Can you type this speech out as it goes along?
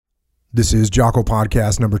This is Jocko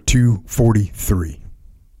Podcast number 243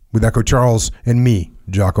 with Echo Charles and me,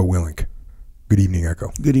 Jocko Willink. Good evening,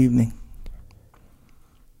 Echo. Good evening.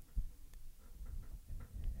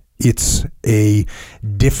 It's a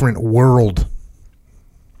different world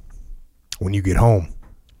when you get home.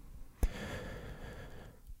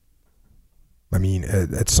 I mean,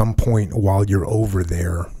 at some point while you're over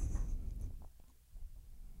there,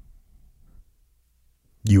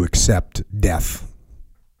 you accept death.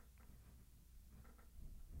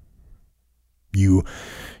 You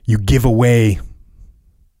give away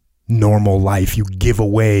normal life. You give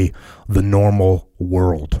away the normal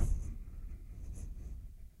world.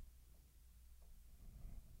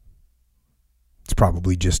 It's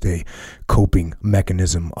probably just a coping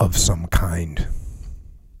mechanism of some kind.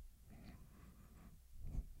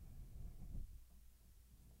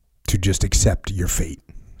 To just accept your fate.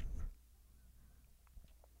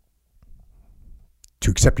 To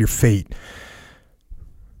accept your fate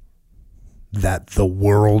that the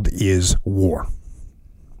world is war.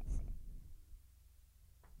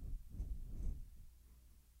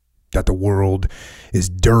 That the world is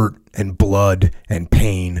dirt and blood and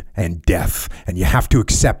pain and death. And you have to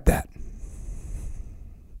accept that.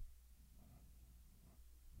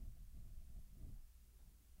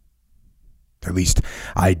 At least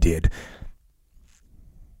I did.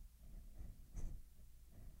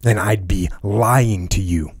 And I'd be lying to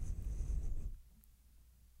you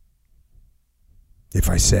if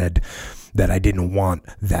I said that I didn't want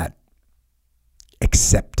that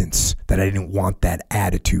acceptance, that I didn't want that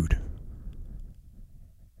attitude.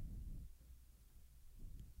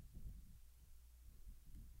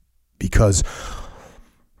 Because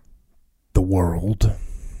the world,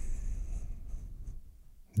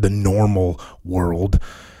 the normal world,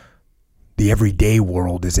 the everyday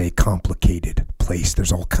world is a complicated place.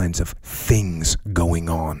 There's all kinds of things going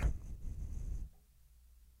on.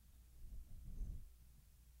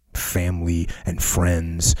 Family and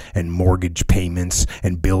friends and mortgage payments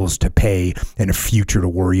and bills to pay and a future to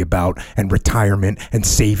worry about and retirement and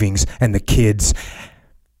savings and the kids.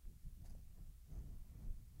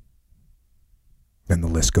 And the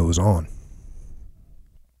list goes on.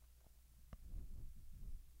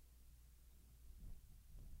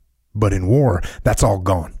 But in war, that's all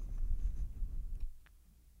gone.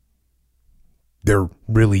 There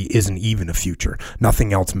really isn't even a future.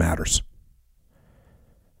 Nothing else matters.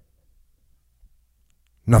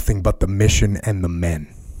 Nothing but the mission and the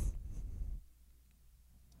men.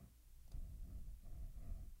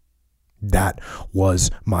 That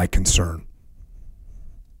was my concern.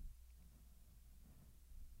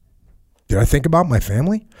 Did I think about my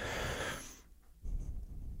family?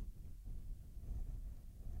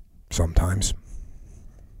 Sometimes.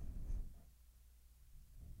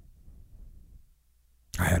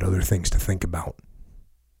 I had other things to think about.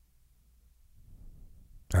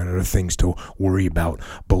 I had other things to worry about.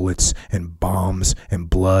 Bullets and bombs and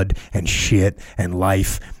blood and shit and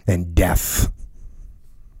life and death.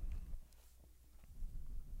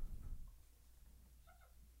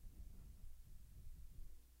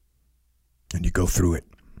 And you go through it.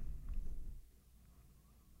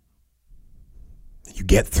 You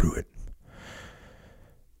get through it.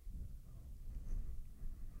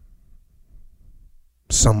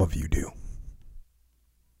 Some of you do.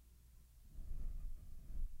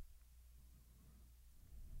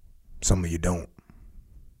 Some of you don't.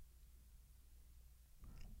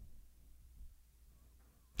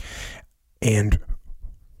 And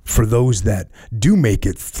for those that do make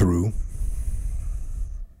it through,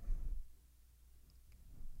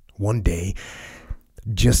 one day,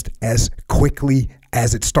 just as quickly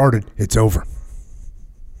as it started, it's over.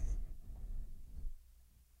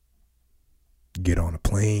 Get on a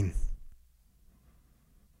plane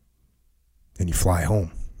and you fly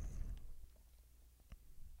home.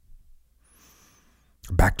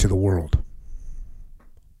 Back to the world.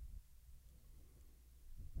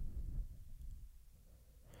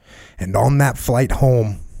 And on that flight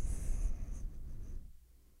home,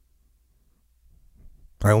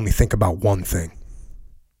 I only think about one thing.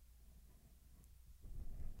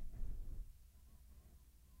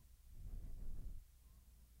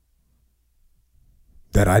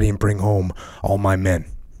 That I didn't bring home all my men.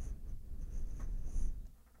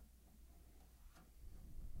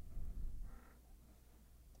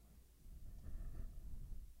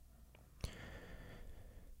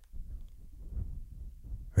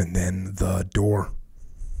 And then the door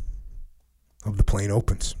of the plane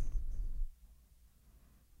opens.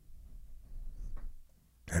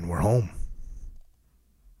 And we're home.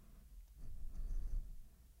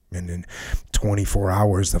 And in 24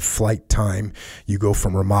 hours of flight time, you go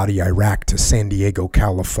from Ramadi, Iraq to San Diego,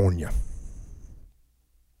 California.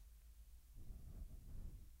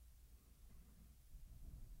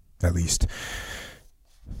 At least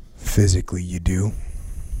physically you do.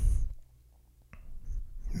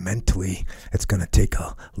 Mentally, it's going to take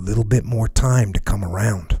a little bit more time to come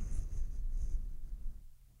around.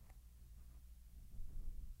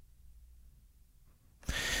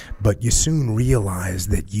 But you soon realize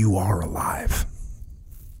that you are alive.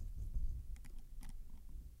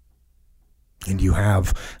 And you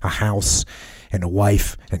have a house and a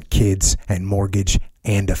wife and kids and mortgage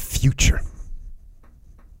and a future.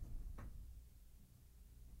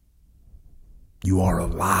 You are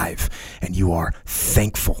alive and you are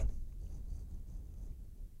thankful.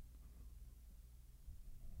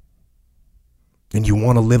 And you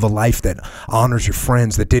want to live a life that honors your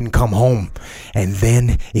friends that didn't come home. And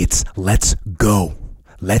then it's let's go.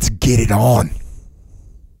 Let's get it on.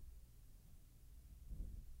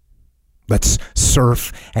 Let's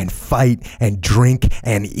surf and fight and drink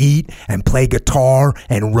and eat and play guitar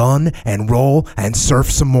and run and roll and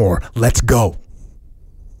surf some more. Let's go.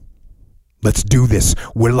 Let's do this.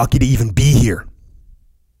 We're lucky to even be here.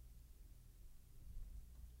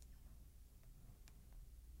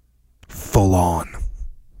 Full on.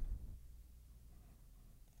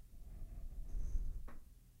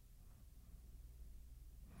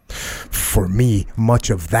 For me, much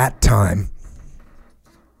of that time,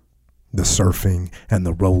 the surfing and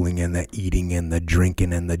the rolling and the eating and the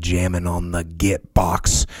drinking and the jamming on the Git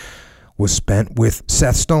box was spent with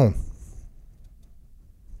Seth Stone,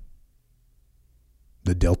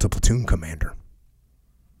 the Delta Platoon commander.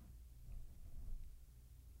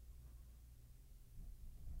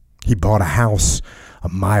 He bought a house a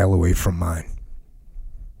mile away from mine.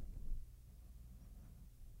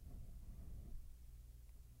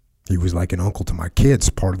 He was like an uncle to my kids,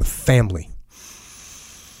 part of the family.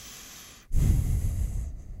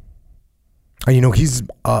 And he's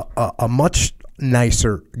a much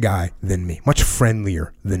nicer guy than me, much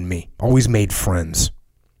friendlier than me. Always made friends.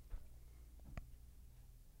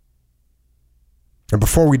 And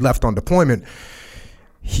before we left on deployment,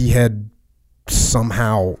 he had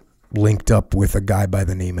somehow linked up with a guy by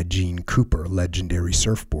the name of Gene Cooper, a legendary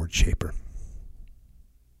surfboard shaper.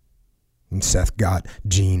 And Seth got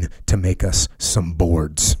Gene to make us some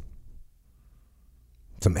boards.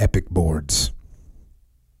 Some epic boards.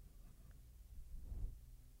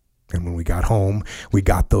 And when we got home, we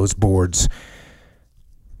got those boards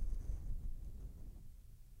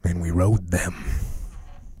and we rode them.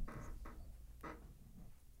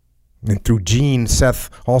 And through Gene, Seth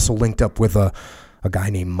also linked up with a guy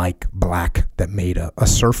named Mike Black that made a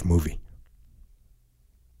surf movie.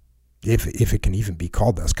 If it can even be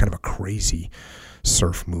called that. It's kind of a crazy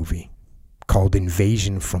surf movie called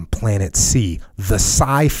Invasion from Planet C, the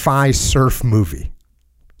sci-fi surf movie.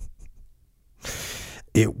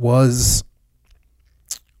 It was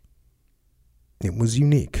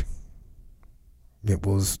unique. It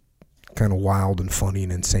was kind of wild and funny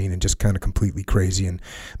and insane and just kind of completely crazy, and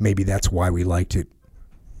maybe that's why we liked it,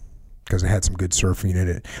 because it had some good surfing in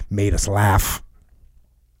it. It made us laugh.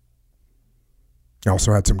 It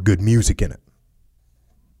also had some good music in it.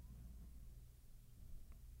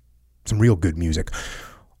 Some real good music.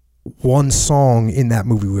 One song in that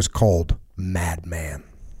movie was called Madman.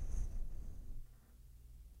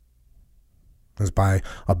 It was by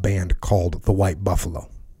a band called The White Buffalo.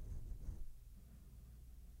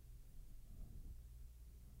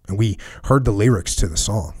 And we heard the lyrics to the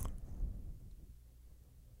song.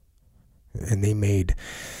 And they made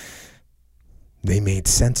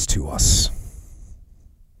sense to us.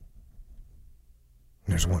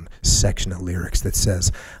 There's one section of lyrics that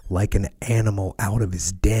says, like an animal out of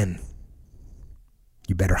his den,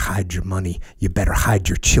 you better hide your money, you better hide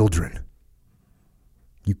your children.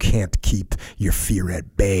 You can't keep your fear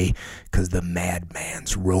at bay, because the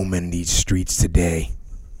madman's roaming these streets today.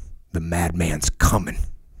 The madman's coming.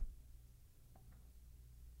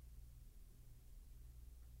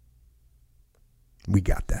 We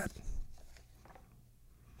got that.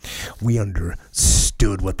 We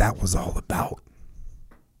understood what that was all about.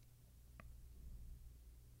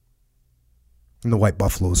 And the White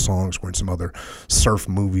Buffalo songs were in some other surf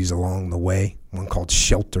movies along the way. One called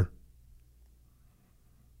Shelter.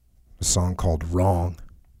 A song called Wrong.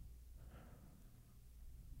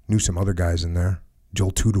 Knew some other guys in there. Joel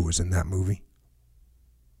Tudor was in that movie.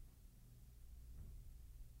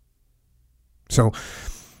 So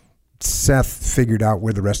Seth figured out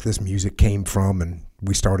where the rest of this music came from, and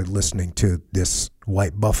we started listening to this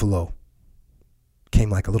White Buffalo. Came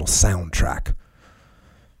like a little soundtrack.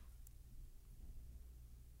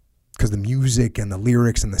 Because the music and the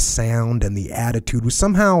lyrics and the sound and the attitude was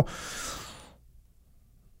somehow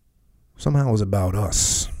it was about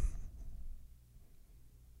us.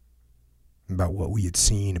 About what we had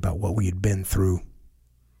seen, about what we had been through.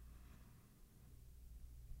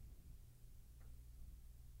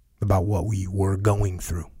 About what we were going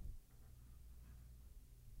through.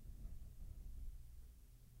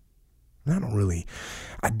 And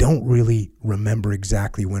I don't really remember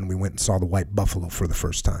exactly when we went and saw the White Buffalo for the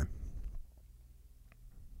first time.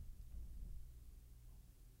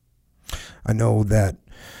 I know that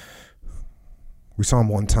we saw him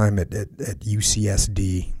one time at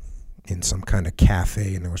UCSD in some kind of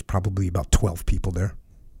cafe, and there was probably about 12 people there.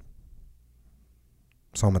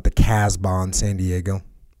 Saw him at the Casbah in San Diego,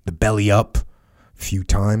 the Belly Up a few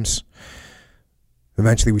times.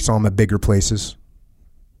 Eventually we saw him at bigger places,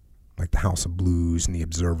 like the House of Blues and the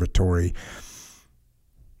Observatory.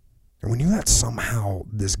 And we knew that somehow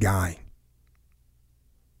this guy,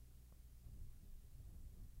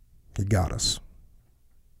 he got us.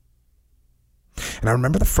 And I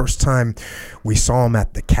remember the first time we saw him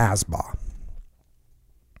at the Casbah.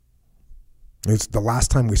 It was the last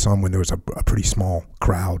time we saw him when there was a pretty small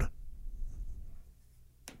crowd.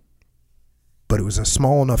 But it was a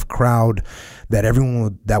small enough crowd that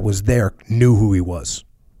everyone that was there knew who he was.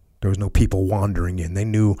 There was no people wandering in. They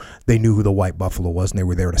knew who the White Buffalo was, and they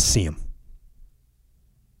were there to see him.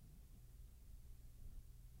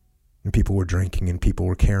 And people were drinking, and people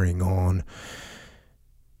were carrying on.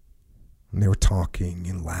 And they were talking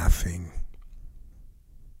and laughing.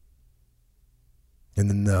 And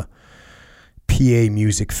then the PA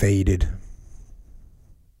music faded.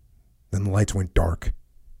 Then the lights went dark.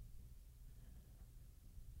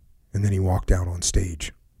 And then he walked out on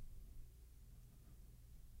stage.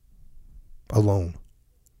 Alone.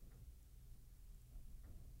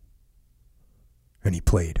 And he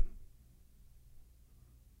played.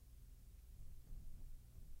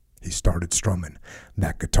 He started strumming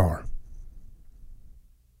that guitar.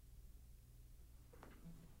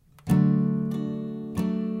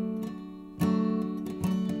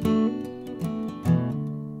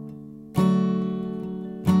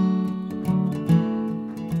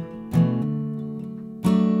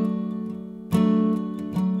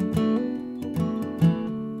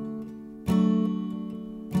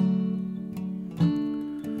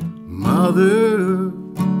 Mother,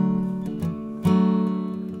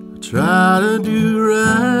 I try to do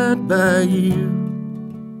right by you,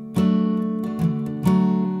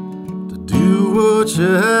 to do what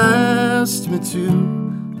you asked me to.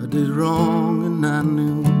 I did wrong and I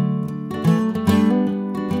knew.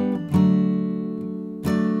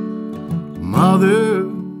 Mother,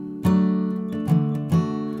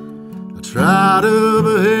 I try to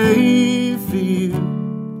behave for you.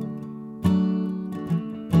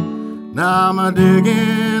 Now I'm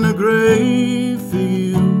digging a grave for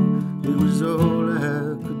you. It was all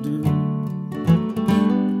I could do.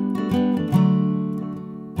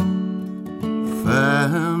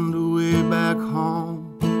 Find a way back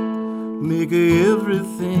home, make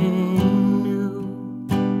everything new.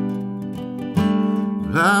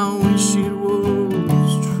 But I wish it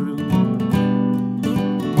was true.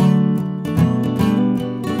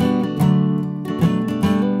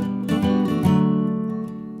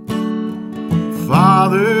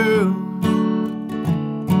 Father,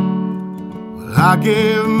 well, I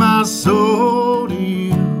gave my soul to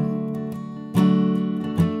you.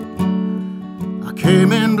 I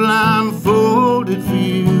came in blindfolded for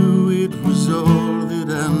you. It was all that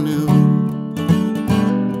I knew.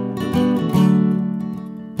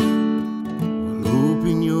 Well,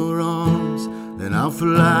 open your arms and I'll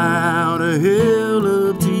fly out of hell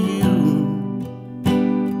up to you.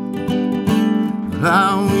 But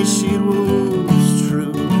I wish it was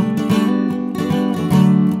true.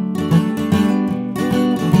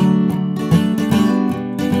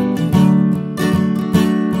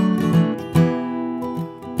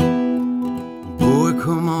 Boy,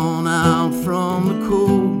 come on out from the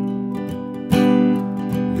cold.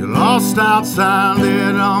 You're lost outside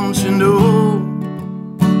there, don't you know?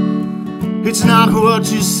 It's not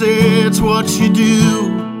what you say, it's what you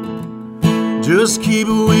do. Just keep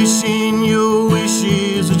wishing your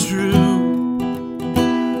wishes are true.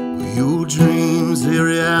 Your dreams, they're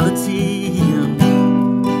reality.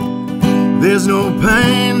 There's no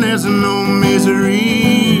pain, there's no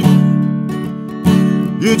misery.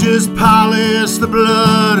 You just polish the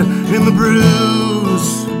blood and the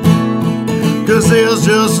bruise. 'Cause there's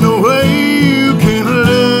just no way you can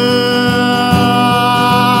lose.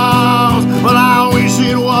 Well, I wish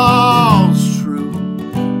it was true.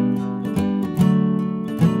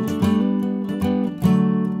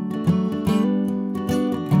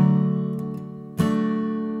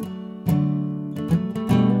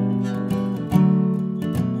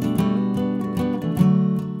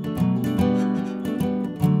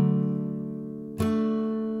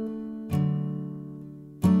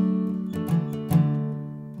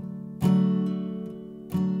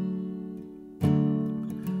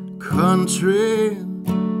 country.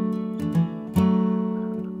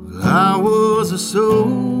 I was a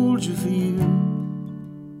soldier for you.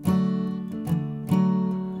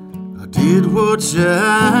 I did what you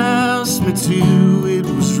asked me to. It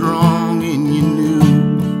was wrong and you knew.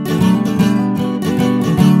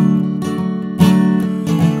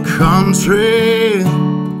 Country,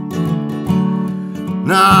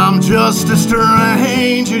 now I'm just a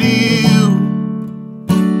stranger to you.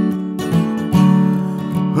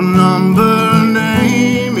 A number,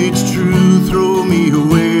 name, it's true. Throw me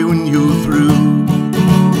away when you're through.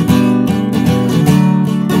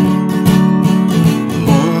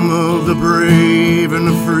 Home of the brave and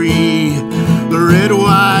the free, the red,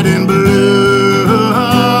 white, and blue.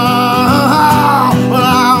 Well,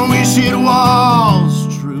 I wish it was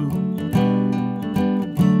true.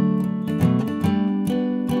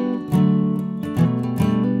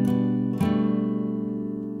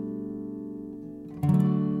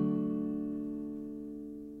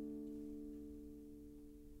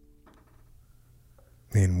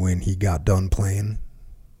 And when he got done playing,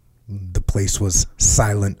 the place was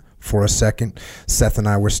silent for a second. Seth and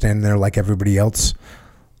I were standing there like everybody else.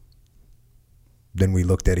 Then we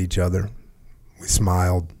looked at each other. We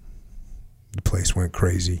smiled. The place went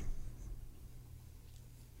crazy.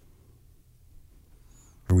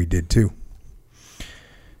 We did too. It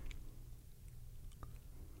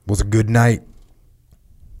was a good night.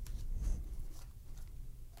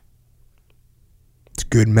 It's a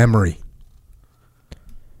good memory.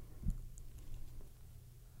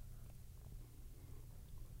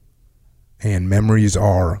 And memories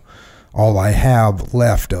are all I have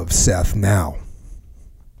left of Seth now.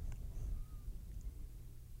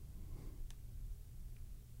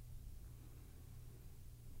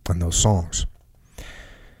 And those songs.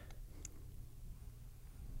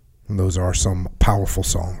 And those are some powerful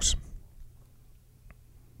songs.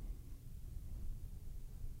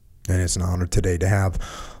 And it's an honor today to have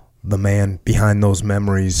the man behind those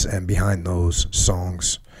memories and behind those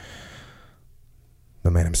songs. The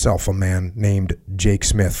man himself, a man named Jake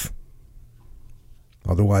Smith,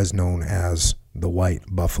 otherwise known as the White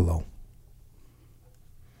Buffalo.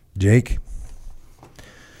 Jake,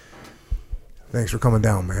 thanks for coming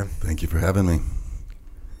down, man. Thank you for having me.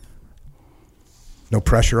 No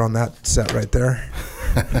pressure on that set right there?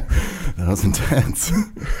 That was intense.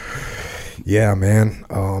 Yeah, man.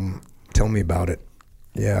 Tell me about it.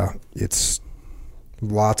 Yeah, it's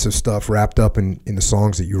lots of stuff wrapped up in the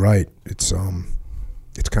songs that you write.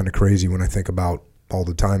 It's kind of crazy when I think about all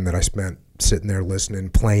the time that I spent sitting there listening,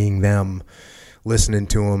 playing them, listening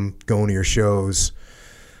to them, going to your shows,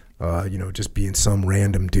 just being some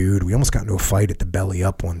random dude. We almost got into a fight at the Belly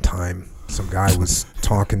Up one time. Some guy was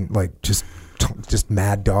talking, like, just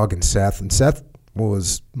mad dogging Seth. And Seth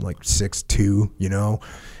was like 6'2",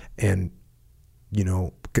 and,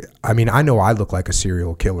 I mean, I know I look like a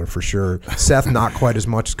serial killer for sure. Seth, not quite as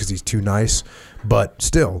much because he's too nice, but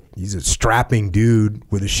still, he's a strapping dude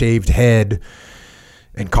with a shaved head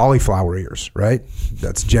and cauliflower ears, right?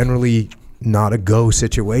 That's generally not a go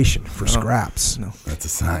situation for scraps. No, that's a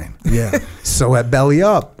sign. Yeah. So at Belly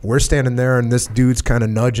Up, we're standing there, and this dude's kind of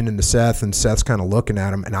nudging into Seth, and Seth's kind of looking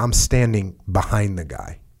at him, and I'm standing behind the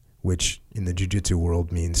guy, which in the jiu-jitsu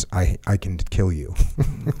world means I can kill you.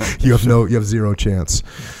 You have zero chance.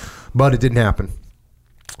 But it didn't happen.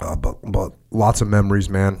 But lots of memories,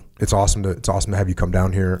 man. It's awesome to have you come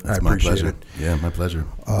down here. I appreciate it. Yeah, my pleasure.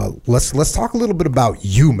 Let's talk a little bit about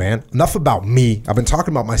you, man. Enough about me. I've been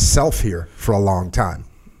talking about myself here for a long time.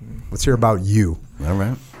 Let's hear about you. All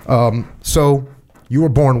right. So you were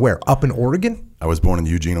born where? Up in Oregon? I was born in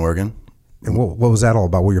Eugene, Oregon. And what was that all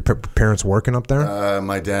about? Were your parents working up there?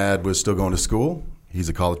 My dad was still going to school. He's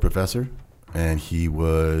a college professor, and he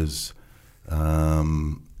was, I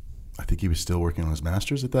think he was still working on his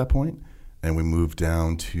master's at that point. And we moved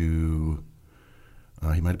down to,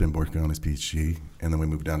 he might have been working on his PhD, and then we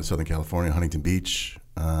moved down to Southern California, Huntington Beach,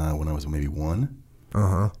 when I was maybe 1.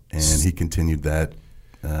 Uh-huh. And he continued that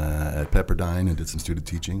at Pepperdine and did some student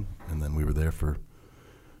teaching, and then we were there for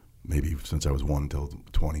maybe since I was 1 until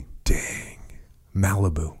 20. Dang.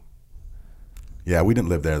 Malibu. Yeah, we didn't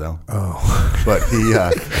live there though. Oh. But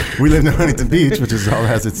we lived in Huntington Beach, which is all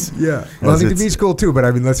has its Huntington Beach cool too. But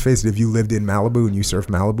I mean, let's face it. If you lived in Malibu and you surfed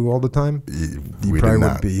Malibu all the time, you probably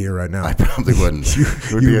wouldn't be here right now. I probably wouldn't.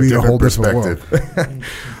 It would be a whole different world.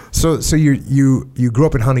 So you grew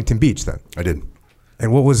up in Huntington Beach then? I did.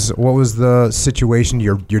 And what was the situation?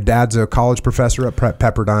 Your dad's a college professor at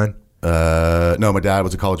Pepperdine. No, my dad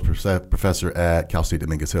was a college professor at Cal State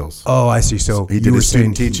Dominguez Hills. Oh, I see. So he did his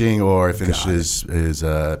student teaching, or finished his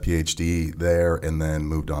PhD there, and then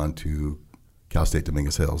moved on to Cal State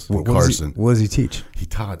Dominguez Hills in What Carson. does he teach? He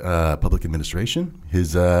taught public administration.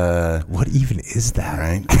 His What even is that?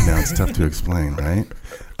 right? No, it's tough to explain, right?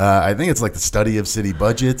 I think it's like the study of city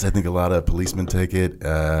budgets. I think a lot of policemen take it.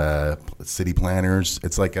 City planners.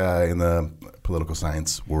 It's like in the political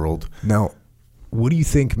science world. Now, what do you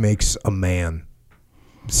think makes a man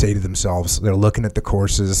say to themselves, they're looking at the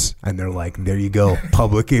courses and they're like, there you go,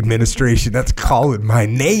 public administration, that's calling my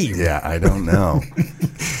name. Yeah, I don't know.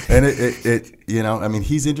 And it you know, I mean,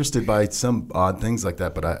 he's interested by some odd things like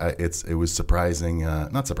that, but it was surprising,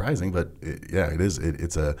 not surprising, but it is.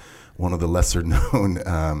 It's one of the lesser known,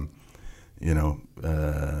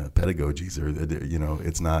 pedagogies, or you know,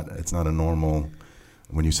 it's not a normal.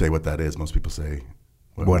 When you say what that is, most people say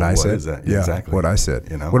what I said. Is that? Yeah, exactly. what I said.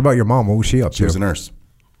 You know. What about your mom? What was she up to? She was a nurse.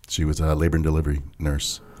 She was a labor and delivery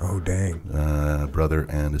nurse. Oh, dang. Brother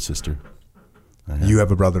and a sister. You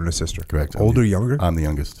have a brother and a sister. Correct. Older, younger? I'm the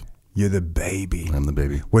youngest. You're the baby. I'm the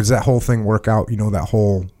baby. What does that whole thing work out? You know, that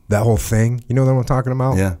whole thing? You know what I'm talking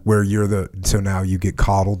about? Yeah. Where so now you get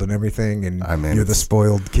coddled and everything, and I mean, you're the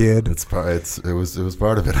spoiled kid. It was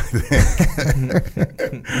part of it, I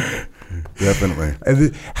think. Definitely.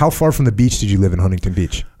 And how far from the beach did you live in Huntington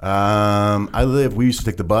Beach? We used to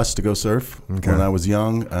take the bus to go surf when I was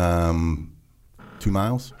young. 2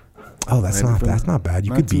 miles. Oh, that's not bad.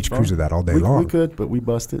 You could beach cruiser that all day long. We could, but we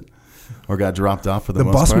busted or got dropped off for the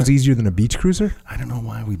most part. The bus part. was easier than a beach cruiser? I don't know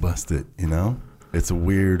why we busted, you know? It's a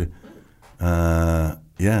weird, yeah.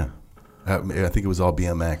 I think it was all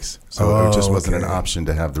BMX, so it just wasn't an option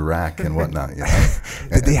to have the rack and whatnot. You know?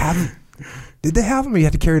 Did they have them? Or you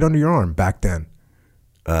had to carry it under your arm back then?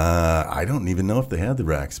 I don't even know if they had the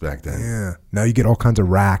racks back then. Yeah. Now you get all kinds of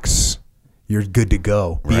racks. You're good to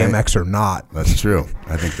go, right? BMX or not. That's true.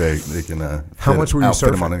 I think they can. How much were you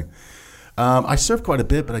surfing? I surfed quite a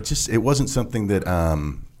bit, but it wasn't something that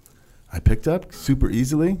I picked up super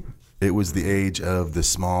easily. It was the age of the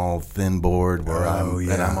small, thin board where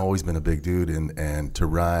and I've always been a big dude, and to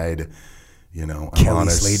ride, you know, I'm Kelly on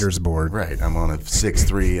Slater's board. Right. I'm on a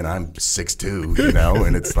 6'3" and I'm 6'2", you know,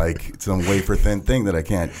 and it's like some wafer thin thing that I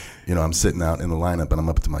can't, you know, I'm sitting out in the lineup and I'm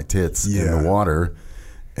up to my tits in the water,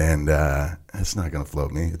 and it's not going to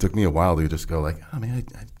float me. It took me a while to just go like, oh man,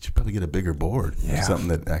 I should probably get a bigger board. Yeah. Something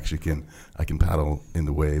that actually I can paddle in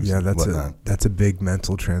the waves. Yeah, and that's a big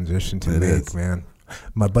mental transition to make, is. man.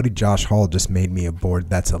 My buddy Josh Hall just made me a board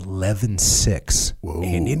that's 11.6,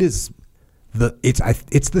 and it is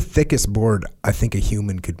it's the thickest board I think a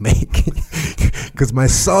human could make. Because my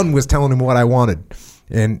son was telling him what I wanted,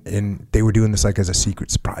 and they were doing this like as a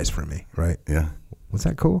secret surprise for me, right? Yeah, was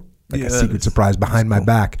that cool? Like a secret surprise behind my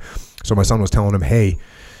back. So my son was telling him, hey,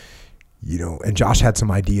 you know, and Josh had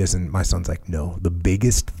some ideas, and my son's like, no, the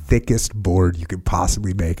biggest, thickest board you could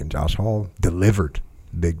possibly make, and Josh Hall delivered.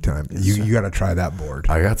 Big time. You got to try that board.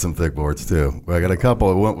 I got some thick boards too. I got a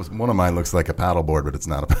couple. One of mine looks like a paddle board, but it's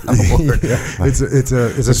not a paddle board. It's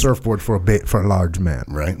a surfboard for a large man,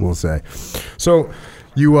 right? We'll say. So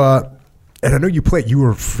you and I know you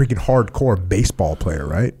were a freaking hardcore baseball player,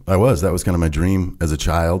 right? I was. That was kind of my dream as a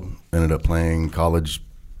child. Ended up playing college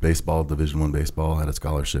baseball, Division I baseball. Had a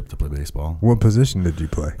scholarship to play baseball. What position did you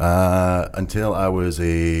play? Until I was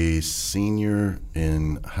a senior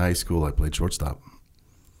in high school, I played shortstop.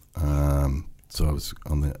 So I was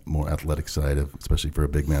on the more athletic side of, especially for a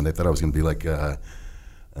big man. They thought I was going to be like the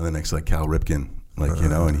next like Cal Ripken, you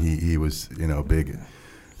know, and he was, you know, big.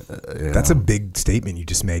 That's a big statement you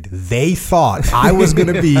just made. They thought I was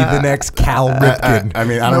going to be the next Cal Ripken. I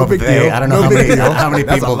mean, I don't know how many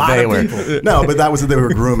people they were. No, but that was they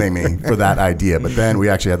were grooming me for that idea. But then we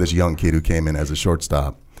actually had this young kid who came in as a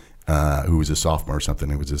shortstop, who was a sophomore or something.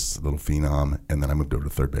 He was this little phenom, and then I moved over to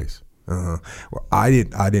third base. Well, I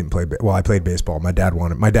didn't play. Well, I played baseball. My dad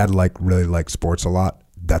really liked sports a lot.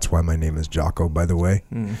 That's why my name is Jocko, by the way.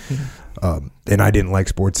 And I didn't like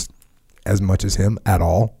sports as much as him at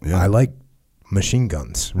all. Yeah. I like machine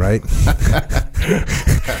guns, right?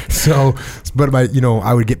 So, but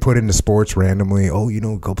I would get put into sports randomly. Oh,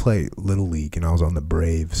 go play Little League, and I was on the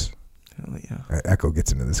Braves. Hell yeah. Echo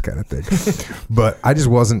gets into this kind of thing. But I just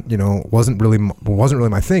wasn't really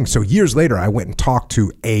my thing. So years later, I went and talked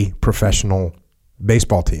to a professional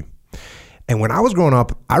baseball team. And when I was growing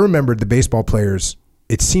up, I remembered the baseball players.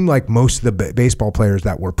 It seemed like most of the baseball players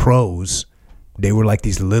that were pros, they were like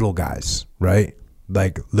these little guys, right?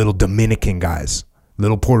 Like little Dominican guys,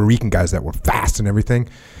 little Puerto Rican guys that were fast and everything.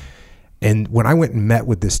 And when I went and met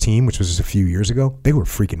with this team, which was just a few years ago, they were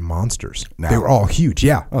freaking monsters. Now, they were all huge,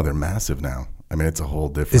 yeah. Oh, they're massive now. I mean, it's a whole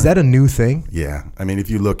different. Is that a new thing? Yeah. I mean,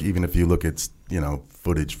 if you look at,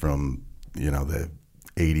 footage from, the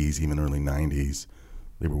 80s, even early 90s,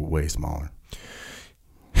 they were way smaller.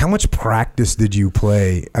 How much practice did you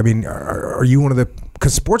play? I mean, are you one of the,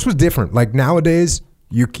 because sports was different. Like nowadays,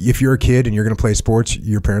 if you're a kid and you're going to play sports,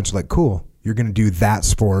 your parents are like, cool, you're going to do that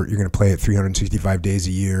sport. You're going to play it 365 days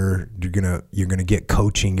a year. You're going to get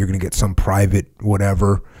coaching. You're going to get some private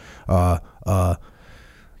whatever,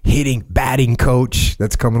 batting coach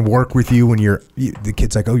that's coming to work with you when the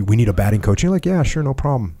kid's like, oh, we need a batting coach. You're like, yeah, sure, no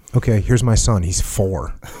problem. Okay, here's my son. He's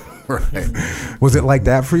 4. Right. Was it like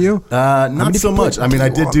that for you? Not so much. I mean, I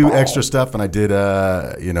did do extra stuff, and I did,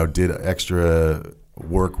 did extra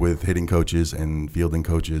work with hitting coaches and fielding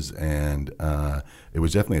coaches, and it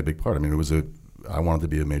was definitely a big part. I mean, I wanted to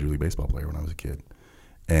be a Major League Baseball player when I was a kid,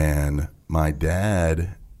 and my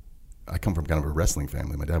dad. I come from kind of a wrestling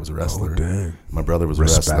family. My dad was a wrestler. Oh, dang. My brother was a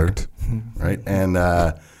wrestler, right? And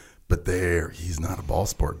but he's not a ball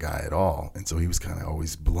sport guy at all, and so he was kind of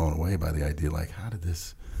always blown away by the idea, like,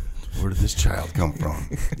 where did this child come from?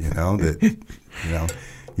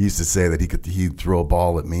 He used to say that he'd throw a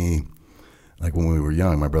ball at me, like when we were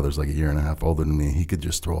young. My brother's like a year and a half older than me. He could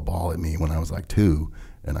just throw a ball at me when I was like 2,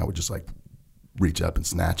 and I would just like reach up and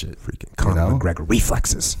snatch it. Freaking Conor McGregor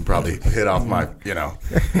reflexes. Probably hit off my,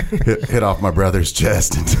 hit off my brother's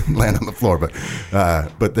chest and land on the floor.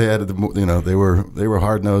 But they had, they were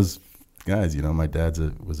hard nosed guys. My dad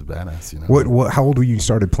was a badass. What? How old were you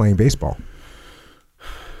started playing baseball?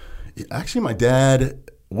 Actually, my dad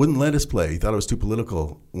wouldn't let us play. He thought it was too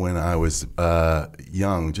political when I was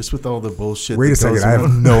young, just with all the bullshit. Wait a second, I have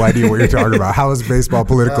no idea what you're talking about. How is baseball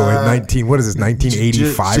political in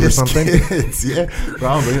 1985 or something? Kids, yeah,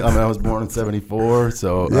 probably. I mean, I was born in 74,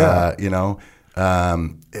 so yeah.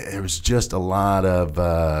 It was just a lot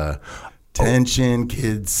of tension,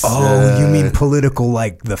 kids. You mean political,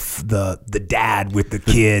 like the dad with the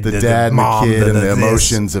kid, the dad, mom, and the kid, and the this.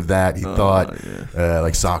 emotions of that. He thought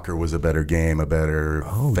like soccer was a better game, a better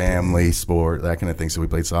family sport, that kind of thing. So we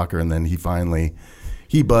played soccer, and then he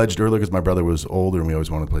budged earlier because my brother was older, and we always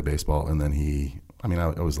wanted to play baseball. And then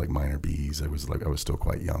I was like minor B's. I was still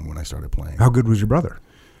quite young when I started playing. How good was your brother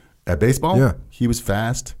at baseball? Yeah, he was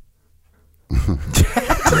fast.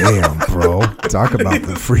 Damn, bro. Talk about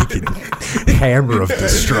the freaking hammer of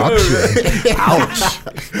destruction. Ouch.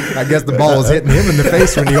 I guess the ball was hitting him in the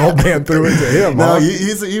face when the old man threw it to him. No,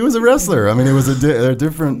 he was a wrestler. I mean, it was a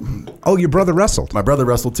different... Oh, your brother wrestled? My brother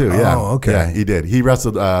wrestled too, yeah. Oh, okay. Yeah, he did. He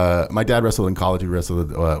wrestled... my dad wrestled in college. He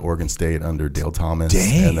wrestled at Oregon State under Dale Thomas.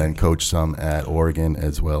 Dang. And then coached some at Oregon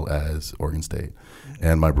as well as Oregon State.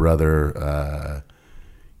 And my brother...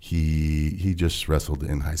 He just wrestled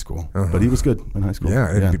in high school, but he was good in high school.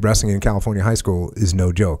 Yeah, wrestling in California high school is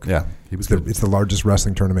no joke. Yeah, he was good. It's the largest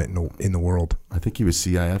wrestling tournament in the world. I think he was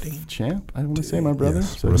CIF champ. I want to say my brother.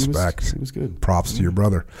 Yes, so respect. He was good. Props to your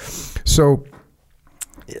brother. So,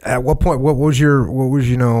 at what point? What was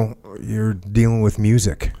you're dealing with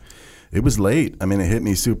music? It was late. I mean, it hit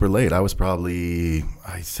me super late. I was probably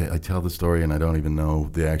I tell the story and I don't even know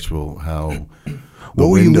the actual how. What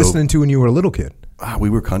were you listening to when you were a little kid?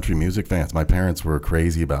 We were country music fans. My parents were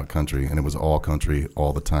crazy about country, and it was all country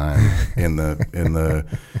all the time in the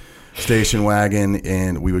station wagon.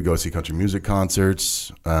 And we would go see country music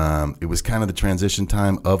concerts. It was kind of the transition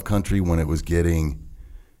time of country when it was getting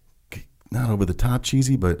not over the top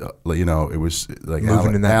cheesy, but it was like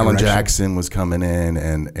Alan Jackson was coming in,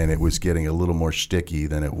 and it was getting a little more sticky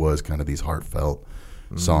than it was kind of these heartfelt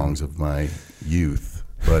songs of my youth.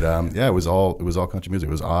 But it was all country music.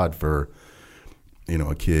 It was odd for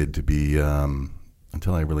a kid to be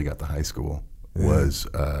until I really got to high school was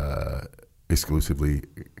exclusively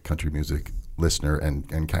country music listener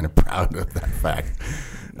and kind of proud of that fact.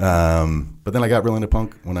 But then I got real into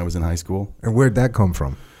punk when I was in high school. And where'd that come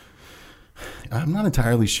from? I'm not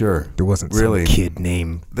entirely sure. There wasn't really some kid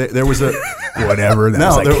name. There was a whatever.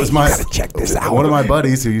 There was my. Gotta check this out. One of my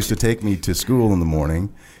buddies who used to take me to school in the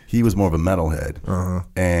morning. He was more of a metalhead,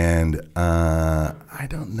 and I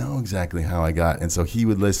don't know exactly how I got. And so he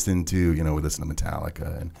would listen to, we'd listen to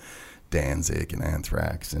Metallica and Danzig and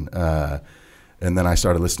Anthrax, and then I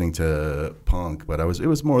started listening to punk. But it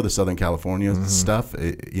was more of the Southern California stuff.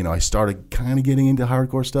 I started kind of getting into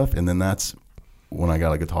hardcore stuff, and then that's when I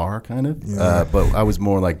got a guitar, kind of. Yeah. But I was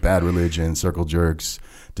more like Bad Religion, Circle Jerks,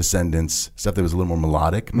 Descendants, stuff that was a little more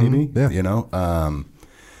melodic, maybe.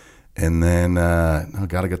 And then I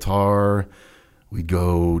got a guitar. We'd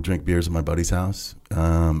go drink beers at my buddy's house,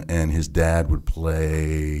 and his dad would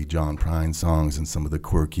play John Prine songs and some of the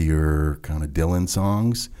quirkier kind of Dylan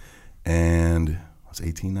songs. And I was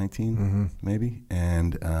 18, 19, maybe.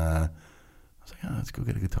 And I was like, let's go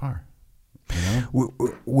get a guitar.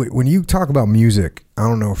 When you talk about music, I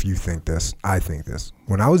don't know if you think this. I think this.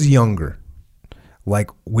 When I was younger, like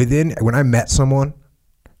when I met someone,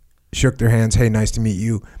 shook their hands, hey, nice to meet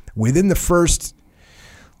you. Within the first,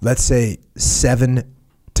 let's say 7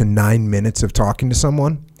 to 9 minutes of talking to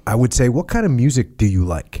someone, I would say, what kind of music do you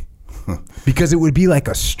like? Because it would be like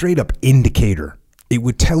a straight up indicator. It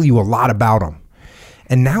would tell you a lot about them.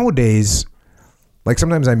 And nowadays, like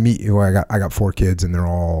sometimes I meet you, I got 4 kids and they're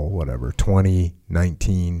all whatever, 20,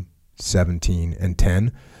 19, 17, and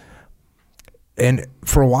 10. And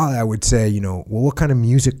for a while I would say, well, what kind of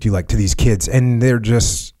music do you like to these kids? And they're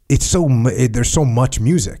just, there's so much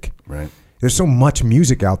music. Right. There's so much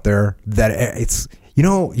music out there that it's,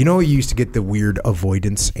 you used to get the weird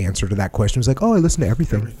avoidance answer to that question. It was like, oh, I listen to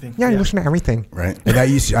everything. Yeah, I listen to everything. Right. And I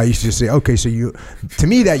used to say, okay, so to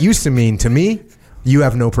me, that used to mean, you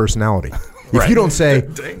have no personality. If you don't say,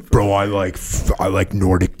 bro, I like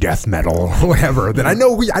Nordic death metal or whatever, then I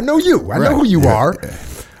know you. I know who you are.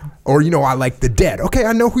 Or, I like the Dead. Okay,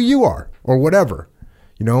 I know who you are. Or whatever.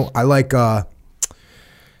 I like,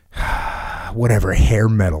 whatever, hair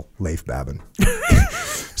metal, Leif Babin.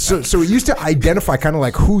 So it used to identify kind of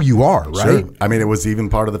like who you are, right? Sure. I mean, it was even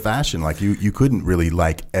part of the fashion. Like you couldn't really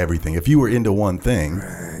like everything. If you were into one thing,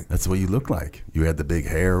 that's what you looked like. You had the big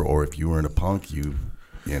hair, or if you were in a punk, you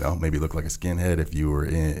maybe looked like a skinhead. If you were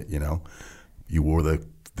in, you wore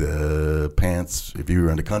the pants. If you were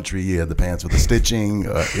into country, you had the pants with the stitching,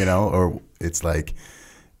 or it's like,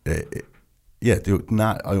 it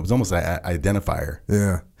was almost an identifier.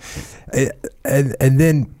 Yeah. And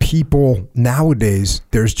then people nowadays,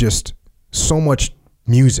 there's just so much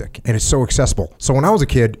music and it's so accessible. So when I was a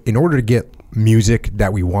kid, in order to get music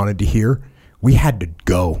that we wanted to hear, we had to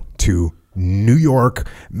go to New York.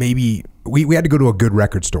 Maybe we had to go to a good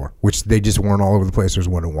record store, which they just weren't all over the place. There's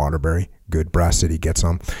one in Waterbury, good, Brass City, get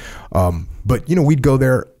some. But we'd go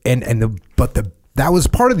there that was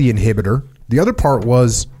part of the inhibitor. The other part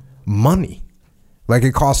was money. Like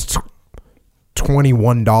it costs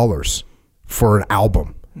 $21 for an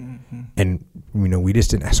album. Mm-hmm. And we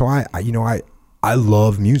just didn't. So I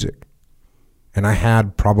love music. And I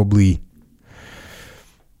had probably,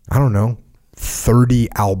 I don't know, 30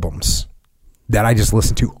 albums that I just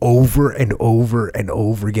listened to over and over and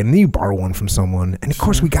over again. And then you borrow one from someone. And of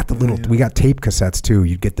course we got we got tape cassettes too.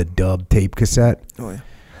 You'd get the dub tape cassette. Oh yeah.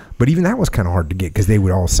 But even that was kind of hard to get because they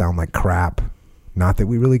would all sound like crap. Not that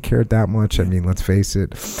we really cared that much. I mean, let's face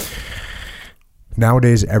it.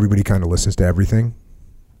 Nowadays, everybody kind of listens to everything.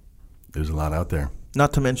 There's a lot out there.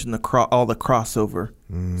 Not to mention all the crossover.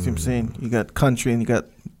 See what I'm saying? You got country and you got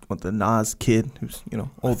the Nas Kid, who's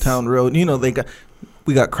Old Town Road. We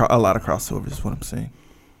got a lot of crossovers. Is what I'm saying.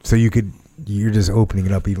 So you're just opening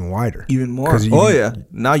it up even wider. Even more. Yeah.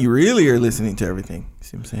 Now you really are listening to everything.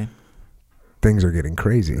 See what I'm saying? Things are getting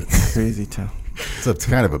crazy. Crazy too. It's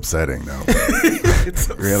kind of upsetting, though. It's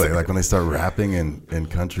really like when they start rapping in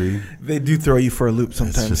country. They do throw you for a loop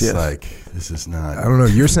sometimes. It's just like, this is not. I don't know.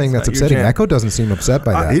 You're saying that's upsetting. Echo doesn't seem upset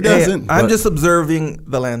by that. He doesn't. I'm just observing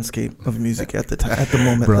the landscape of music at the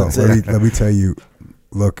moment. Bro, let me tell you.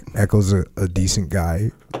 Look, Echo's a decent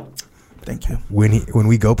guy. Thank you. When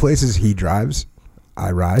we go places, he drives,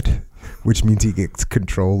 I ride, which means he gets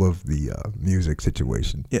control of the music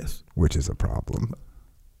situation. Yes. Which is a problem.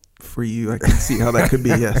 For you, I can see how that could be,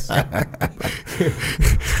 yes.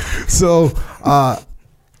 So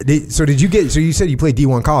you said you played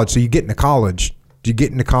D1 college, so you get into college. Did you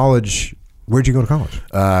get into college? Where'd you go to college?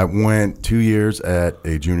 I went 2 years at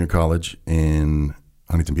a junior college in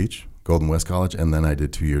Huntington Beach, Golden West College, and then I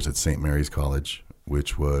did 2 years at St. Mary's College,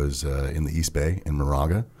 which was in the East Bay in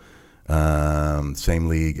Moraga. Same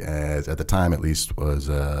league as, at the time at least, was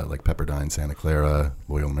like Pepperdine, Santa Clara,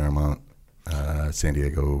 Loyola Marymount, San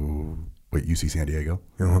Diego, UC San Diego.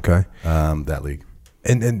 Okay. That league.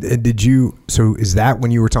 And did you, so is that when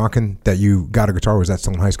you were talking that you got a guitar, or was that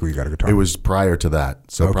still in high school you got a guitar? It was prior to that.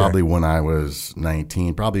 So okay. Probably when I was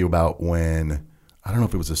 19, probably about when, I don't know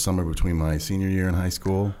if it was the summer between my senior year in high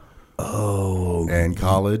school. Oh. And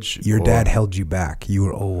college. Your dad held you back. You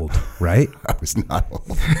were old, right? I was not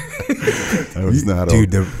old. I was not old. Dude,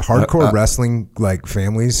 the hardcore wrestling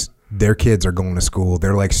families, their kids are going to school.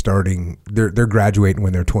 They're they're graduating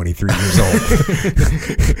when they're 23 years old.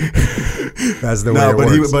 That's the way it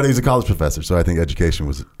works. But he was a college professor, so I think education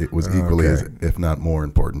was equally, as, if not more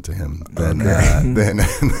important to him than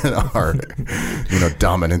our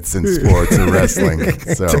dominance in sports or wrestling.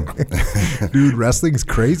 So, dude, wrestling's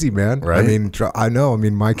crazy, man. Right? I mean, I know. I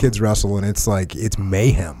mean, my kids wrestle, and it's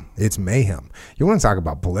mayhem. It's mayhem. You want to talk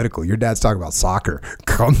about political? Your dad's talking about soccer.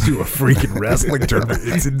 Come to a freaking wrestling tournament.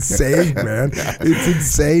 It's insane, man. It's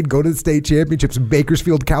insane. Go to the state championships in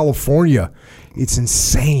Bakersfield, California. It's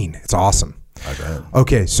insane. It's awesome. I bet.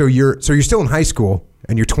 Okay, so you're still in high school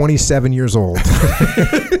and you're 27 years old.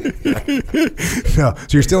 No, so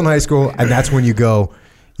you're still in high school, and that's when you go.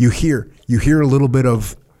 You hear a little bit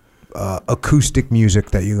of acoustic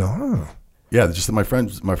music that you go, oh. Yeah, just that my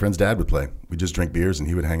friend's dad would play. We'd just drink beers, and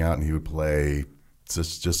he would hang out, and he would play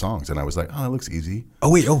just songs. And I was like, oh, that looks easy. Oh,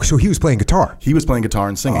 wait. Oh, so he was playing guitar. He was playing guitar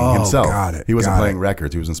and singing himself. Got it. He wasn't playing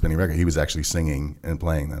records. He wasn't spinning records. He was actually singing and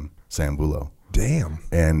playing them, Sam Bulow. Damn.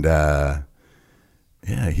 And,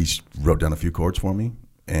 he wrote down a few chords for me,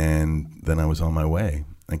 and then I was on my way.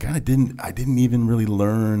 And I didn't even really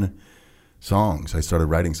learn songs. I started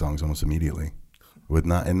writing songs almost immediately.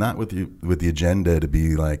 Not with the agenda to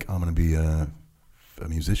be like, oh, I'm going to be a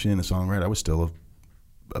musician, a songwriter. I was still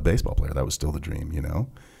a baseball player. That was still the dream, you know.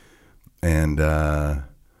 And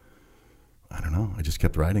I don't know. I just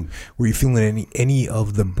kept writing. Were you feeling any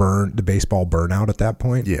of the baseball burnout at that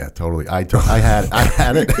point? Yeah, totally. I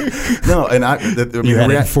had it. No, and you had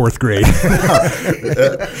it in fourth grade.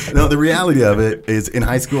 No, the reality of it is, in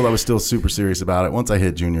high school, I was still super serious about it. Once I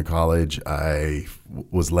hit junior college, I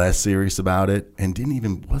was less serious about it and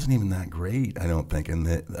wasn't even that great, I don't think.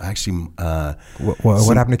 And actually,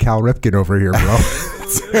 what happened to Cal Ripken over here, bro?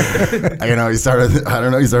 He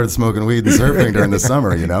started smoking weed and surfing during the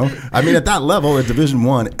summer, you know? I mean, at that level, at Division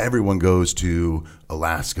I, everyone goes to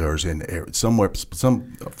Alaska or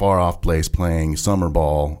some far off place playing summer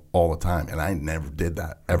ball all the time. And I never did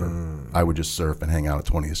that, ever. I would just surf and hang out at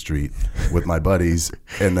 20th Street with my buddies.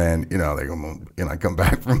 And then, I come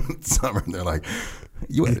back from summer and they're like,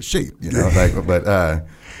 you out of shape, you know?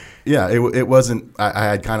 It wasn't. I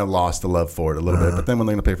had kind of lost the love for it a little bit. But then when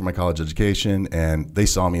they're going to pay for my college education, and they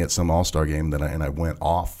saw me at some All-Star game, and I went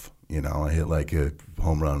off. You know, I hit like a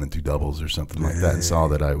home run and 2 doubles or something like that, and saw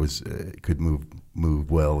that I was could move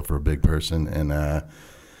well for a big person, and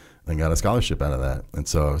then got a scholarship out of that. And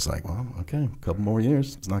so I was like, well, okay, a couple more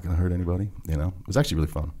years. It's not going to hurt anybody. You know, it was actually really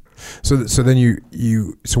fun. So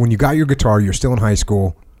then so when you got your guitar, you're still in high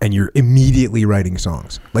school, and you're immediately writing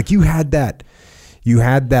songs. Like you had that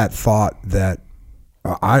thought that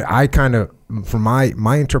I kind of, from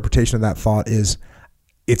my interpretation of that thought is,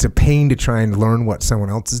 it's a pain to try and learn what someone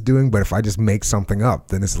else is doing, but if I just make something up,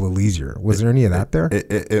 then it's a little easier. Was there any of that there?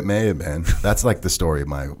 It may have been. That's like the story of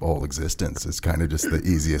my whole existence. It's kind of just the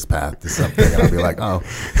easiest path to something. And I'll be like, oh,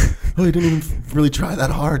 you didn't even really try that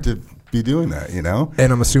hard to be doing that, you know?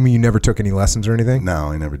 And I'm assuming you never took any lessons or anything?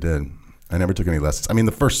 No, I never did. I never took any lessons. I mean,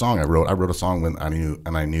 the first song I wrote a song when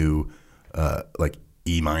I knew like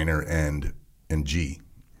E minor and G,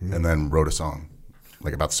 and then wrote a song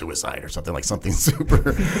like about suicide or something, like something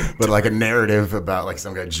super, but like a narrative about like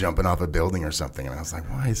some guy jumping off a building or something. And I was like,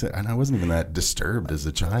 why is it? And I wasn't even that disturbed as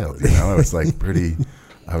a child, you know. I was like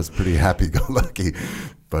I was pretty happy-go-lucky,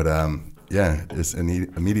 but just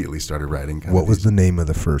immediately started writing. What was the name of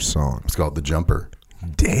the first song? It's called The Jumper.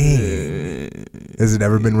 Dang. Has it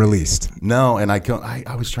ever been released? No, and I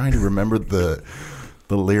was trying to remember the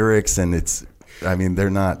lyrics, and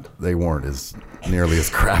they weren't as nearly as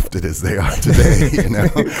crafted as they are today, you know.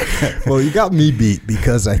 Well, you got me beat,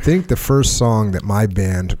 because I think the first song that my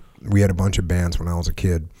band, we had a bunch of bands when I was a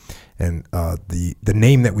kid, and the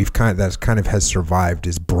name that that's kind of has survived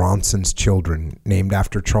is Bronson's Children, named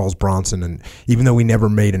after Charles Bronson. And even though we never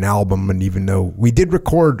made an album, and even though we did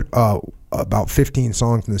record about 15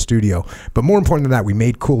 songs in the studio, but more important than that, we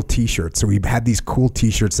made cool T-shirts. So we had these cool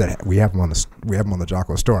T-shirts that we have them on the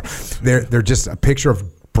Jocko store. They're just a picture of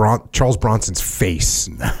Charles Bronson's face,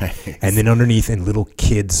 nice. And then underneath, in little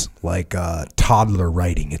kids like toddler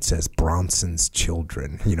writing, it says Bronson's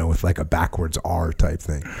Children, you know, with like a backwards R type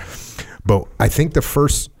thing. But I think the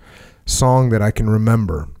first song that I can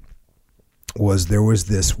remember was there was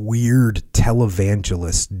this weird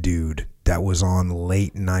televangelist dude that was on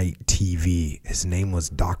late night TV. His name was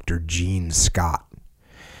Dr. Gene Scott.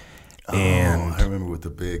 And I remember with the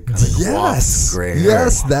big kind of gray hair.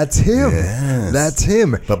 Yes, that's him. Yes. That's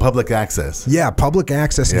him. But public access. Yeah, public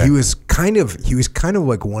access. Yeah. He was kind of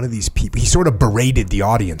like one of these people. He sort of berated the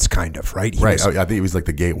audience, kind of, right? I think he was like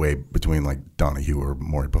the gateway between like Donahue or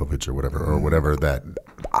Maury Povich or whatever that.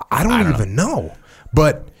 I don't even know.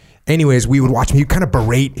 But anyways, we would watch him. He'd kind of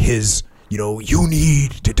berate his, you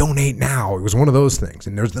need to donate now. It was one of those things.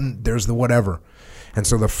 And there's the whatever. And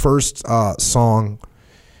so the first song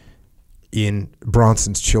in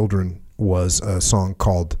Bronson's Children was a song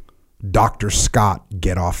called Dr. Scott,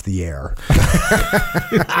 Get Off the Air.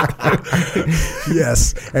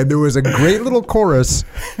 Yes. And there was a great little chorus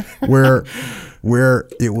where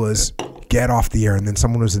it was, get off the air, and then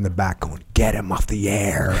someone was in the back going, get him off the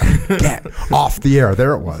air, get off the air.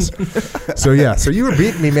 There it was. So you were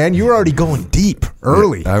beating me, man. You were already going deep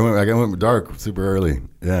early. I went dark super early.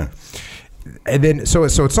 Yeah. And then so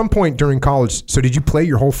at some point during college, so did you play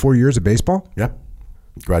your whole 4 years of baseball? Yeah.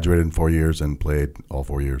 Graduated in 4 years and played all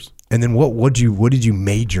 4 years. And then what did you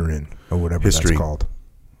major in, or whatever History. that's called?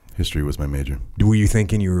 History was my major. Were you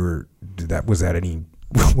thinking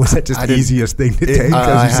was that just the easiest thing to take?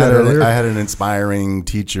 As you said earlier, I had an inspiring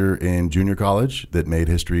teacher in junior college that made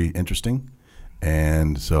history interesting,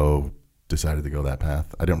 and so decided to go that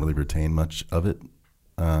path. I didn't really retain much of it,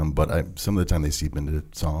 but some of the time they seep into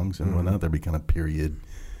songs and whatnot. There'd be kind of period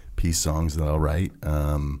piece songs that I'll write.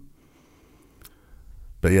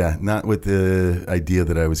 But yeah, not with the idea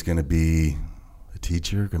that I was going to be a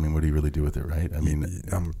teacher. I mean, what do you really do with it, right? I mean,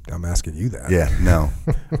 I'm asking you that. Yeah, no.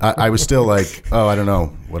 I was still like, oh, I don't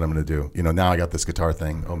know what I'm going to do. Now I got this guitar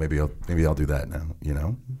thing. Oh, maybe I'll do that now.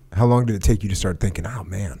 How long did it take you to start thinking, oh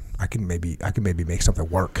man, I can maybe make something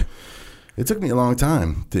work? It took me a long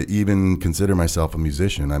time to even consider myself a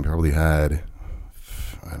musician. I probably had,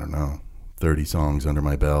 I don't know, 30 songs under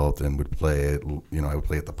my belt and would play it. I would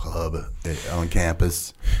play at the pub on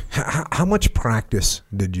campus. How much practice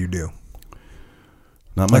did you do?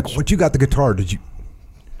 Not much. Like, once you got the guitar, did you?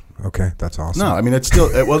 Okay, that's awesome. No, I mean it's still.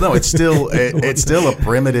 It's still a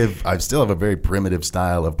primitive. I still have a very primitive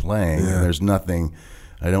style of playing. Yeah. And there's nothing.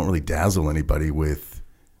 I don't really dazzle anybody with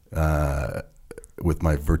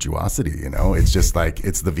my virtuosity. It's just like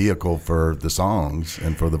it's the vehicle for the songs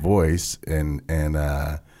and for the voice and.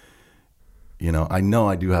 I know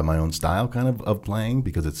I do have my own style kind of playing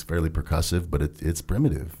because it's fairly percussive, but it's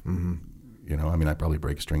primitive. Mm-hmm. I mean, I probably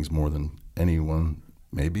break strings more than anyone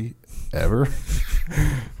maybe ever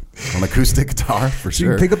on acoustic guitar for sure.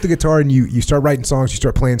 So you pick up the guitar and you start writing songs, you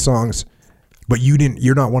start playing songs, but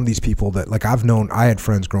you're not one of these people that, like, I had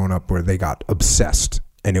friends growing up where they got obsessed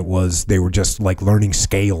and they were just like learning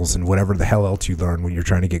scales and whatever the hell else you learn when you're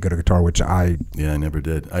trying to get good at guitar, which I never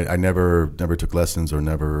did. I never took lessons or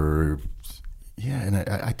never. Yeah, and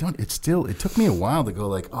I don't. It took me a while to go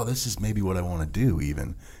like, oh, this is maybe what I want to do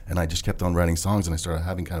even, and I just kept on writing songs, and I started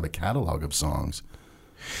having kind of a catalog of songs.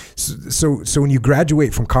 So when you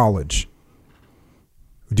graduate from college,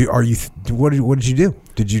 what did you do?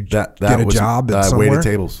 Did you get a job at somewhere?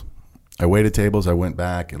 I waited tables. I went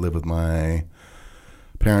back and lived with my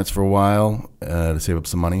parents for a while to save up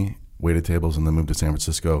some money. Waited tables, and then moved to San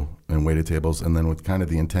Francisco and waited tables, and then with kind of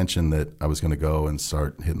the intention that I was going to go and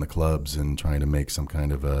start hitting the clubs and trying to make some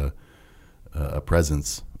kind of a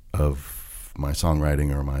presence of my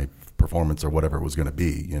songwriting or my performance or whatever it was going to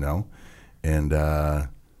be, And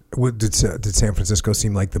did San Francisco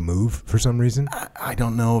seem like the move for some reason? I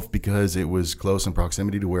don't know if because it was close in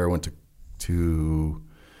proximity to where I went to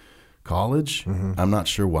college. Mm-hmm. I'm not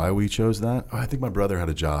sure why we chose that. I think my brother had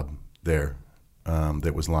a job there.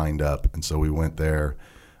 That was lined up, and so we went there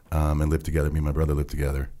and lived together. Me and my brother lived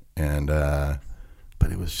together, and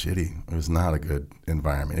but it was shitty. It was not a good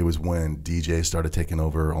environment. It was when DJs started taking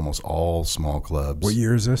over almost all small clubs. What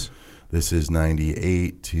year is this? This is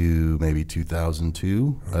 98 to maybe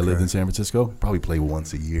 2002. Okay. I lived in San Francisco. Probably play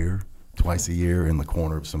once a year, twice a year in the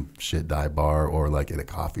corner of some shit dive bar or like at a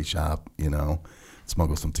coffee shop,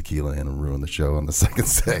 smuggle some tequila in and ruin the show on the second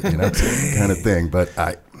set, kind of thing. But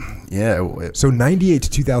So 98 to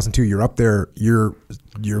 2002, you're up there. You're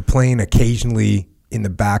playing occasionally in the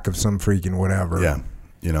back of some freaking whatever. Yeah,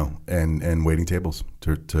 and waiting tables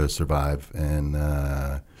to survive. And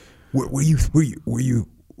were you?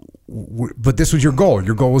 But this was your goal.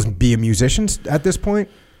 Your goal was to be a musician at this point.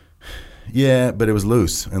 Yeah, but it was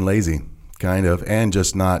loose and lazy. Kind of, and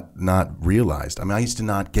just not realized. I mean, I used to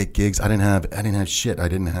not get gigs. I didn't have shit. I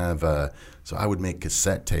didn't have. So I would make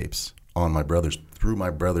cassette tapes on through my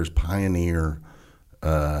brother's Pioneer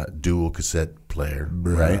dual cassette player,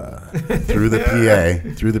 right? through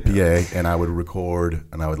the PA, and I would record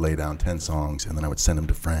and I would lay down 10 songs, and then I would send them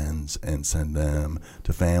to friends and send them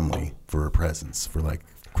to family for presents for like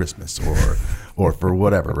Christmas or for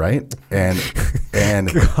whatever, right? And and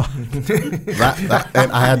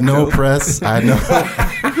I had no press. I had no.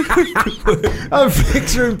 I'm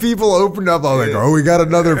picturing people opening up. I'm like, oh, we got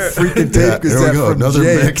another freaking tape cassette from another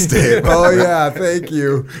Jake. mixtape. Oh yeah, thank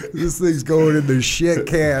you. This thing's going in the shit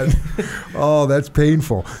can. Oh, that's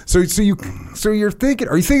painful. So you're thinking?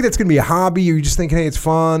 Are you thinking that's gonna be a hobby? Or are you just thinking, hey, it's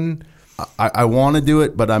fun? I want to do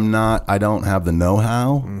it, but I'm not. I don't have the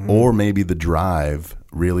know-how or maybe the drive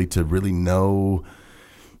really to really know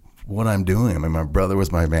what I'm doing. I mean, my brother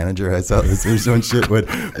was my manager. I saw this. We was doing shit.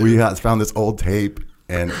 We found this old tape,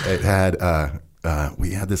 and it had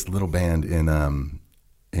we had this little band in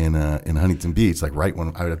in Huntington Beach, like right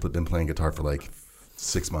when I had been playing guitar for like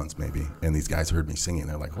 6 months maybe, and these guys heard me singing.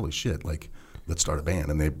 They're like, "Holy shit!" Like, let's start a band.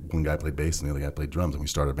 And one guy played bass and the other guy played drums, and we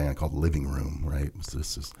started a band called Living Room. Right?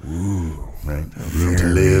 This is right, room to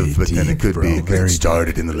live, but then it could be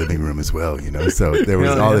started in the living room as well. So there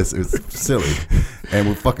was all this. It was silly, and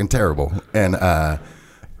we're fucking terrible. And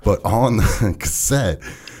but on the cassette,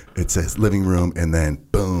 it says Living Room, and then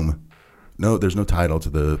boom. No, there's no title to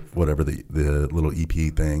the little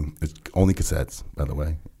EP thing. It's only cassettes, by the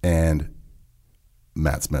way. And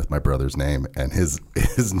Matt Smith, my brother's name, and his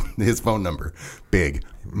phone number, big,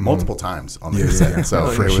 multiple times on the cassette. Yeah. So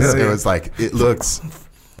it was like, it looks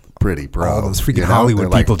pretty, bro. All those freaking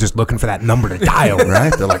Hollywood people just looking for that number to dial,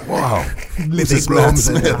 right? They're like, wow, this is Matt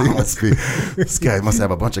Smith. This guy must have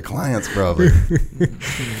a bunch of clients, probably.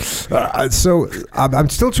 So I'm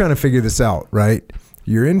still trying to figure this out, right?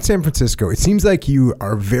 You're in San Francisco. It seems like you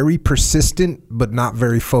are very persistent, but not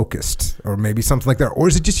very focused, or maybe something like that. Or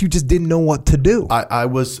is it just you just didn't know what to do? I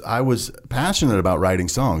was passionate about writing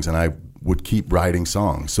songs, and I would keep writing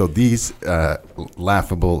songs. So these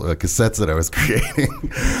laughable cassettes that I was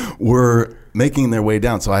creating were making their way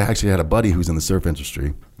down. So I actually had a buddy who's in the surf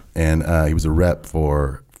industry, and he was a rep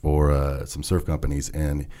for some surf companies,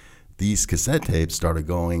 and these cassette tapes started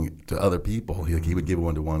going to other people. He would give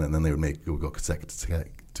one to one, and then it would go cassette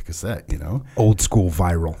to cassette. Old school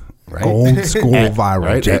viral, right? Old school viral,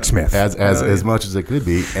 right? Jake Smith, as much as it could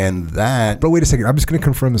be, and that. But wait a second, I'm just going to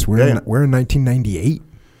confirm this. We're in 1998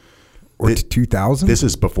 or 2000. This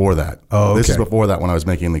is before that. Oh, okay. This is before that when I was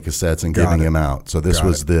making the cassettes and giving them out. So this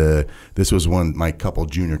was my couple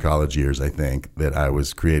junior college years, I think, that I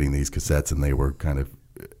was creating these cassettes, and they were kind of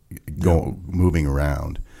moving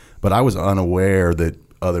around. But I was unaware that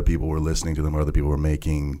other people were listening to them, or other people were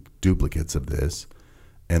making duplicates of this.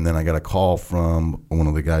 And then I got a call from one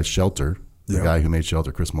of the guys, Shelter, the guy who made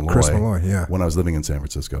Shelter, Chris Malloy, yeah. when I was living in San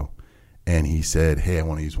Francisco. And he said, "Hey, I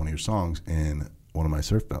want to use one of your songs in one of my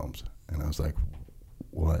surf films." And I was like,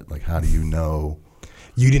 "What? Like, how do you know?"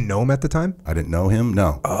 You didn't know him at the time? I didn't know him.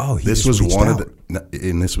 No. Oh, this was one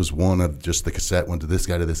of just the cassette went to this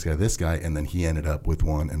guy, this guy, and then he ended up with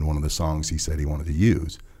one, and one of the songs he said he wanted to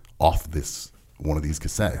use off one of these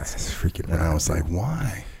cassettes. That's freaking and I was like,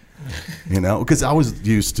 why? Because I was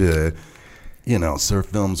used to, surf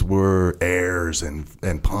films were airs and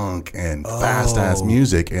punk and fast ass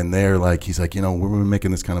music, and they're like, he's like, we're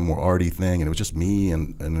making this kind of more arty thing, and it was just me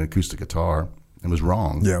and an acoustic guitar. It was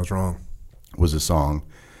Wrong. Yeah, it was Wrong. Was a song,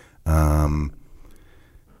 and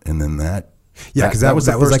then that. Yeah, because that was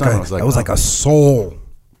like a soul.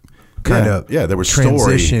 Kind of there was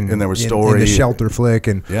transition story, and there was story in the Shelter flick,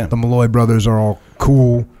 and the Malloy brothers are all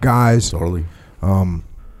cool guys. Totally.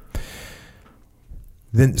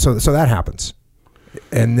 Then so that happens,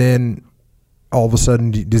 and then all of a sudden,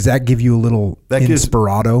 does that give you a little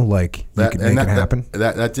inspirato, like you could make it happen?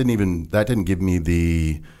 That didn't give me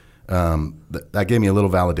the that gave me a little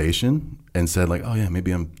validation and said like, oh yeah,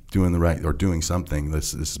 maybe I'm doing the right or doing something.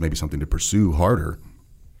 This is maybe something to pursue harder.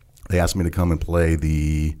 They asked me to come and play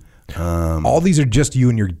the. All these are just you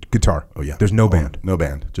and your guitar. Oh yeah, there's no band. No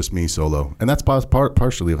band, just me solo, and that's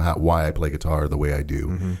partially why I play guitar the way I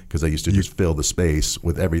do, because I used to just fill the space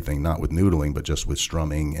with everything, not with noodling, but just with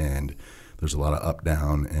strumming, and there's a lot of up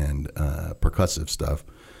down and percussive stuff.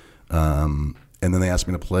 And then they asked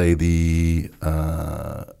me to play the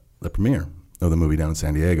premiere of the movie down in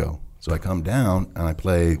San Diego. So I come down and I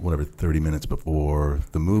play 30 minutes before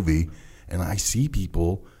the movie, and I see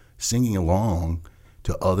people singing along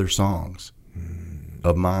to other songs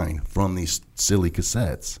of mine from these silly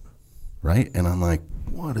cassettes, right? And I'm like,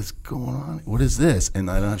 what is going on? What is this? And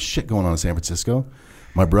I have shit going on in San Francisco.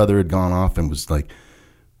 My brother had gone off and was like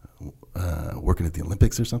working at the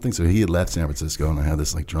Olympics or something. So he had left San Francisco, and I had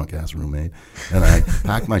this like drunk ass roommate. And I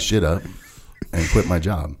packed my shit up and quit my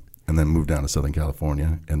job, and then moved down to Southern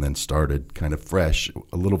California, and then started kind of fresh,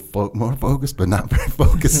 a little more focused, but not very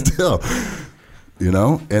focused still.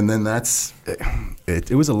 And then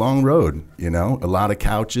it was a long road, a lot of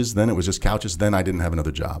couches. Then it was just couches. Then I didn't have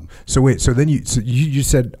another job. So wait, so you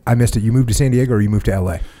said, I missed it. You moved to San Diego, or you moved to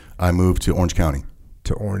LA? I moved to Orange County.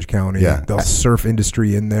 To Orange County. Yeah. The surf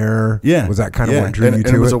industry in there. Yeah. Was that kind of what drew you to it?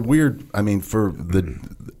 And it was a weird, for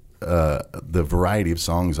the variety of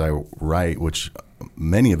songs I write, which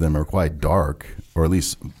many of them are quite dark, or at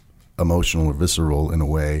least emotional or visceral in a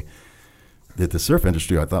way, that the surf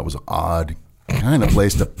industry I thought was odd kind of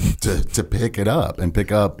place to pick it up and pick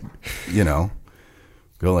up,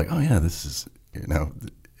 go like, oh yeah, this is,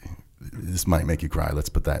 this might make you cry. Let's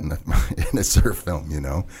put that in a surf film.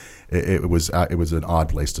 It was an odd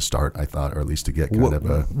place to start, I thought, or at least to get kind of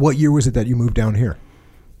a. What year was it that you moved down here?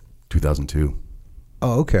 2002.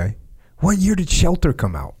 Oh, okay. What year did Shelter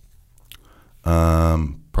come out?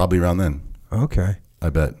 Probably around then. Okay. I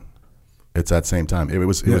bet it's that same time. It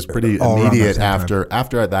was pretty all around that immediate same time.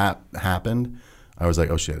 after that happened. I was like,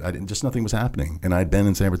 oh shit! Nothing was happening, and I'd been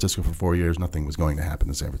in San Francisco for 4 years. Nothing was going to happen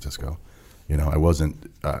in San Francisco. You know, I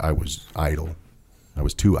wasn't. I was idle. I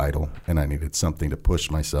was too idle, and I needed something to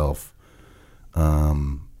push myself.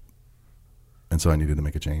 And so I needed to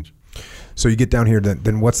make a change. So you get down here.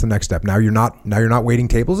 Then what's the next step? Now you're not waiting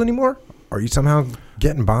tables anymore. Are you somehow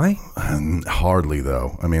getting by? Hardly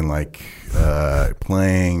though. I mean, like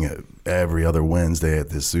playing every other Wednesday at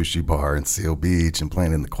this sushi bar in Seal Beach, and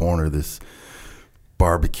playing in the corner of this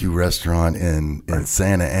barbecue restaurant in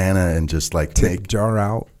Santa Ana, and just like Tip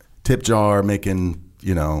jar making,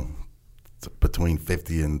 you know, between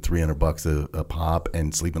 $50 and $300 a pop,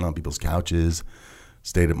 and sleeping on people's couches.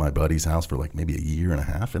 Stayed at my buddy's house for like maybe a year and a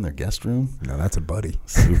half in their guest room. No, that's a buddy.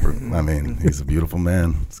 Super. I mean, he's a beautiful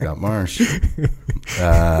man, Scott Marsh.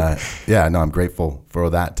 I'm grateful for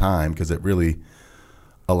that time, because it really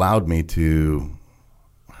allowed me to,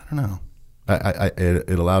 I don't know,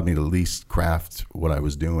 it allowed me to at least craft what I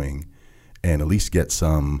was doing, and at least get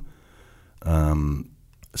some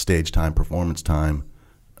stage time, performance time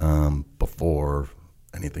before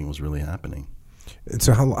anything was really happening. And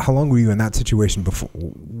so how long were you in that situation before?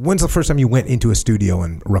 When's the first time you went into a studio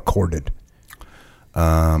and recorded?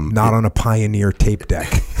 Not on a Pioneer tape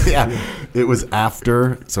deck. Yeah, it was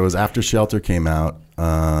after. So it was after Shelter came out.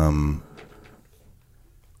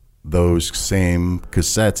 Those same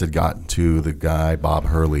cassettes had gotten to the guy Bob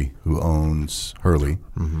Hurley, who owns Hurley,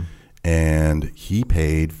 and he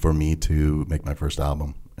paid for me to make my first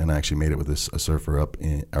album. And I actually made it with a surfer up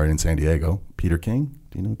in San Diego, Peter King.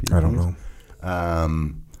 Do you know Peter? I don't know.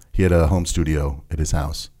 He had a home studio at his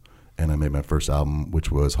house, and I made my first album,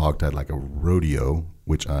 which was Hogtied Like a Rodeo,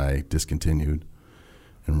 which I discontinued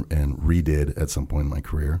and redid at some point in my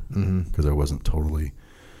career, because I wasn't totally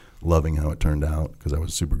loving how it turned out, because I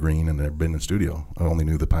was super green and I'd been in the studio. I only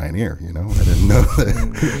knew the Pioneer, you know. I didn't know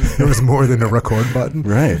that There was more than a record button.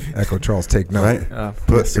 Right. Echo Charles, take note.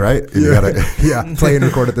 Right. Right. You gotta Play and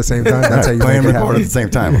record at the same time. That's how you play and make it record happen. at the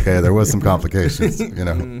same time. Okay, there was some complications, you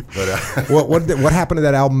know. But What happened to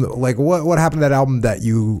that album? Like what happened to that album that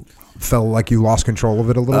you felt like you lost control of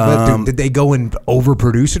it a little bit? Did they go and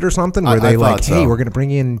overproduce it or something? Were they like, hey, we're gonna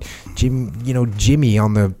bring in Jimmy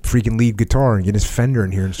on the freaking lead guitar and get his Fender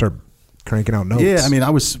in here and start cranking out notes? Yeah, I mean, I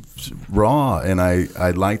was raw, and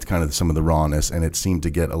I liked kind of some of the rawness, and it seemed to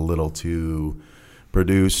get a little too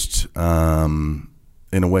produced in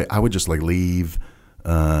a way. I would just like leave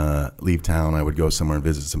town. I would go somewhere and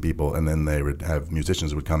visit some people, and then they would have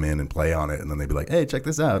musicians would come in and play on it, and then they'd be like, "Hey, check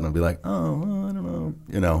this out," and I'd be like, "Oh, well, I don't know."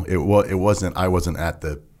 You know, it wasn't. I wasn't at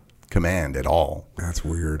the command at all. That's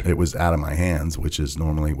weird. It was out of my hands, that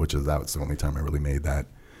was the only time I really made that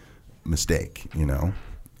mistake. You know.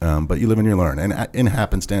 But you live and you learn, and in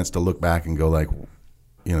happenstance to look back and go like,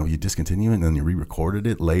 you know, you discontinue it and then you re-recorded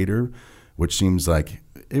it later, which seems like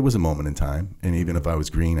it was a moment in time. And even if I was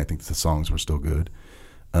green, I think the songs were still good.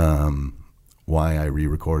 Why I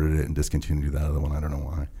re-recorded it and discontinued that other one, I don't know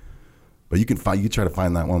why. But you try to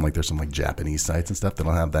find that one. Like there's some like Japanese sites and stuff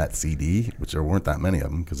that'll have that CD, which there weren't that many of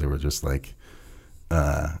them because they were just like.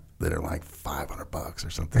 That are like $500 or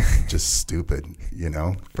something, just stupid, you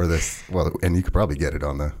know, for this. Well, and you could probably get it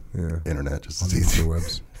on the internet, just as easy.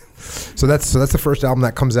 Webs. So that's the first album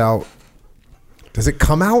that comes out. Does it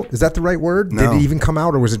come out? Is that the right word? No. Did it even come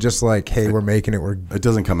out, or was it just like, hey, we're making it? It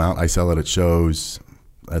doesn't come out. I sell it at shows.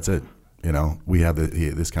 That's it. You know, we have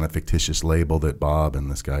this kind of fictitious label that Bob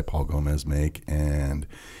and this guy Paul Gomez make, and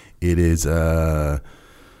it is.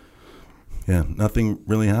 Yeah, nothing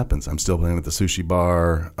really happens. I'm still playing at the sushi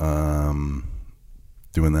bar,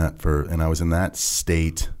 doing that and I was in that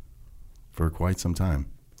state for quite some time,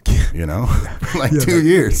 you know, like 2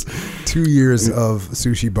 years. 2 years of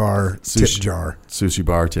sushi bar tip jar. Sushi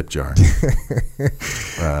bar tip jar.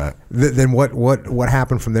 Then what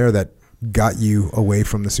happened from there that got you away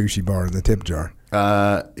from the sushi bar and the tip jar?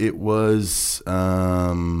 It was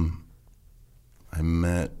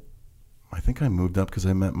I think I moved up because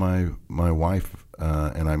I met my wife,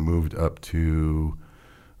 and I moved up to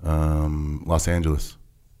Los Angeles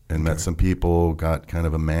and met some people, got kind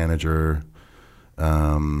of a manager,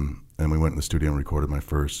 and we went in the studio and recorded my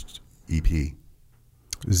first EP.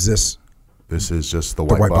 This is just the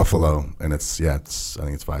White Buffalo, and it's I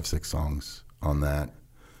think it's 5-6 songs on that,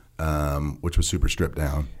 which was super stripped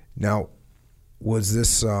down. Now, was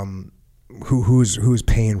this who's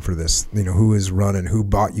paying for this? You know, who is running? Who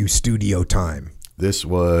bought you studio time? This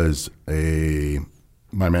was a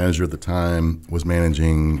my manager at the time was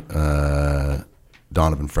managing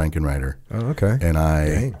Donovan Frankenreiter. Oh, okay. And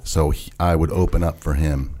Dang. I would open up for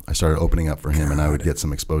him. I started opening up for him, and I would get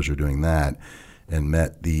some exposure doing that, and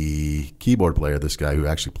met the keyboard player, this guy who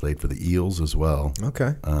actually played for the Eels as well.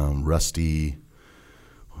 Okay. Rusty,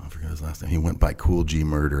 I forgot his last name. He went by Cool G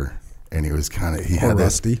Murder, and he was kind of had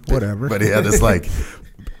Rusty, this, whatever. But he had this like,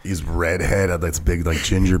 he's redhead, had this big like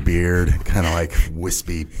ginger beard, kind of like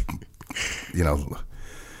wispy,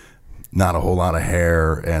 not a whole lot of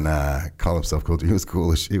hair, and called himself Cool G. He was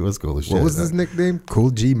cool as shit. What was his nickname? Cool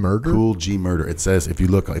G Murder? Cool G Murder. It says, if you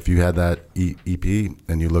had that EP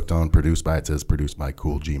and you looked on Produced By, it says Produced by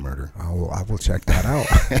Cool G Murder. I will check that out.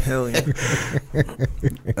 Hell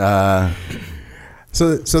yeah.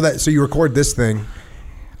 So you record this thing.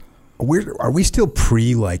 Are we still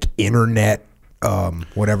pre like internet,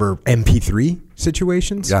 whatever MP3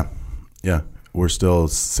 situations? Yeah. We're still,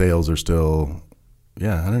 sales are still, I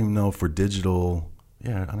don't even know if we're digital.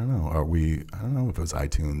 Yeah, I don't know. I don't know if it was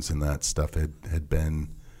iTunes and that stuff had been.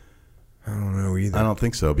 I don't know either. I don't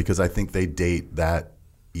think so, because I think they date that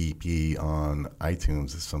EP on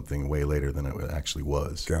iTunes as something way later than it actually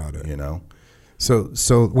was. Got it.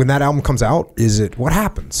 So when that album comes out, what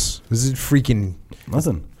happens? Is it freaking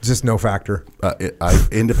nothing? Just no factor. I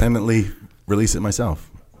independently release it myself,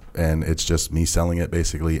 and it's just me selling it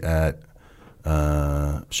basically at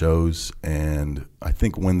shows. And I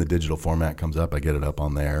think when the digital format comes up, I get it up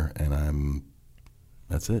on there, and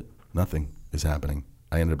that's it. Nothing is happening.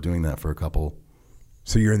 I ended up doing that for a couple.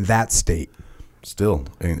 So you're in that state still,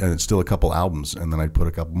 and it's still a couple albums, and then I put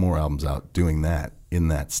a couple more albums out doing that in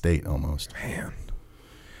that state almost. Man,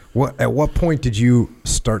 at what point did you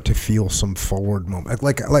start to feel some forward moment?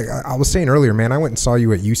 Like I was saying earlier, man, I went and saw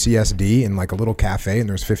you at UCSD in like a little cafe, and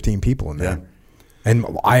there's 15 people in there. Yeah. And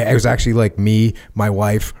it was actually like me, my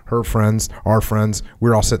wife, her friends, our friends. We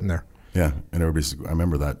were all sitting there. Yeah, and I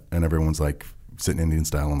remember that, and everyone's like sitting Indian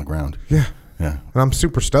style on the ground. Yeah. Yeah. And I'm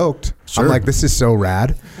super stoked. Sure. I'm like, this is so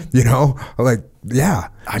rad. Like, yeah.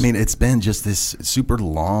 I mean, it's been just this super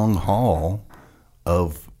long haul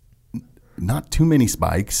of not too many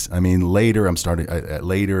spikes. I mean, later I'm starting, I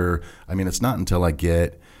mean, it's not until I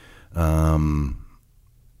get,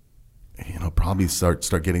 probably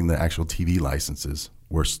start getting the actual TV licenses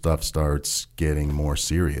where stuff starts getting more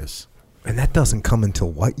serious. And that doesn't come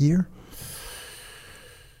until what year?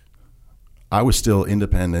 I was still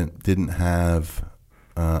independent, didn't have,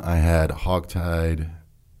 I had Hogtied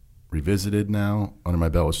Revisited now under my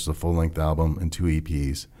belt, which is a full-length album and 2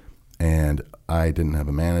 EPs. And I didn't have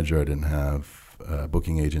a manager, I didn't have a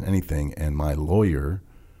booking agent, anything. And my lawyer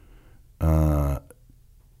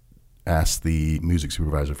asked the music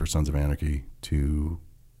supervisor for Sons of Anarchy to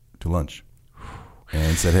lunch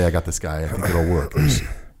and said, hey, I got this guy, I think it'll work.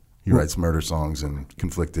 He writes murder songs and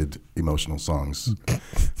conflicted emotional songs,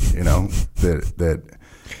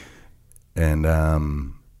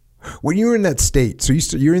 when you were in that state, so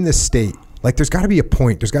you're in this state, like there's got to be a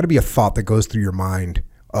point, there's got to be a thought that goes through your mind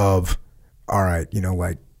of, all right,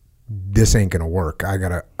 like this ain't gonna work. I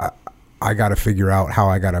gotta figure out how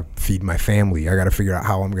I gotta feed my family. I gotta figure out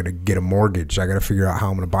how I'm gonna get a mortgage. I gotta figure out how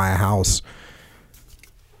I'm gonna buy a house.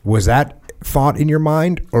 Was that thought in your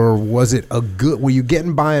mind, or was it were you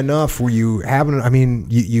getting by enough? Were you having, I mean,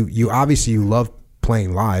 you obviously you love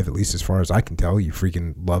playing live, at least as far as I can tell, you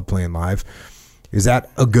freaking love playing live. Is that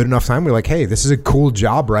a good enough time? We're like, hey, this is a cool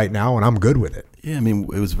job right now and I'm good with it. Yeah, I mean,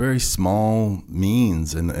 it was very small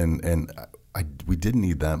means, and we didn't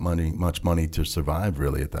need that much money to survive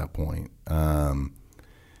really at that point. I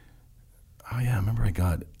remember I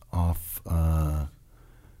got off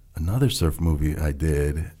another surf movie I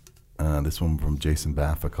did, this one from Jason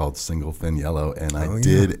Baffa called Single Thin Yellow, and I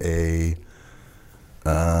did a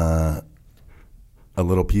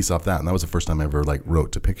little piece off that, and that was the first time I ever like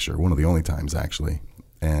wrote to picture, one of the only times actually.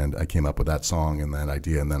 And I came up with that song and that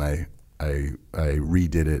idea, and then I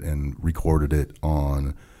redid it and recorded it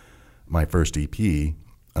on my first EP,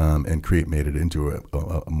 and made it into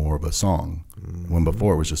a more of a song. Mm-hmm. When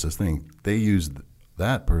before it was just this thing. They used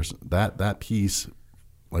that piece,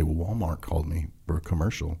 like Walmart called me for a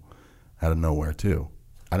commercial out of nowhere too.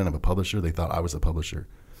 I didn't have a publisher. They thought I was a publisher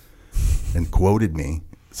and quoted me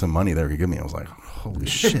some money they were gonna give me. I was like, holy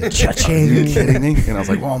shit. Cha-ching. Are you kidding me? And I was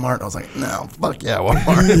like, Walmart. I was like, no, fuck yeah,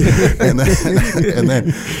 Walmart.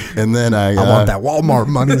 and then I want that Walmart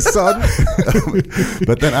money, son.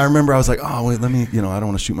 But then I remember I was like, oh wait, let me, I don't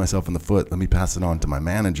want to shoot myself in the foot. Let me pass it on to my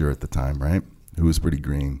manager at the time, right? Who was pretty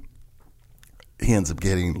green. he ends up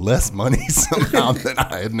getting less money somehow than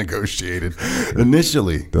I had negotiated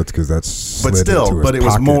initially. That's because that's. But still, but it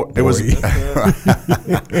was more. It was,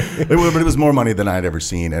 but it was more money than I'd ever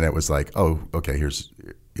seen, and it was like, oh, okay, here's,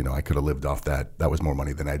 I could have lived off that. That was more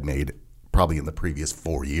money than I'd made probably in the previous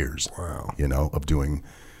 4 years. Wow. Of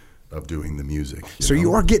doing the music. So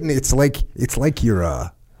you are getting. It's like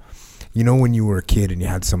you're when you were a kid and you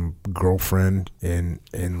had some girlfriend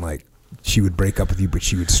and like she would break up with you, but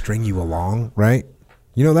she would string you along, right?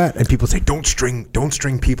 You know that? And people say, don't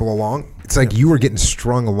string people along. It's like you were getting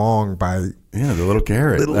strung along by the little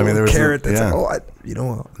carrot. There was carrot that's like,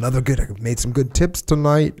 another good. I made some good tips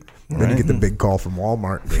tonight. And then you get the big call from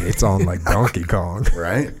Walmart. It's on like Donkey Kong,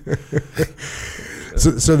 right?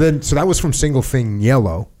 So that was from Single Thing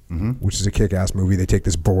Yellow, which is a kick-ass movie. They take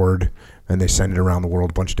this board and they send it around the world.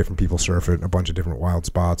 A bunch of different people surf it, a bunch of different wild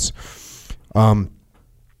spots.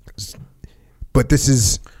 But this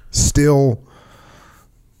is still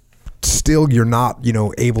you're not,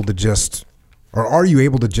 able to just, or are you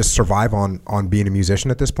able to just survive on being a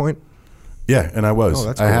musician at this point? Yeah, and I was.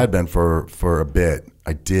 That's I cool. had been for a bit.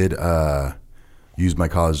 I did use my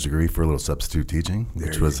college degree for a little substitute teaching,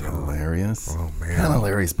 which was hilarious. Oh, man. Kind of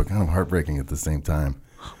hilarious, but kind of heartbreaking at the same time.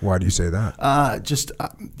 Why do you say that?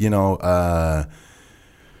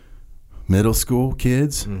 Middle school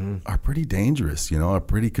kids are pretty dangerous, are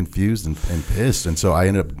pretty confused and pissed. And so I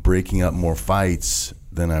ended up breaking up more fights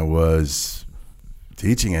than I was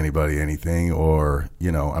teaching anybody anything, or,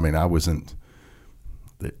 I wasn't,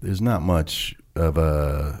 there's not much of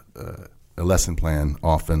a lesson plan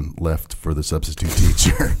often left for the substitute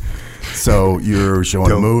teacher. So you're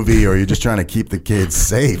showing a movie, or you're just trying to keep the kids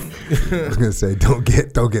safe. I was going to say, don't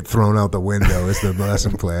get thrown out the window is the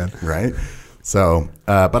lesson plan. Right. So,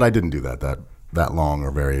 but I didn't do that long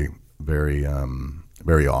or very, very,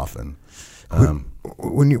 very often.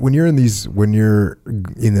 When you're in this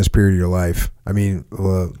period of your life,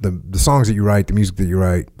 the songs that you write, the music that you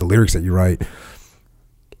write, the lyrics that you write,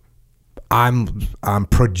 I'm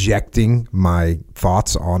projecting my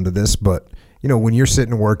thoughts onto this, but when you're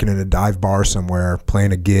sitting working in a dive bar somewhere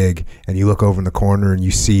playing a gig and you look over in the corner and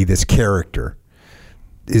you see this character,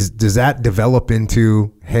 does that develop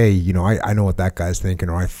into, hey, I know what that guy's thinking,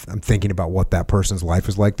 or I'm thinking about what that person's life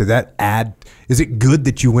is like? Did that add? Is it good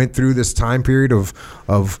that you went through this time period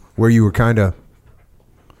of where you were kind of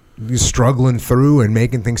struggling through and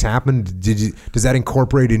making things happen? Does that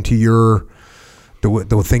incorporate into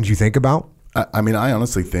the things you think about? I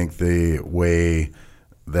honestly think the way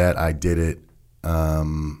that I did it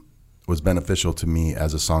was beneficial to me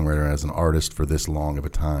as a songwriter and as an artist for this long of a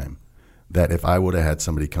time. That if I would have had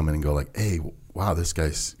somebody come in and go like, hey, wow, this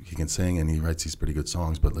guy's, he can sing and he writes these pretty good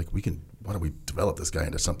songs, but like why don't we develop this guy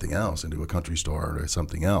into something else, into a country star or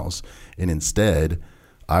something else? And instead,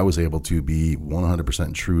 I was able to be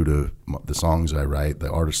 100% true to the songs I write, the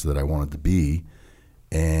artist that I wanted to be,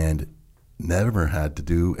 and never had to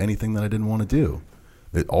do anything that I didn't want to do.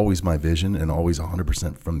 It always my vision and always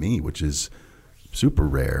 100% from me, which is super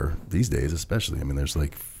rare these days, especially. There's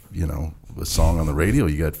like, a song on the radio,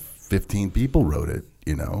 you got 15 people wrote it,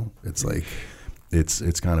 it's like,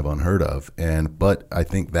 it's kind of unheard of. But I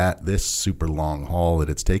think that this super long haul that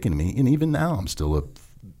it's taken me, and even now I'm still a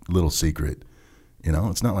little secret,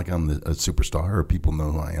 it's not like I'm a superstar or people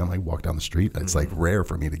know who I am. I walk down the street. It's like rare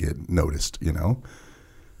for me to get noticed, I'm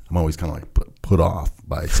always kind of like put off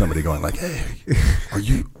by somebody going like, hey, are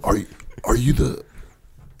you the,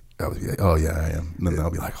 I'll be like, oh yeah, I am. And then they'll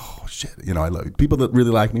be like, oh shit, I love people that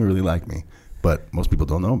really like me. But most people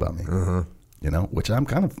don't know about me, which I'm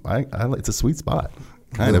kind of, it's a sweet spot,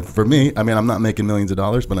 kind of, for me. I'm not making millions of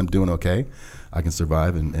dollars, but I'm doing okay. I can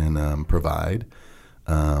survive and provide.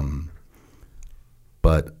 But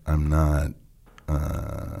I'm not,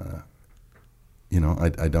 I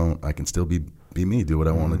can still be me, do what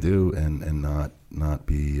I want to do, and not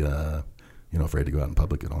be, afraid to go out in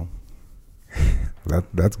public at all.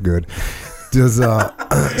 That's good. Does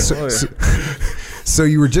so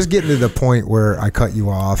you were just getting to the point where I cut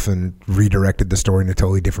you off and redirected the story in a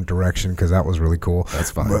totally different direction because that was really cool.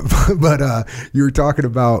 That's fine. But you were talking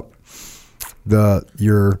about so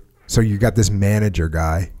you got this manager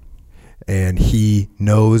guy, and he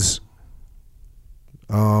knows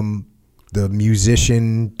the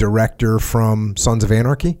musician director from Sons of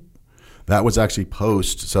Anarchy. That was actually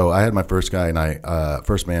post. So I had my first guy and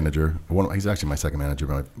first manager. He's actually my second manager,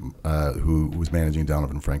 who was managing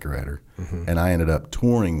Donovan Frankenreiter. And I ended up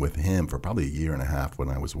touring with him for probably a year and a half when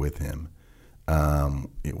I was with him.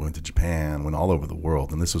 It went to Japan, went all over the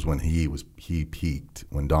world, and this was when he peaked,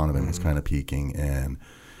 when Donovan was kind of peaking and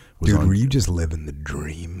was. Dude, were you just living the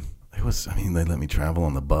dream? it was, I mean, they let me travel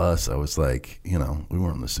on the bus. I was like, we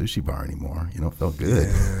weren't in the sushi bar anymore. It felt good.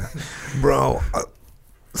 Yeah. Bro.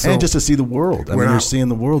 And just to see the world. I mean, you're seeing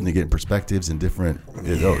the world and you're getting perspectives and different,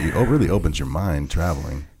 it really opens your mind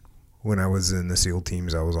traveling. When I was in the SEAL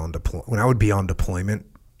teams, I was on when I would be on deployment,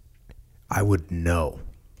 I would know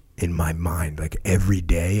in my mind, like every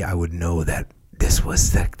day, I would know that this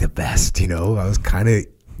was like the best, I was kind of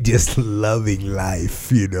just loving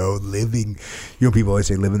life, living, people always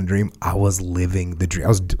say living the dream. I was living the dream. I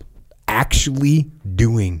was actually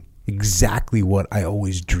doing exactly what I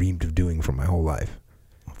always dreamed of doing for my whole life.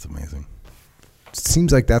 That's amazing.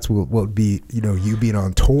 Seems like that's what would be, you being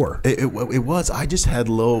on tour. It was. I just had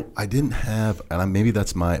I didn't have, and maybe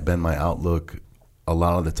that's been my outlook a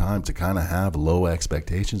lot of the time, to kind of have low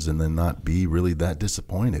expectations and then not be really that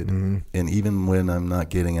disappointed. Mm-hmm. And even when I'm not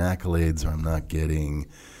getting accolades or I'm not getting,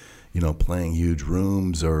 playing huge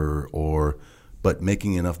rooms but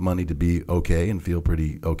making enough money to be okay and feel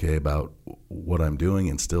pretty okay about what I'm doing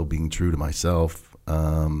and still being true to myself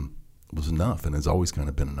was enough, and has always kind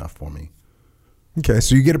of been enough for me. Okay,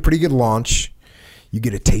 so you get a pretty good launch. You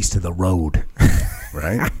get a taste of the road.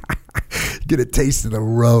 Right? You get a taste of the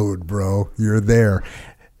road, bro. You're there.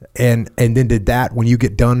 And then when you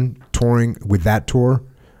get done touring with that tour,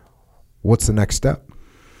 what's the next step?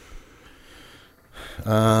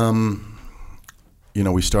 We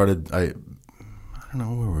started, I don't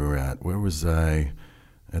know where we were at. Where was I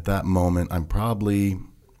at that moment? I'm probably...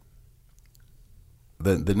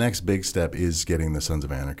 The next big step is getting the Sons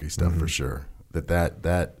of Anarchy stuff, for sure.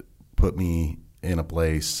 That put me in a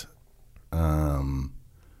place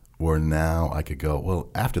where now I could go. Well,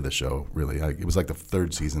 after the show, really, it was like the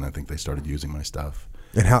third season. I think they started using my stuff.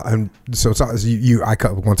 And so it's you.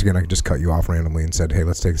 Once again, I just cut you off randomly and said, "Hey,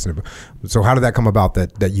 let's take this." So how did that come about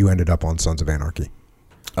that you ended up on Sons of Anarchy?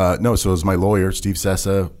 No, so it was my lawyer, Steve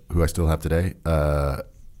Sessa, who I still have today,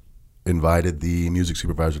 invited the music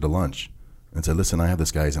supervisor to lunch. And said, listen, I have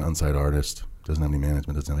this guy. He's an unsigned artist. Doesn't have any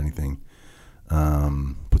management. Doesn't have anything.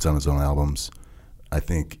 Puts out his own albums. I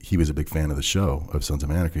think he was a big fan of the show, of Sons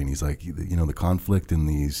of Anarchy. And he's like, the conflict in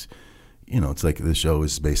these, it's like the show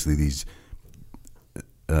is basically these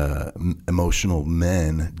emotional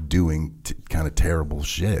men doing kind of terrible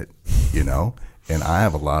shit, And I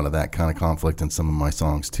have a lot of that kind of conflict in some of my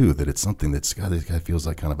songs, too, that it's something this guy feels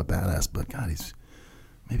like kind of a badass, but God, he's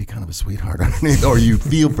maybe kind of a sweetheart underneath, or you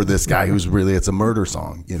feel for this guy who's really, it's a murder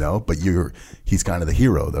song, but he's kind of the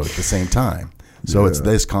hero though at the same time. So it's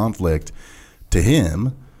this conflict to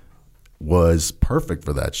him was perfect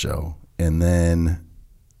for that show. And then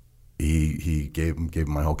he gave him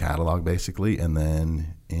my whole catalog basically. And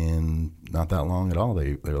then in not that long at all,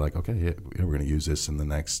 they were like, okay, yeah, we're going to use this in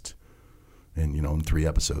 3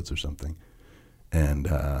 episodes or something. And,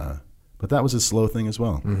 but that was a slow thing as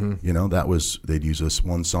well. Mm-hmm. That was, they'd use this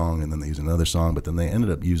one song and then they use another song, but then they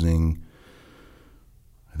ended up using,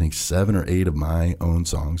 I think 7 or 8 of my own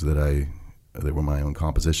songs that were my own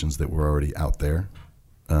compositions that were already out there.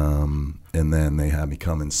 And then they had me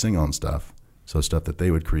come and sing on stuff. So stuff that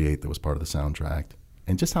they would create that was part of the soundtrack.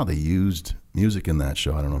 And just how they used music in that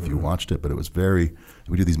show. I don't know if you watched it, but it was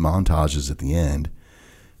we do these montages at the end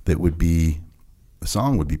that would be, the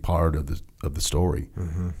song would be part of the story,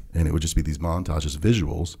 and it would just be these montages,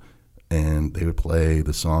 visuals, and they would play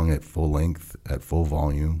the song at full length, at full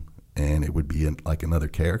volume, and it would be like another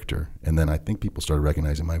character. And then I think people started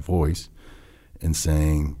recognizing my voice and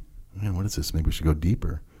saying, "Man, what is this? Maybe we should go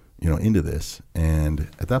deeper, into this." And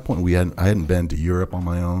at that point, I hadn't been to Europe on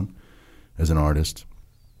my own as an artist.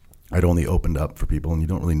 I'd only opened up for people, and you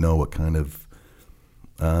don't really know what kind of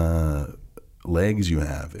legs you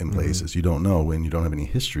have in places. You don't know when you don't have any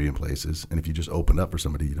history in places, and if you just opened up for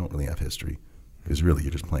somebody, you don't really have history, because really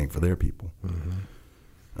you're just playing for their people.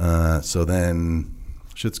 So then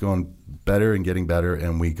shit's going better and getting better,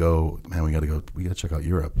 and we go, man, we got to check out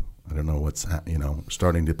Europe. I don't know what's we're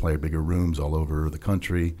starting to play bigger rooms all over the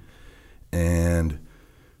country, and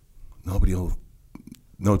no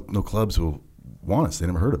clubs will want us. They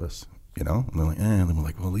never heard of us, and they're like, and then we're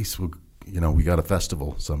like, well, at least we'll, we got a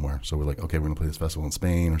festival somewhere. So we're like, okay, we're going to play this festival in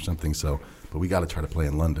Spain or something. But we got to try to play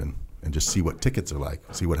in London and just see what tickets are like,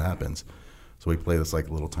 see what happens. So we play this like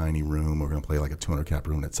little tiny room. We're going to play like a 200 cap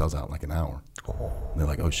room that sells out in like an hour. And they're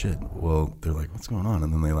like, oh shit. Well, they're like, what's going on?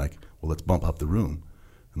 And then they're like, well, let's bump up the room.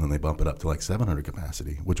 And then they bump it up to like 700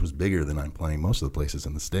 capacity, which was bigger than I'm playing most of the places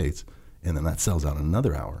in the States. And then that sells out in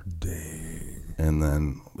another hour. Dang. And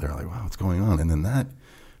then they're like, wow, what's going on? And then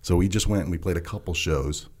so we just went and we played a couple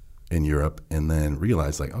shows in Europe, and then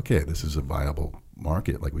realized like, okay, this is a viable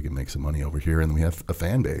market. Like we can make some money over here, and we have a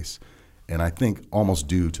fan base. And I think almost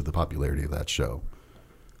due to the popularity of that show,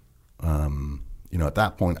 You know, at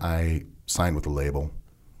that point, I signed with a label,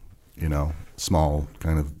 you know, small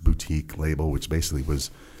kind of boutique label, which basically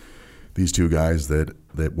was these two guys that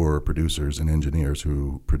were producers and engineers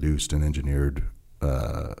who produced and engineered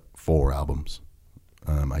 4 albums.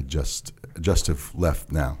 I just have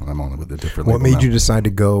left now, and I'm on with a different label. What made now. you decide to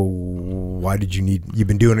go? Why did you need? You've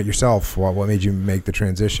been doing it yourself. What made you make the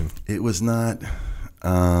transition? It was not.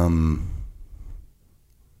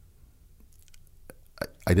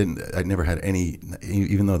 I never had any,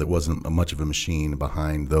 even though there wasn't much of a machine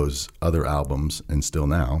behind those other albums, and still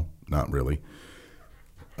now, not really.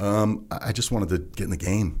 I just wanted to get in the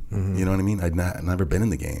game. Mm-hmm. You know what I mean? I'd never been in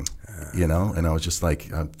the game, you know? And I was just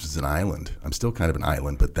like, I'm just an island. I'm still kind of an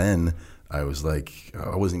island. But then I was like,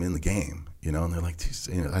 I wasn't even in the game, you know? And they're like,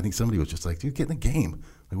 you know, I think somebody was just like, dude, get in the game.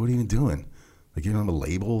 Like, what are you even doing? Like, you don't have a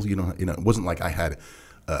label? You know, it wasn't like I had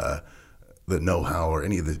the know-how or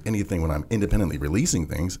anything when I'm independently releasing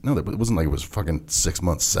things. No, it wasn't like it was fucking 6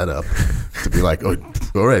 months setup to be like, oh,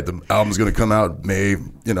 all right, the album's going to come out May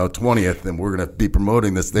 20th, and we're going to be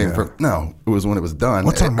promoting this thing. No, it was when it was done.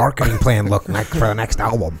 What's our marketing plan look like for the next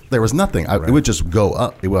album? There was nothing. It would just go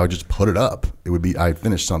up. I would just put it up. It would be, I'd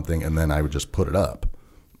finish something, and then I would just put it up,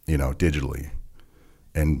 digitally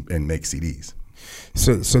and make CDs.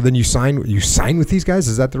 So then you sign with these guys?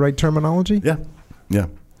 Is that the right terminology? Yeah.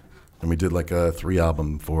 And we did like a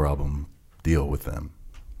 3-album, 4-album deal with them.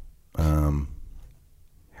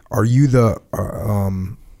 Are you the?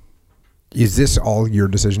 Is this all your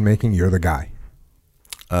decision making? You're the guy.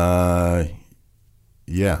 Yeah,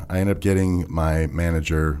 I ended up getting my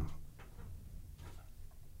manager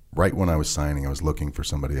right when I was signing. I was looking for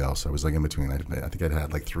somebody else. I was like in between. I think I'd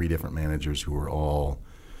had like 3 different managers who were all,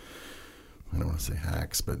 I don't want to say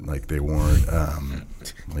hacks, but like they weren't.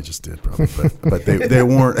 I just did probably, but they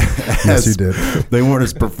weren't. Yes, you did. They weren't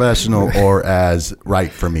as professional or as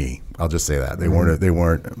right for me. I'll just say that they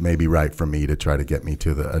weren't maybe right for me to try to get me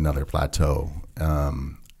to another plateau.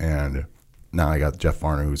 And now I got Jeff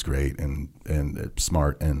Farner, who's great and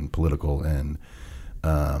smart and political, and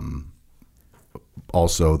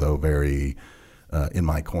also though very in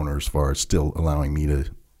my corner as far as still allowing me to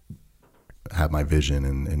have my vision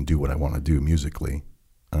and do what I want to do musically.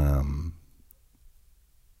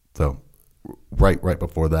 So right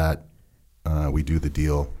before that, we do the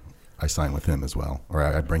deal. I sign with him as well, or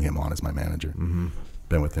I bring him on as my manager. Mm-hmm.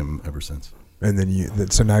 Been with him ever since. And then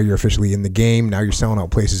so now you're officially in the game. Now you're selling out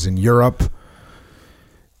places in Europe.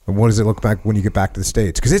 And what does it look like when you get back to the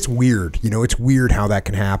States? Because it's weird. It's weird how that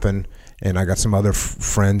can happen. And I got some other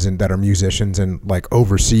friends that are musicians, and like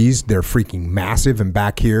overseas, they're freaking massive, and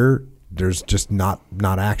back here, there's just not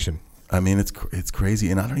action. I mean, it's crazy,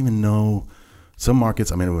 and I don't even know some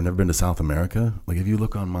markets. I mean, I've never been to South America. Like, if you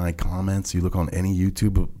look on my comments, you look on any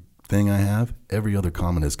YouTube thing I have, every other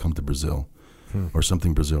comment has come to Brazil or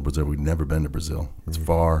something. Brazil. We've never been to Brazil. It's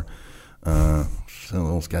far. It's a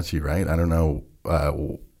little sketchy, right? I don't know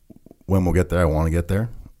when we'll get there. I want to get there,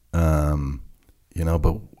 but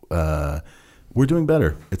we're doing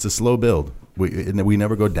better. It's a slow build. We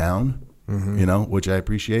never go down. Mm-hmm. Which I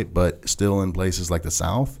appreciate, but still in places like the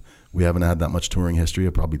South, we haven't had that much touring history.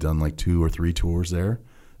 I've probably done like 2 or 3 tours there,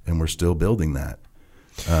 and we're still building that.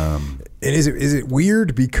 And is it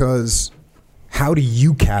weird because how do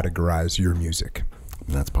you categorize your music?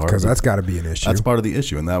 That's part because that's got to be an issue. That's part of the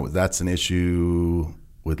issue, and that's an issue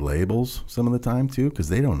with labels some of the time too, because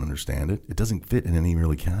they don't understand it. It doesn't fit in any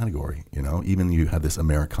really category. Even you have this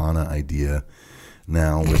Americana idea.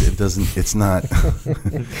 Now, it doesn't. It's not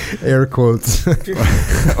air quotes.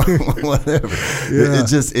 Whatever. Yeah.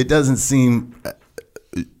 It doesn't seem.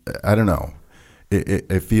 I don't know.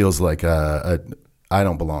 It feels like I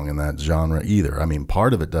don't belong in that genre either. I mean,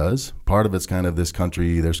 part of it does. Part of it's kind of this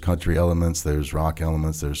country. There's country elements. There's rock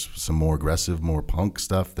elements. There's some more aggressive, more punk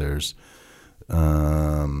stuff. There's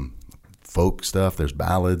folk stuff. There's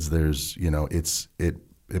ballads. There's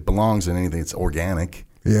it belongs in anything. It's organic.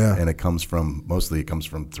 Yeah, and it comes from 3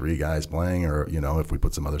 guys playing, or if we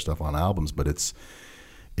put some other stuff on albums. But it's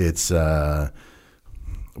we're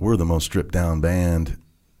the most stripped down band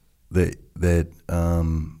that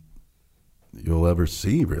you'll ever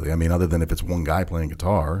see, really. I mean, other than if it's one guy playing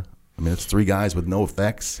guitar. I mean, it's 3 guys with no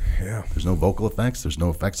effects. Yeah, there's no vocal effects. There's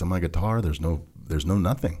no effects on my guitar. There's no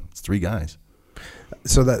nothing. It's 3 guys.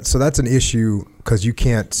 So that's an issue, because you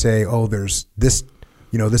can't say, oh, there's this.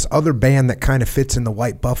 This other band that kind of fits in the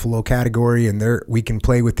White Buffalo category, and we can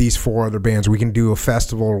play with these 4 other bands. We can do a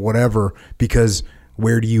festival or whatever, because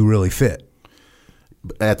where do you really fit?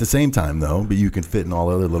 At the same time, though, but you can fit in all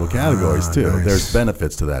other little categories, too. Nice. There's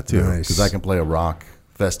benefits to that, too. Because Nice. I can play a rock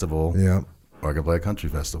festival, yeah, or I can play a country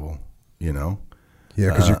festival, Yeah, Yeah,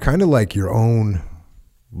 because you're kind of like your own,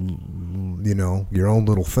 your own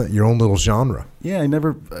little genre. Yeah, I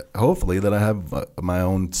never. Hopefully, that I have my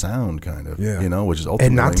own sound, kind of. Yeah. Which is ultimately.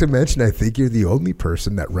 And not to mention, I think you're the only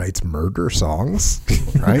person that writes murder songs,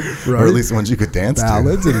 right? Or at least ones you could dance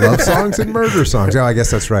ballads to. and love songs and murder songs. Oh, I guess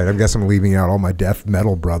that's right. I guess I'm leaving out all my death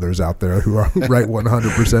metal brothers out there who write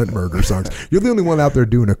 100% murder songs. You're the only one out there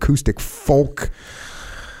doing acoustic folk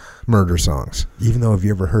murder songs. Even though, have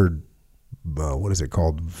you ever heard? What is it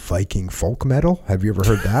called? Viking folk metal? Have you ever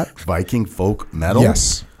heard that? Viking folk metal?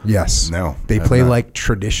 Yes. No. They play like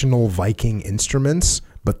traditional Viking instruments,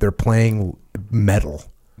 but they're playing metal.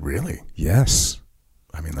 Really? Yes.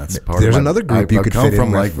 I mean, that's part There's of another group you could come fit from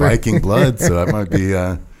in like with. Viking blood, so that might be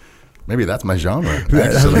maybe that's my genre. I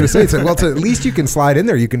was going to say, well, at least you can slide in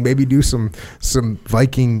there. You can maybe do some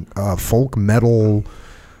Viking folk metal,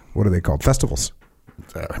 what are they called? Festivals.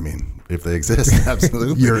 I mean, if they exist,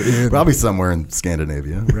 absolutely. You're in. Probably somewhere in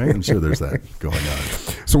Scandinavia, right? I'm sure there's that going on.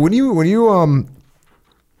 So when you're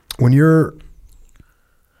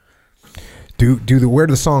where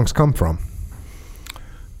do the songs come from?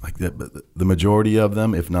 Like the majority of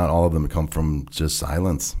them, if not all of them, come from just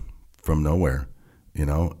silence, from nowhere.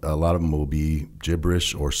 A lot of them will be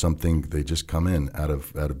gibberish or something. They just come in out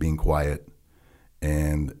of being quiet,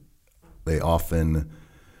 and they often.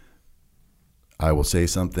 I will say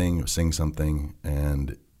something, sing something,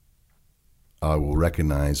 and I will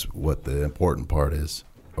recognize what the important part is,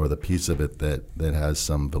 or the piece of it that has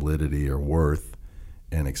some validity or worth,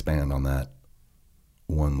 and expand on that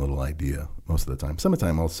one little idea most of the time. Some of the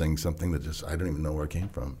time I'll sing something that just I don't even know where it came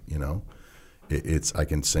from. It's I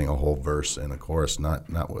can sing a whole verse and a chorus, not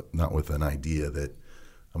with an idea that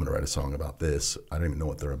I'm going to write a song about this. I don't even know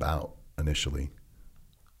what they're about initially,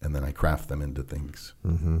 and then I craft them into things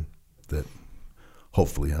that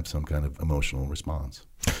hopefully have some kind of emotional response.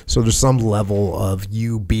 So there's some level of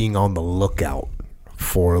you being on the lookout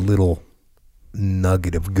for a little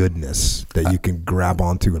nugget of goodness that you can grab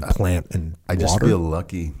onto and plant and I just water. feel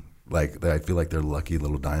lucky. Like I feel like they're lucky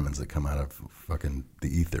little diamonds that come out of fucking the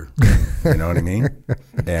ether. You know what I mean?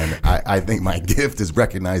 And I think my gift is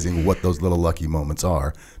recognizing what those little lucky moments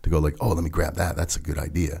are to go like, oh, let me grab that. That's a good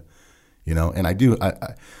idea. And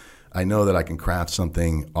I know that I can craft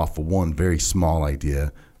something off of one very small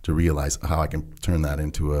idea to realize how I can turn that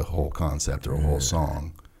into a whole concept or a whole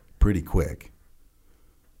song pretty quick.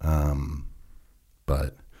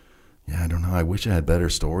 But yeah, I don't know. I wish I had better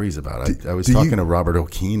stories about it. I was talking to Robert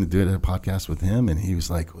O'Keefe, did a podcast with him, and he was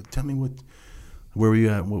like, well, tell me where were you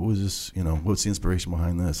at? What was this, what's the inspiration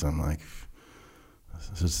behind this? I'm like,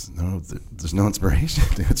 there's no inspiration.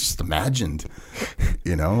 It's just imagined.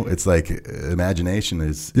 It's like imagination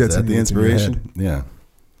is that the inspiration? Yeah.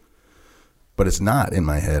 But it's not in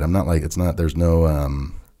my head. I'm not like, it's not, there's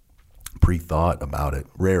no pre-thought about it.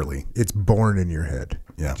 Rarely. It's born in your head.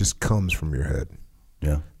 Yeah. It just comes from your head.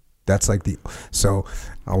 Yeah. That's like so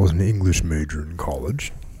I was an English major in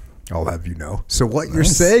college. I'll have you know. So what you're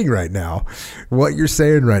saying right now, I'm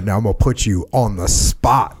going to put you on the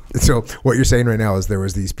spot. So what you're saying right now is there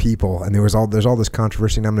was these people and there's all this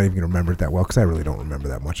controversy, and I'm not even going to remember it that well because I really don't remember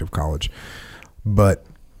that much of college. But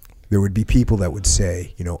there would be people that would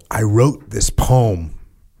say, I wrote this poem.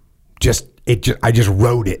 I just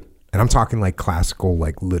wrote it. And I'm talking like classical,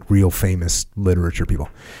 like real famous literature people.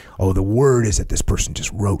 Oh, the word is that this person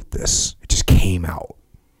just wrote this. It just came out.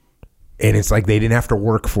 And it's like they didn't have to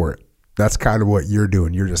work for it. That's kind of what you're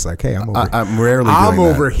doing. You're just like, hey, I'm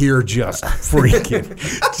over here just freaking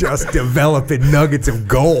just developing nuggets of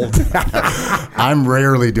gold. I'm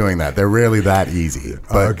rarely doing that. They're rarely that easy.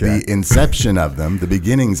 But the inception of them, the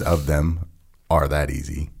beginnings of them are that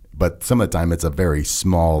easy. But some of the time it's a very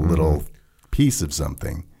small little piece of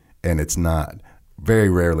something. And it's not very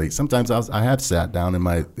rarely. Sometimes I have sat down in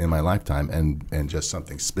my lifetime and just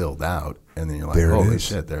something spilled out, and then you're like, holy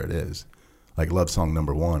shit, there it is. Like Love Song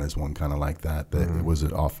Number 1 is one kind of like that. That was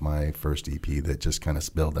off my first EP that just kind of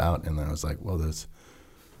spilled out, and then I was like, well, there's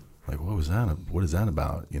like, what was that? What is that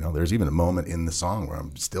about? There's even a moment in the song where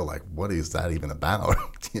I'm still like, what is that even about?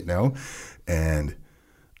 And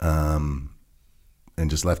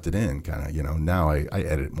just left it in kind of. Now I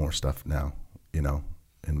edit more stuff now.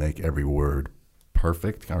 And make every word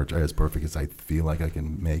perfect, or as perfect as I feel like I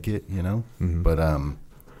can make it, But and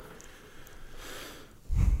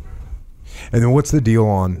then what's the deal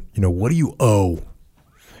on, what do you owe?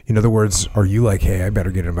 In other words, are you like, hey, I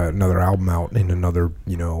better get another album out in another,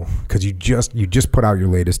 because you just put out your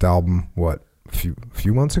latest album, what, a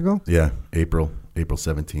few months ago? Yeah, April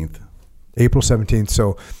 17th. April 17th.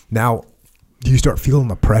 So now, do you start feeling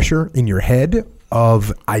the pressure in your head?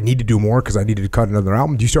 of I need to do more because I needed to cut another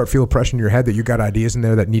album? Do you start feel pressure in your head that you got ideas in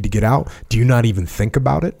there that need to get out? Do you not even think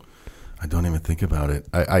about it? I don't even think about it.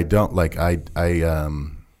 I don't like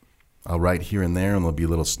I'll write here and there, and there'll be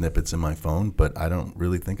little snippets in my phone, but I don't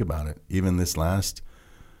really think about it. Even this last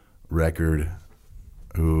record,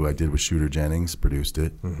 who I did with Shooter Jennings, produced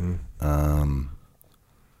it.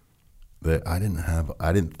 That I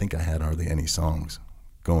didn't think I had hardly any songs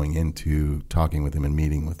going into talking with him and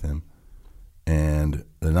meeting with him. And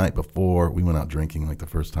the night before, we went out drinking like the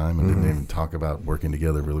first time and didn't even talk about working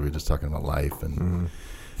together. Really, we were just talking about life and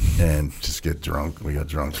just get drunk. We got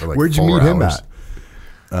drunk for like 4 hours. Where'd you meet him at?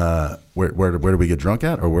 Where did we get drunk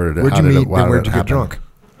at, or where'd you meet and where'd you get drunk?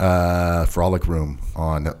 Frolic Room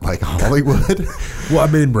on like Hollywood. Well, I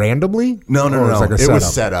mean, randomly? No. Like it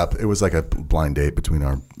was set up. It was like a blind date between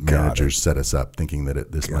our managers. Set us up, thinking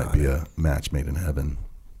that this might be a match made in heaven.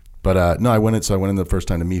 But no, I went in the first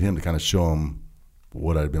time to meet him to kind of show him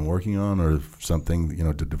what I'd been working on or something,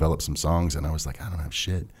 to develop some songs. And I was like, I don't have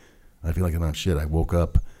shit. I feel like I don't have shit. I woke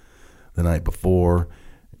up the night before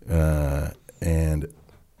and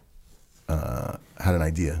had an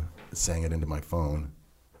idea, sang it into my phone,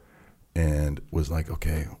 and was like,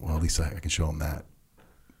 okay, well, at least I can show him that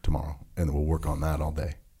tomorrow, and then we'll work on that all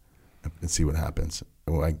day and see what happens.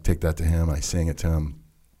 And I take that to him, I sing it to him,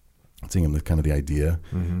 sing him kind of the idea.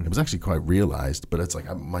 It was actually quite realized, but it's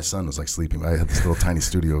like my son was like sleeping. I had this little tiny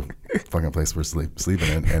studio fucking place for sleeping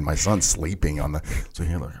in, and my son's sleeping on the, so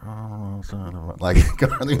you're like, oh, son of a, like, I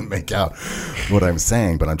can't even make out what I'm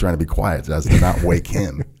saying, but I'm trying to be quiet as to not wake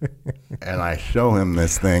him. And I show him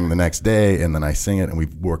this thing the next day, and then I sing it, and we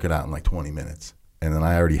work it out in like 20 minutes. And then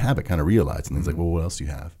I already have it kind of realized. And he's like, well, what else do you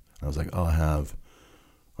have? And I was like, oh, I have,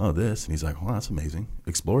 this. And he's like, well, that's amazing.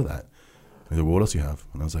 Explore that. He said, well, what else do you have?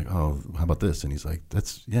 And I was like, oh, how about this? And he's like,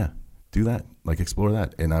 do that. Like, explore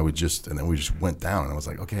that. And and then we just went down, and I was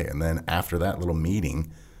like, okay. And then after that little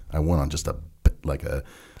meeting, I went on just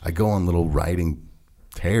I go on little writing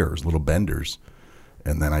tears, little benders.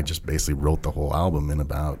 And then I just basically wrote the whole album in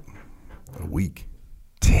about a week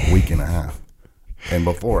and a half. And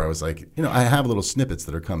before I was like, I have little snippets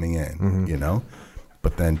that are coming in,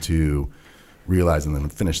 but then to realize and then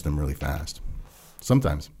finish them really fast.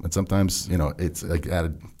 Sometimes it's like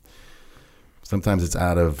sometimes it's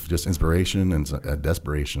out of just inspiration and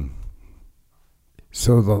desperation.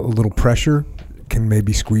 So the little pressure can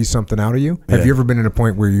maybe squeeze something out of you. Yeah. Have you ever been in a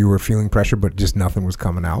point where you were feeling pressure but just nothing was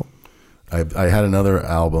coming out? I had another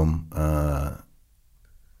album,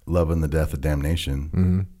 Love and the Death of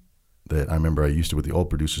Damnation, that I remember I used to, with the old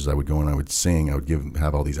producers, I would go and I would sing, I would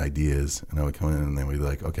have all these ideas, and I would come in and then we'd be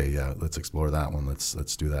like, okay, yeah, let's explore that one, let's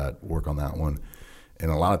do that, work on that one. And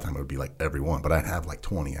a lot of time it would be like every one, but I'd have like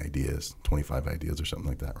 20 ideas, 25 ideas or something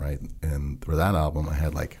like that, right? And for that album, I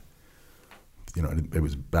had like, it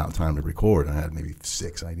was about time to record, and I had maybe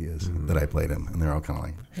 6 ideas that I played him, and they're all kind of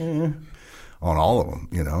like, on all of them,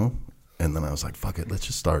 And then I was like, fuck it, let's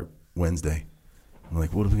just start Wednesday. I'm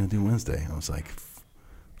like, what are we going to do Wednesday? I was like,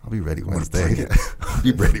 I'll be ready Wednesday. I'll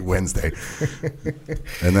be ready Wednesday.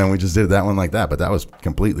 And then we just did that one like that, but that was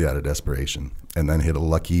completely out of desperation. And then hit a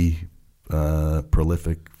lucky,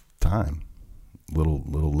 prolific time, little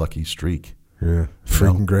lucky streak. Yeah,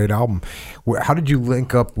 freaking great album. How did you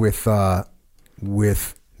link up with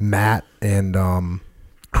Matt and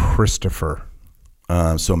Christopher?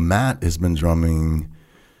 So Matt has been drumming.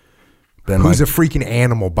 Who's a freaking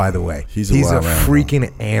animal, by the way. He's a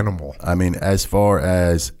freaking animal. I mean, as far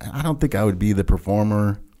as, I don't think I would be the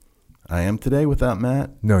performer I am today without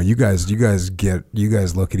Matt. No, you guys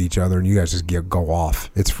look at each other and you guys just go off.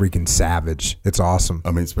 It's freaking savage. It's awesome.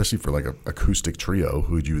 I mean, especially for like an acoustic trio,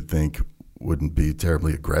 who you would think wouldn't be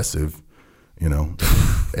terribly aggressive,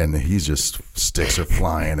 and he's just, sticks are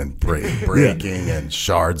flying and breaking and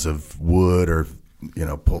shards of wood or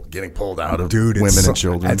getting pulled out of women and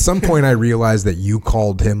children. At some point, I realized that you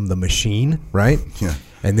called him the Machine, right? Yeah.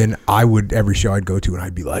 And then every show I'd go to, and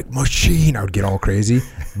I'd be like, Machine. I would get all crazy.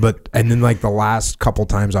 And then like the last couple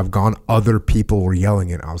times I've gone, other people were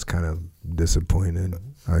yelling it. I was kind of disappointed.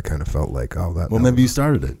 I kind of felt like, maybe you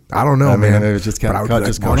started it. I don't know, man. It was just kind of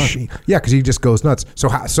just Machine. Yeah, because he just goes nuts. So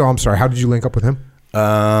I'm sorry. How did you link up with him?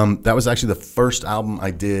 That was actually the first album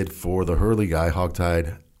I did for the Hurley guy,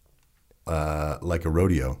 Hogtied. Like a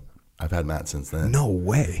Rodeo. I've had Matt since then. No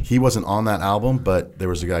way. He wasn't on that album, but there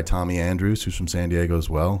was a guy, Tommy Andrews, who's from San Diego as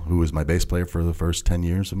well, who was my bass player for the first 10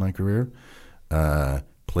 years of my career,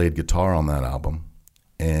 played guitar on that album,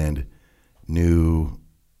 and knew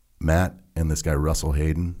Matt and this guy, Russell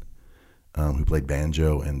Hayden, who played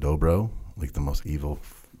banjo and dobro, like the most evil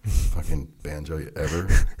fucking banjo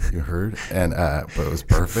you heard, and but it was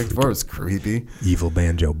perfect for it. It was creepy. Evil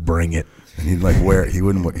banjo, bring it. And he'd like he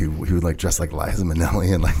would like dress like Liza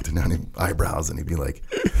Minnelli and like didn't have any eyebrows, and he'd be like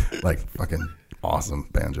fucking awesome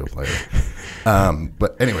banjo player.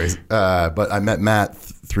 But anyways, but I met Matt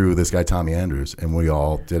through this guy Tommy Andrews, and we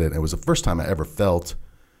all did it. It was the first time I ever felt.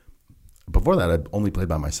 Before that, I'd only played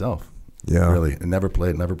by myself. Yeah, really, and never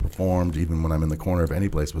played, never performed. Even when I'm in the corner of any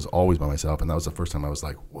place, was always by myself. And that was the first time I was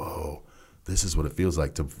like, whoa. This is what it feels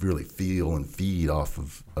like to really feel and feed off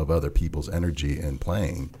of other people's energy and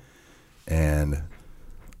playing. And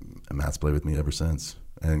Matt's played with me ever since.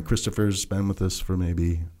 And Christopher's been with us for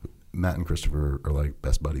Matt and Christopher are like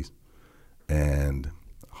best buddies. And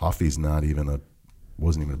Hoffy's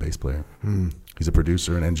wasn't even a bass player. He's a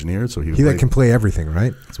producer and engineer, so he can play everything,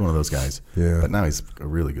 right? He's one of those guys. Yeah. But now he's a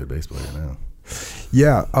really good bass player now.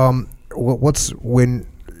 Yeah.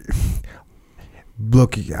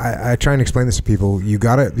 Look, I try and explain this to people. You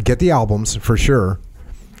gotta get the albums for sure,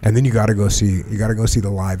 and then you gotta go see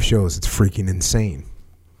the live shows. It's freaking insane.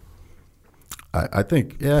 I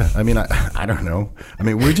think, yeah. I mean, I don't know. I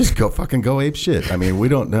mean, we just go ape shit. I mean, we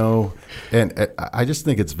don't know, and I just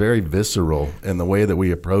think it's very visceral in the way that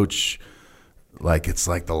we approach. Like it's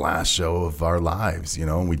like the last show of our lives,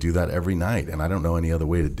 and we do that every night. And I don't know any other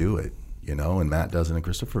way to do it, And Matt does it, and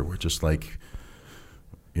Christopher. We're just like,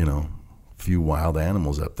 few wild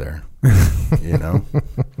animals up there,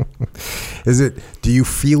 Do you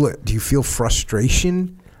feel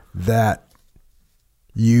frustration that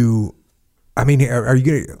you? I mean, are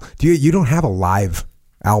you gonna? You don't have a live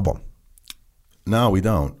album? No, we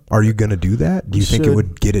don't. Are you gonna do that? Do you think it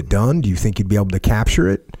would get it done? Do you think you'd be able to capture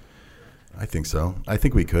it? I think so. I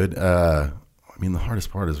think we could. I mean, the hardest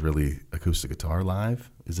part is really acoustic guitar live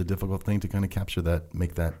is a difficult thing to kind of capture that,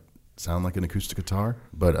 make that sound like an acoustic guitar.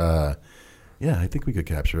 But yeah, I think we could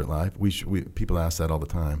capture it live. People ask that all the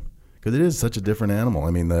time because it is such a different animal.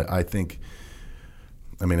 I mean,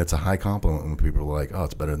 it's a high compliment when people are like, "Oh,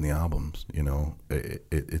 it's better than the albums."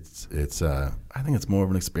 It's. I think it's more of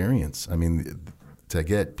an experience. I mean, to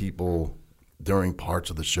get people during parts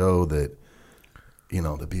of the show that.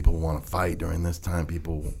 The people want to fight during this time.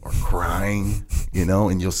 People are crying,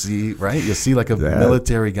 and you'll see like a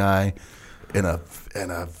military guy and a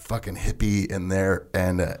fucking hippie in there,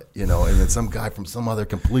 and and then some guy from some other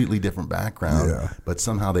completely different background, but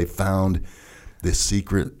somehow they found this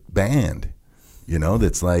secret band,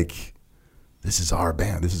 that's like, this is our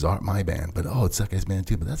band, this is my band, but it's that guy's band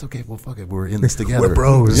too, but that's okay. Well, fuck it, we're in this together. We're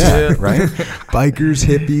bros, yeah, right? Bikers,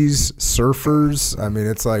 hippies, surfers. I mean,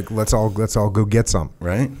 it's like let's all go get some,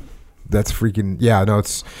 right? That's freaking no.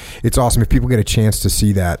 It's awesome if people get a chance to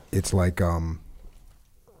see that. It's like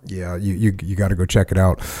you got to go check it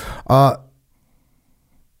out,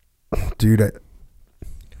 dude.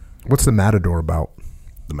 What's the Matador about?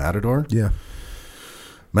 The Matador? Yeah.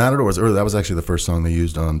 Matador that was actually the first song they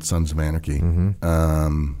used on Sons of Anarchy.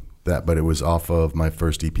 Mm-hmm. But it was off of my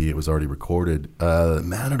first EP. It was already recorded.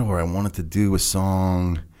 Matador, I wanted to do a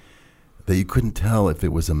song that you couldn't tell if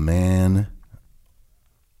it was a man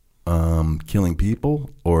killing people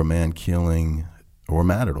or a man killing or a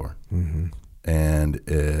matador. Mm-hmm.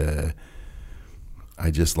 And I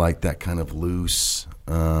just like that kind of loose.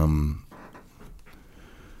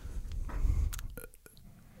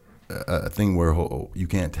 A thing where you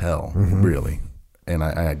can't tell, really. And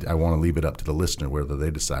I want to leave it up to the listener whether they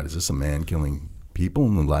decide, is this a man killing people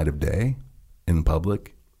in the light of day, in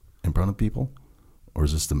public, in front of people? Or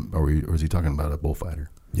is this or is he talking about a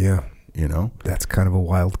bullfighter? Yeah. That's kind of a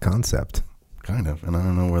wild concept. Kind of. And I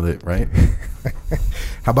don't know where they, right?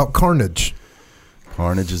 How about Carnage?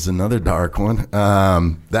 Carnage is another dark one.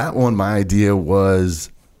 That one, my idea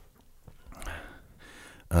was...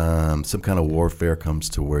 some kind of warfare comes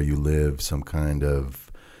to where you live, some kind of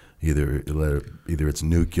either it's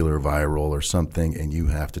nuclear, viral, or something, and you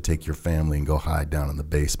have to take your family and go hide down in the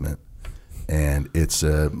basement. And it's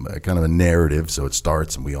a kind of a narrative, so it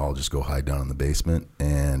starts and we all just go hide down in the basement.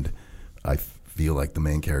 And I feel like the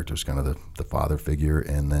main character is kind of the father figure,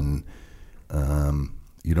 and then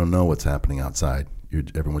you don't know what's happening outside.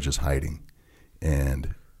 Everyone's just hiding,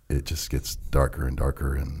 and it just gets darker and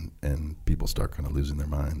darker, and people start kind of losing their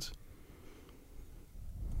minds.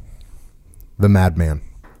 The Madman.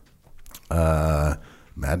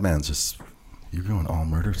 Madman's just, you're going all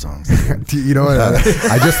murder songs. You know what?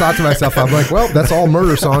 I just thought to myself, I'm like, well, that's all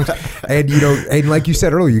murder songs. And, and like you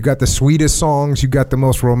said earlier, you got the sweetest songs, you got the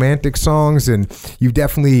most romantic songs, and you've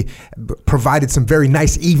definitely provided some very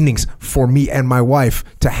nice evenings for me and my wife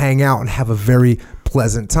to hang out and have a very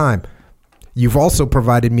pleasant time. You've also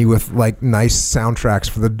provided me with like nice soundtracks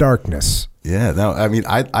for the darkness. Yeah, no, I mean,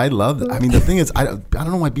 I love. I mean, the thing is, I don't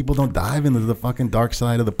know why people don't dive into the fucking dark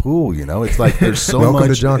side of the pool. You know, it's like there's so Welcome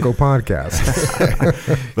much. to Jonko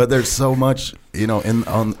Podcast. But there's so much, you know,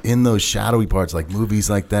 in those shadowy parts, like movies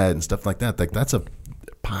like that and stuff like that. Like that's a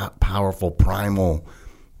powerful primal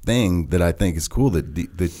thing that I think is cool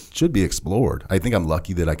that should be explored. I think I'm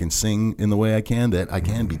lucky that I can sing in the way I can. That I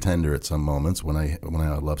can be tender at some moments when I have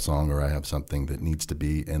a love song or I have something that needs to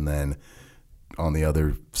be, and then on the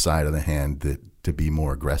other side of the hand that to be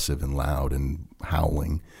more aggressive and loud and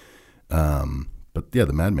howling. But yeah,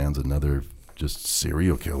 the Madman's another just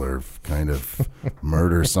serial killer kind of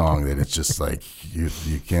murder song that it's just like you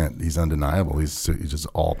can't. He's undeniable. He's just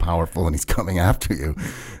all powerful and he's coming after you.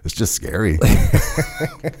 It's just scary.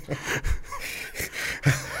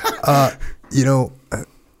 You know,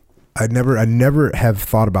 I never have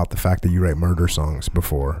thought about the fact that you write murder songs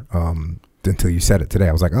before. Until you said it today,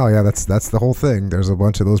 I was like, oh yeah, that's the whole thing. There's a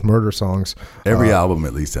bunch of those murder songs. Every album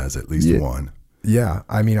at least has at least one. Yeah,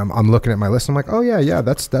 I mean, I'm looking at my list. I'm like, oh yeah,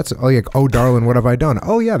 that's oh yeah, oh darling, what have I done?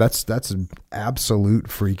 Oh yeah, that's an absolute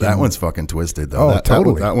freaking. That one's fucking twisted though. Oh,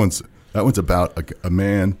 totally. That one's about a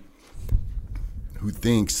man who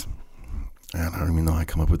thinks. I don't even know how I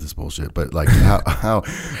come up with this bullshit, but like how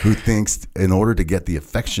who thinks in order to get the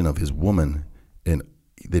affection of his woman, and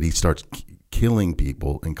that he starts killing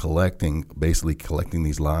people and basically collecting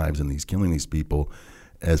these lives and killing these people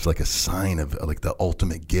as like a sign of like the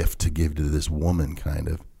ultimate gift to give to this woman, kind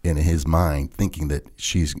of in his mind, thinking that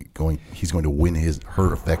he's going to win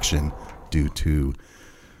her affection due to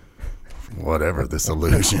whatever this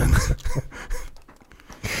illusion.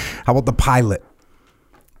 How about The Pilot?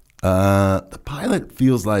 The Pilot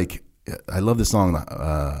feels like, I love the song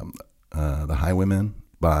The Highwaymen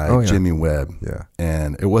by Jimmy Webb. Yeah.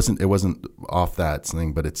 And it wasn't off that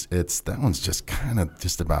thing, but it's that one's just kind of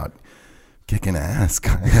just about kicking ass,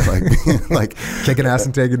 kind of like Kicking ass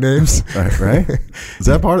and taking names. Right? Is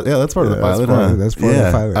that part of, that's part of the Pilot? That's part of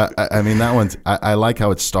the Pilot. I mean, that one's, I like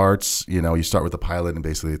how it starts. You know, you start with the Pilot and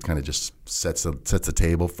basically it kind of just sets the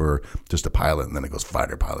table for just a pilot, and then it goes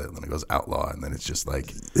fighter pilot, and then it goes outlaw, and then it's just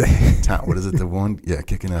like what is it, the one? Yeah,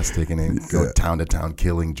 kicking ass, taking aim, go town to town,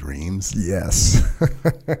 killing dreams. Yes.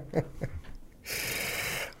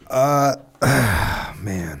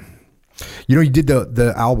 Man. You know, you did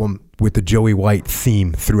the album with the Joey White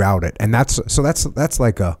theme throughout it, and that's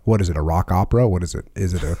like a, what is it, a rock opera? What is it?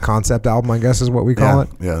 Is it a concept album, I guess is what we call it?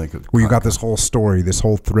 Yeah, I think where you got this whole story, this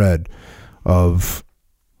whole thread of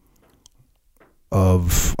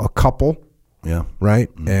a couple, yeah, right?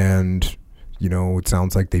 Mm-hmm. And you know, it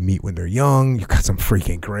sounds like they meet when they're young. You got some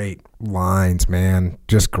freaking great lines, man.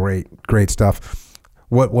 Just great stuff.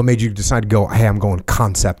 What made you decide to go, hey, I'm going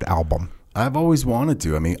concept album? I've always wanted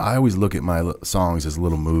to. I mean, I always look at my songs as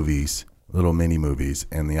little movies, little mini movies,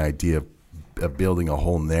 and the idea of building a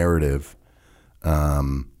whole narrative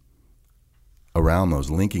around those,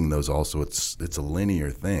 linking those. Also, it's a linear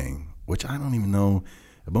thing, which I don't even know.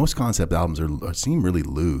 Most concept albums seem really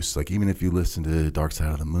loose. Like even if you listen to Dark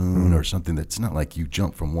Side of the Moon or something, that's not like you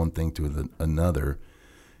jump from one thing to another,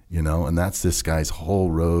 you know. And that's this guy's whole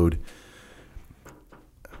road.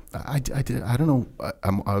 I don't know.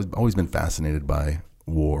 I've always been fascinated by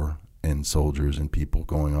war and soldiers and people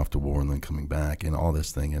going off to war and then coming back and all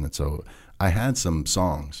this thing. And so I had some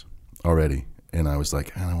songs already, and I was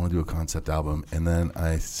like, I want to do a concept album. And then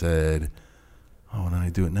I said, oh, why don't I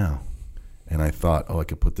do it now? And I thought, I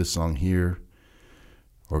could put this song here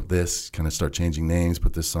or this, kind of start changing names,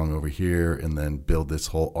 put this song over here, and then build this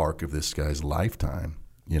whole arc of this guy's lifetime.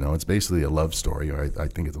 You know, it's basically a love story. I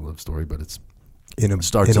think it's a love story, but it's in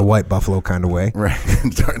a White Buffalo kind of way, right?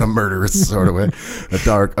 In a murderous sort of way, a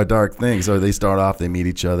dark thing. So they start off, they meet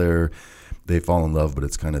each other, they fall in love, but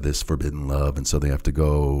it's kind of this forbidden love, and so they have to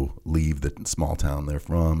go leave the small town they're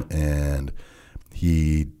from, and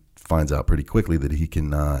he finds out pretty quickly that he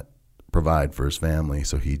cannot provide for his family,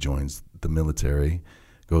 so he joins the military,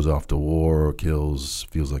 goes off to war, feels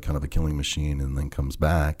like kind of a killing machine, and then comes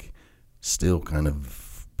back, still kind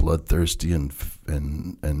of bloodthirsty and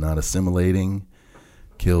not assimilating.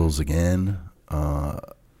 Kills again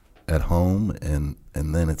at home, and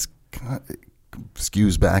then it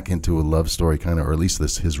skews back into a love story kind of, or at least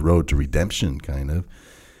his road to redemption kind of,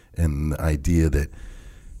 and the idea that,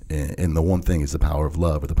 and the one thing is the power of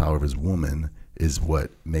love, or the power of his woman, is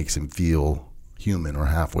what makes him feel human or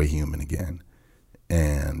halfway human again.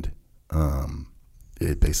 And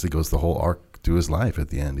it basically goes the whole arc to his life. At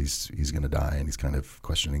the end, he's going to die, and he's kind of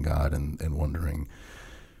questioning God and wondering,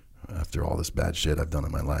 after all this bad shit I've done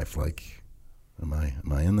in my life, like, am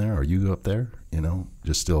I in there? Are you up there? You know,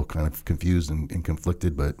 just still kind of confused and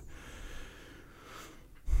conflicted, but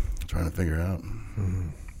trying to figure out.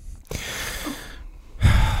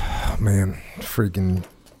 Man, freaking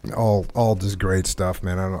all just great stuff,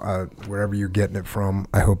 man. Wherever you're getting it from,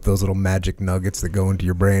 I hope those little magic nuggets that go into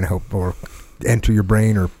your brain, or enter your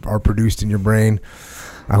brain, or are produced in your brain,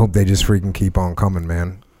 I hope they just freaking keep on coming,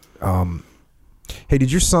 man. Hey, did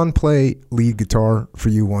your son play lead guitar for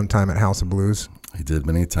you one time at House of Blues? He did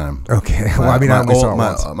many times. Okay. Well, I mean, I only saw it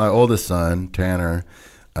once. My oldest son, Tanner,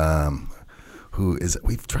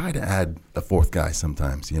 we've tried to add a fourth guy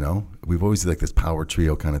sometimes, you know. We've always like this power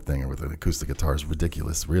trio kind of thing with an acoustic guitar is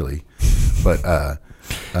ridiculous, really. But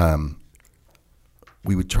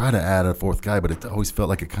we would try to add a fourth guy, but it always felt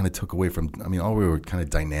like it kind of took away from, I mean, all we were kind of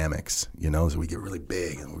dynamics, you know, so we get really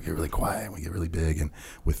big and we get really quiet and we get really big. And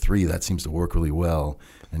with three, that seems to work really well.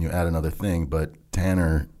 And you add another thing, but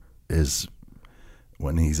Tanner is,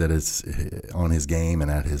 when he's on his game and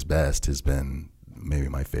at his best, has been maybe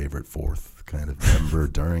my favorite fourth kind of member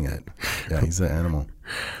during it. Yeah, he's an animal.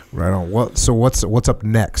 Right on. What's up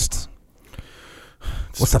next?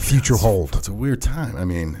 What's the future hold? It's a weird time. I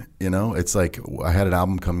mean, you know, it's like I had an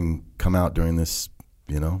album come out during this,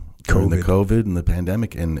 you know, during the COVID and the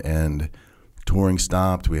pandemic, and touring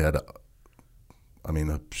stopped. We had, I mean,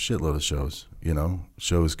 a shitload of shows, you know,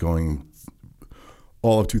 shows going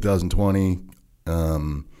all of 2020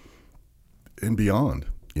 and beyond,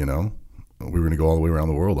 you know. We were going to go all the way around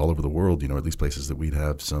the world, all over the world, you know, at least places that we'd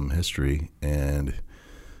have some history, and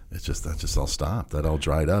that just all stopped. That all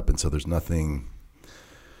dried up, and so there's nothing.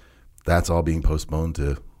 That's all being postponed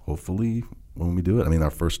to hopefully when we do it. I mean, our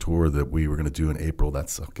first tour that we were going to do in April,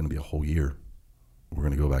 that's going to be a whole year. We're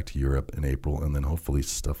going to go back to Europe in April, and then hopefully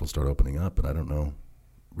stuff will start opening up. And I don't know,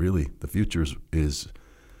 really, the future is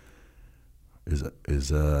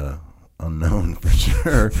unknown for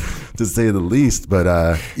sure, to say the least.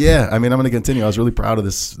 But yeah, I mean, I'm going to continue. I was really proud of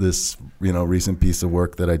this you know, recent piece of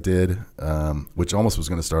work that I did, which almost was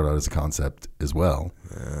going to start out as a concept as well.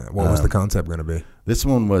 What was the concept going to be? This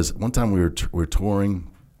one was, one time we were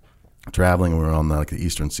touring, traveling. We were on the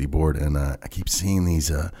Eastern Seaboard, and I keep seeing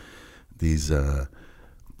these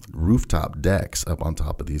rooftop decks up on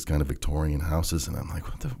top of these kind of Victorian houses, and I'm like,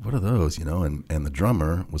 what are those, you know? And the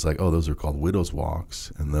drummer was like, oh, those are called Widow's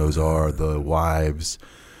Walks, and those are the wives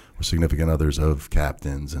or significant others of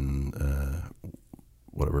captains and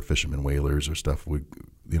whatever, fishermen, whalers or stuff.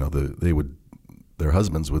 Their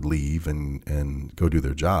husbands would leave and go do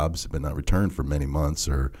their jobs, but not return for many months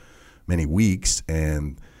or many weeks,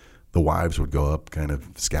 and the wives would go up kind of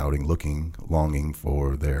scouting, looking, longing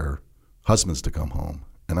for their husbands to come home.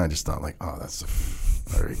 And I just thought, like, oh,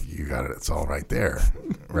 you got it. It's all right there,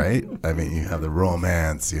 right? I mean, you have the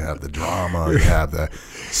romance, you have the drama, you have the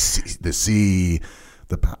sea,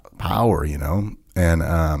 the power, you know? And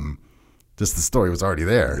just the story was already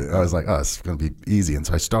there. Yeah. I was like, oh, it's going to be easy. And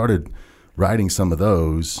so I started writing some of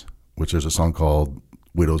those, which there's a song called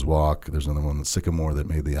Widow's Walk. There's another one, Sycamore, that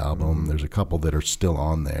made the album. Mm-hmm. There's a couple that are still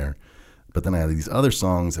on there. But then I had these other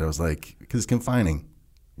songs that I was like, because it's confining.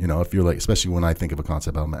 You know, if you're like, especially when I think of a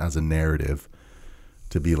concept album as a narrative,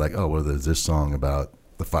 to be like, oh, well, there's this song about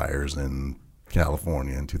the fires in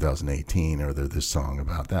California in 2018, or there's this song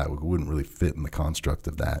about that. It wouldn't really fit in the construct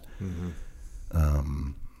of that.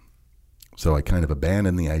 Mm-hmm. So I kind of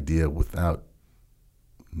abandoned the idea without,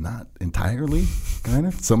 not entirely, kind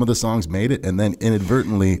of. Some of the songs made it, and then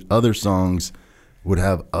inadvertently other songs would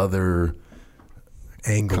have other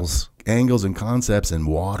angles and concepts and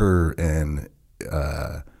water and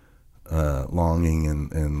longing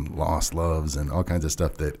and lost loves and all kinds of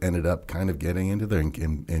stuff that ended up kind of getting into there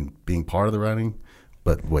and being part of the writing,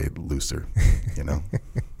 but way looser, you know.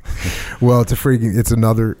 Well, it's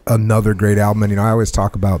another great album, and you know, I always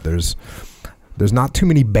talk about there's not too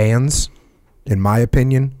many bands, in my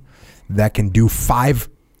opinion, that can do 5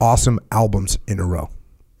 awesome albums in a row.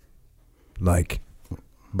 Like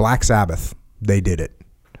Black Sabbath, they did it.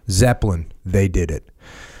 Zeppelin, they did it.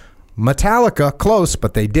 Metallica, close,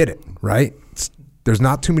 but they did it, right? There's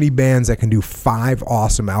not too many bands that can do 5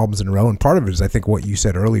 awesome albums in a row, and part of it is, I think, what you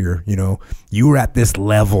said earlier. You know, you were at this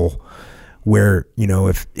level where, you know,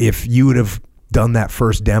 if you would have done that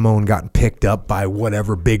first demo and gotten picked up by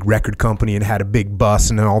whatever big record company and had a big bus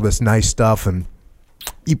and all this nice stuff, and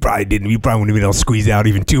you probably wouldn't have been able to squeeze out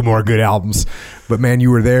even 2 more good albums. But man,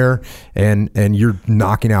 you were there, and you're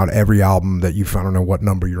knocking out every album that I don't know what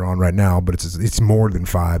number you're on right now, but it's more than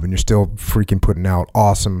 5, and you're still freaking putting out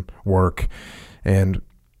awesome work. And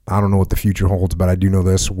I don't know what the future holds, but I do know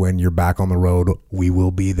this: when you're back on the road, we will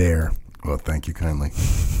be there. Well, thank you kindly.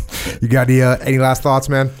 You got any last thoughts,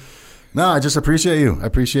 man? No, I just appreciate you. I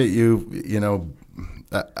appreciate you, you know,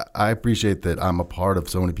 I appreciate that I'm a part of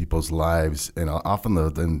so many people's lives, and often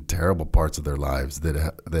the terrible parts of their lives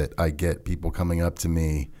that I get people coming up to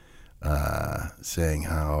me saying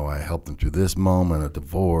how I helped them through this moment, a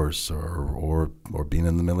divorce or being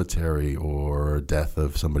in the military or death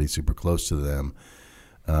of somebody super close to them.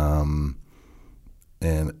 And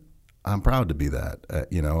I'm proud to be that.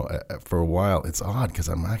 For a while, it's odd because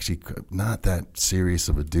I'm actually not that serious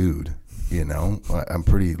of a dude. I'm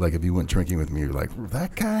pretty, like, if you went drinking with me, you're like,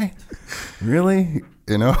 that guy? Really?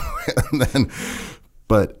 And then,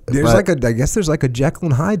 I guess there's like a Jekyll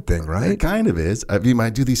and Hyde thing, right? It kind of is. I mean,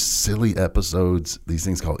 I do these silly episodes, these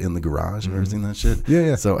things called In the Garage. Have you ever seen that shit?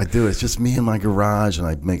 Yeah. So I do. It's just me in my garage, and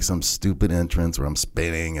I make some stupid entrance where I'm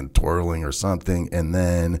spinning and twirling or something, and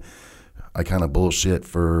then I kind of bullshit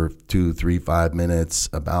for 2, 3, 5 minutes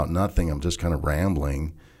about nothing. I'm just kind of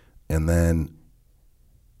rambling,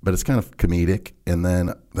 but it's kind of comedic, and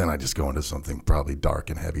then I just go into something probably dark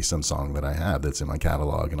and heavy, some song that I have that's in my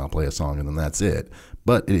catalog, and I'll play a song, and then that's it.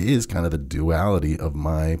 But it is kind of the duality of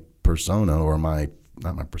my persona, or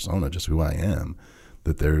not my persona, just who I am,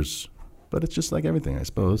 but it's just like everything, I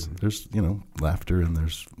suppose. There's, laughter, and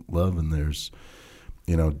there's love, and there's,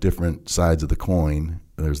 different sides of the coin.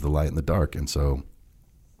 There's the light and the dark, and so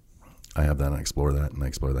I have that, and I explore that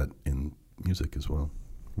in music as well.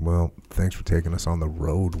 Well, thanks for taking us on the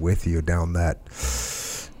road with you down that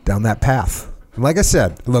path. And like I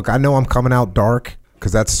said, look, I know I'm coming out dark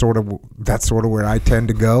because that's sort of where I tend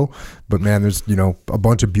to go. But man, there's a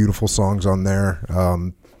bunch of beautiful songs on there.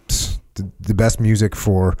 The best music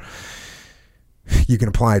you can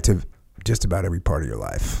apply it to just about every part of your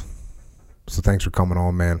life. So thanks for coming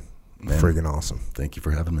on, man. Friggin' awesome. Thank you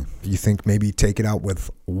for having me. You think maybe take it out with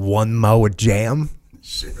one mo a jam?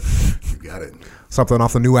 Shit, you got it. Something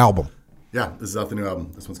off the new album. Yeah, this is off the new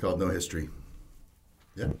album. This one's called No History.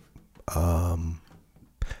 Yeah.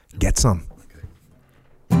 Get some.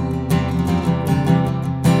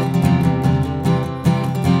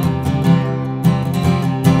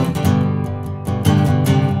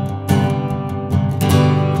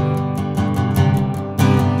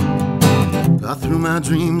 I threw my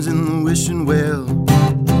dreams in the wishing well.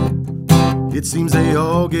 It seems they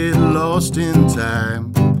all get lost in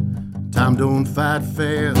time. Time don't fight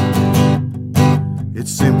fair.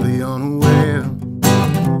 It's simply unaware.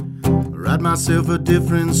 I write myself a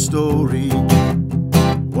different story,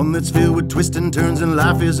 one that's filled with twists and turns and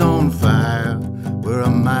life is on fire, where I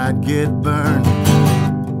might get burned.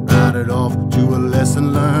 Write it off to a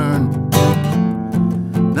lesson learned.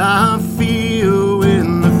 Now I feel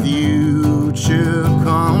when the future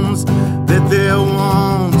comes that there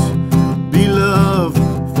won't be love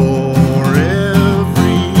for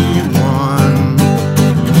everyone.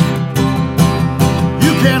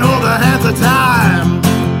 You can't hold the hands of time.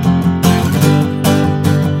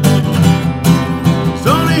 It's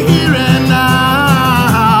only here and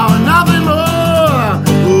now, and nothing more.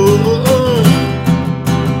 Oh.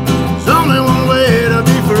 There's only one way to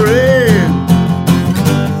be free.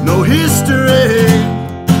 No history.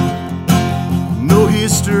 No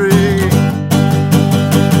history.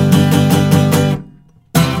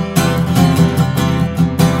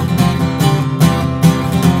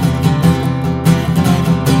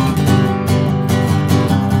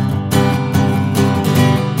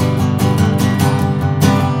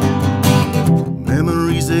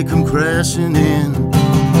 Memories, they come crashing in.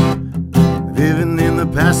 Living in the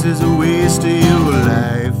past is a waste of your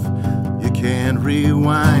life. You can't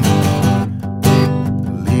rewind,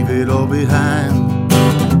 leave it all behind.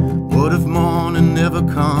 What if morning never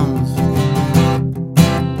comes?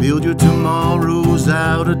 Build your tomorrows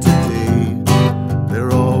out of today.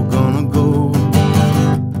 They're all gonna go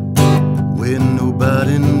where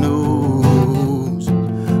nobody knows.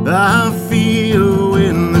 I feel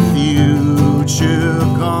when the future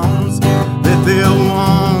comes that there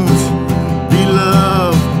won't be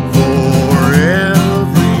love for everyone.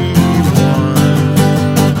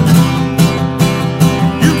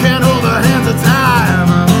 You can't hold the hands of time.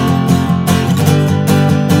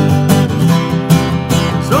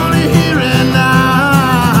 It's only here and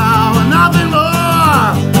now.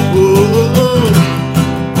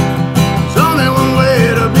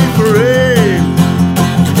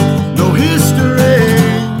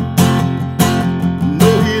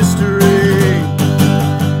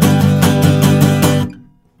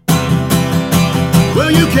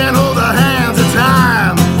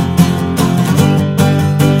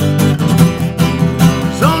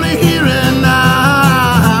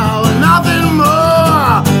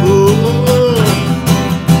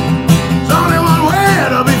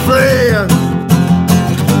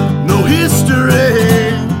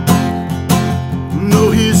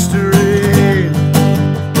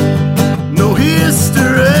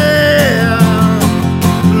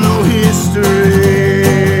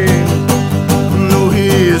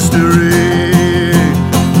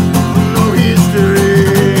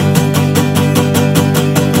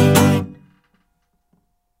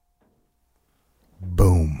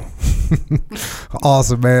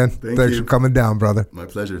 Awesome, man. Thanks Thanks you. for coming down, brother. My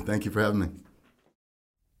pleasure. Thank you for having me.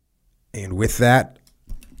 And with that,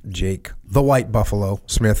 Jake, the White Buffalo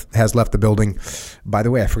Smith, has left the building. By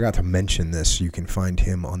the way, I forgot to mention this. You can find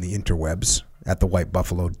him on the interwebs at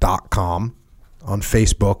thewhitebuffalo.com, on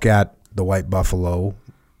Facebook at The White Buffalo,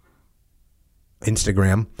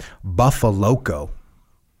 Instagram, Buffaloco.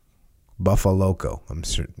 Buffaloco. I'm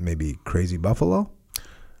sure maybe Crazy Buffalo?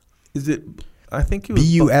 Is it? I think it was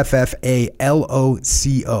Buffaloco.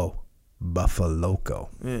 Buffaloco.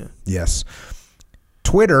 Yeah. Yes.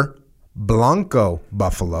 Twitter, Blanco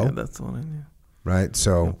Buffalo. Yeah, that's the one I knew. Right?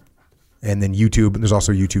 So, and then YouTube. There's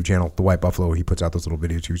also a YouTube channel, The White Buffalo, where he puts out those little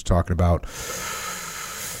videos he was talking about.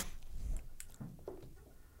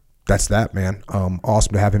 That's that, man.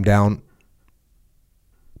 Awesome to have him down.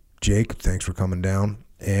 Jake, thanks for coming down.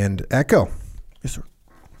 And Echo. Yes, sir.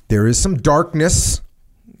 There is some darkness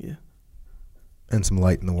Yeah, and some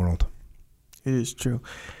light in the world. it is true.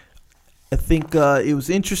 I think it was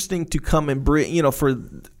interesting to come and bring,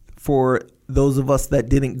 for those of us that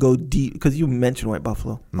didn't go deep, because you mentioned White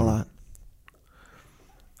Buffalo a lot.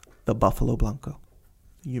 The Buffalo Blanco.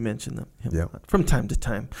 You mentioned them from time to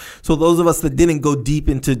time. So those of us that didn't go deep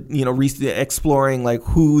into, exploring like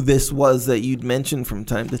who this was that you'd mentioned from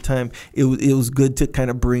time to time, it was good to kind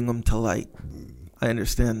of bring them to light. I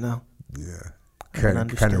understand now. Yeah. I can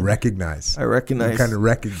Kind of recognize. I recognize. You kind of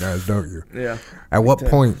recognize, don't you? Yeah. At what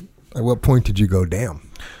point did you go down?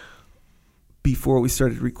 Before we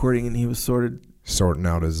started recording and he was Sorting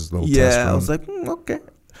out his little test run. Yeah, I was like, okay.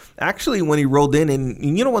 Actually, when he rolled in, and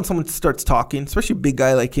when someone starts talking, especially a big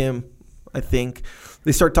guy like him, I think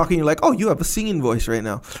they start talking. You're like, oh, you have a singing voice right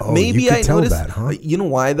now. Oh, Maybe you could I tell noticed. that, huh? You know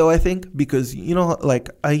why though? I think because like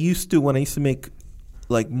when I used to make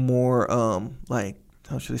like more like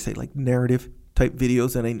how should I say, like narrative type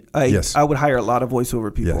videos, and I would hire a lot of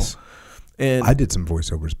voiceover people. Yes. And I did some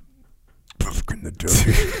voiceovers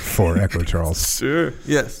for Echo Charles. Sure.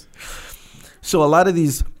 Yes. So a lot of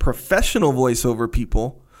these professional voiceover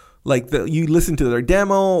people, like you listen to their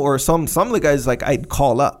demo, or some of the guys, like I'd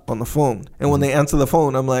call up on the phone, and when they answer the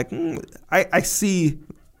phone, I'm like, I see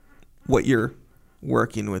what you're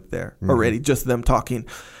working with there already, just them talking.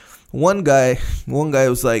 One guy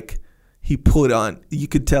was like, you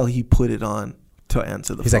could tell he put it on to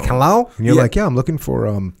answer the phone. He's like, hello? And you're like, yeah, I'm looking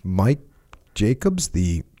for Mike Jacobs,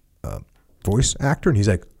 the voice actor. And he's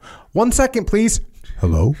like, 1 second, please.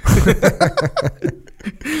 Hello?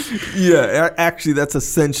 Yeah, actually, that's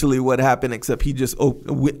essentially what happened. Except he just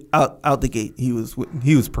out the gate, he was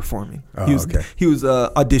performing. He was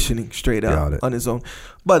auditioning straight out on his own.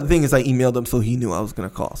 But the thing is, I emailed him, so he knew I was going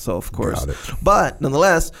to call. So of course, but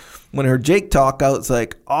nonetheless, when I heard Jake talk, I was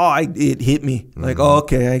like, it hit me. Like,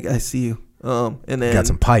 okay, I see you. And then got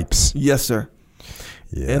some pipes. Yes, sir.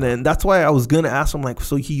 Yeah. And then that's why I was gonna ask him, like,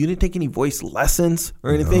 so you didn't take any voice lessons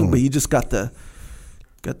or anything, but you just got the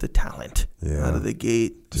talent out of the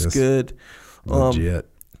gate. Just good. Legit.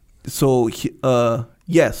 So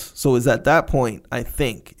yes. So is at that point, I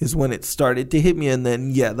think, is when it started to hit me, and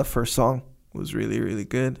then the first song was really, really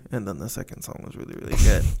good, and then the second song was really, really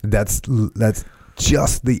good. That's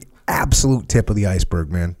just the absolute tip of the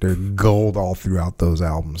iceberg, man. There's gold all throughout those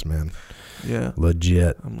albums, man. Yeah.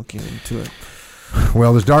 Legit. I'm looking into it.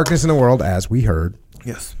 Well, there's darkness in the world, as we heard.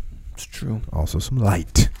 Yes, it's true. Also some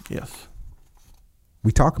light. Yes.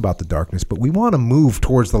 We talk about the darkness, but we want to move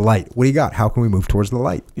towards the light. What do you got? How can we move towards the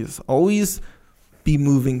light? Yes, always be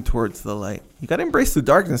moving towards the light. You got to embrace the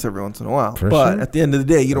darkness every once in a while. But at the end of the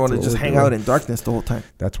day, you don't want to just hang out in darkness the whole time.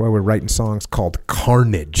 That's why we're writing songs called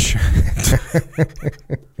Carnage.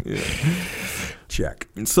 Check.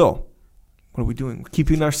 And so, what are we doing? We're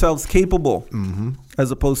keeping ourselves capable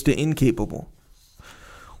as opposed to incapable.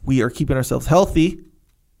 We are keeping ourselves healthy,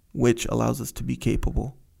 which allows us to be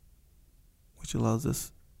capable, which allows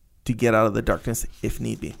us to get out of the darkness if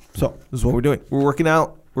need be. So this is what we're doing. We're working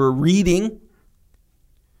out. We're reading.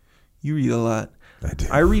 You read a lot. I do.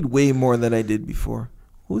 I read way more than I did before.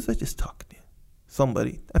 Who was I just talking to?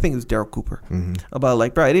 Somebody. I think it was Daryl Cooper. About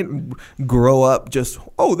like, bro, I didn't grow up just,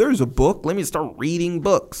 there's a book. Let me start reading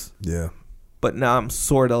books. Yeah. But now I'm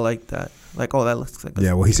sort of like that. Like, that looks like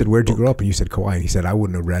well, he said, where'd you grow up? And you said Kauai. And he said, I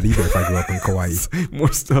wouldn't have read either if I grew up in Kauai.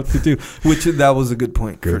 More stuff to do. Which, that was a good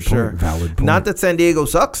point, for sure. Valid point. Not that San Diego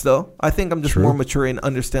sucks, though. I think I'm just more mature and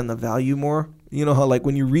understand the value more. You know how, like,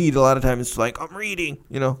 when you read, a lot of times it's like, I'm reading,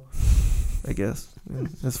 I guess,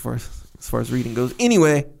 as far as reading goes.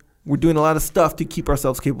 Anyway, we're doing a lot of stuff to keep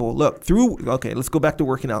ourselves capable. Look, let's go back to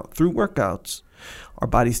working out. Through workouts, our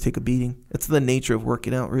bodies take a beating. It's the nature of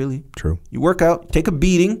working out, really. True. You work out, take a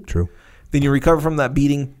beating. True. Then you recover from that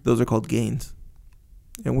beating. Those are called gains.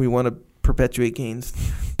 and we want to perpetuate gains,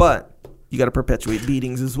 but you got to perpetuate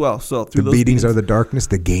beatings as well. So through The those beatings are the darkness,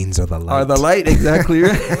 the gains are the light. are the light. Exactly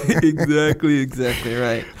right. exactly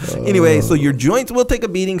right. Anyway, so your joints will take a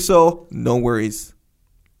beating, so no worries.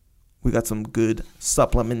 We got some good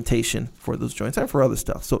supplementation for those joints and for other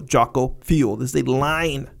stuff. So Jocko Fuel, this is a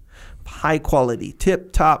line of high quality,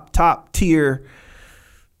 top tier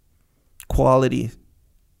quality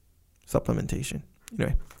supplementation.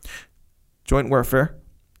 Anyway, joint warfare,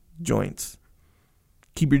 joints.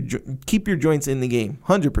 Keep your joints in the game,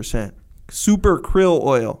 100%. Super krill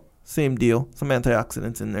oil, same deal. Some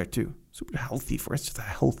antioxidants in there too. Super healthy for us. It's just a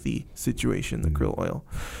healthy situation, the krill oil.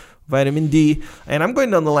 Vitamin D, and I'm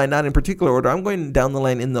going down the line, not in particular order. I'm going down the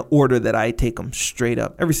line in the order that I take them straight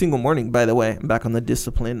up. Every single morning, by the way. I'm back on the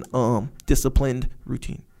disciplined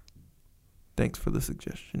routine. Thanks for the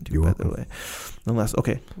suggestion too, by the way. Unless,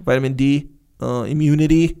 okay, vitamin D,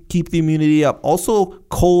 immunity, keep the immunity up. Also,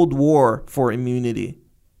 Cold War for immunity.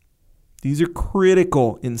 These are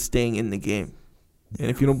critical in staying in the game. And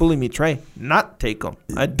if you don't believe me, try not take them.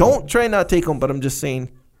 I don't try not take them, but I'm just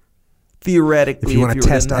saying, theoretically, if you want to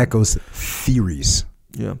test Echo's theories,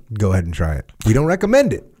 go ahead and try it. We don't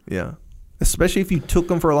recommend it. Yeah. Especially if you took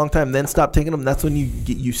them for a long time, then stop taking them. That's when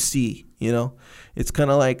you see, it's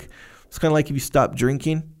kind of like if you stop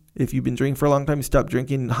drinking. If you've been drinking for a long time, you stop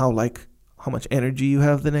drinking, how much energy you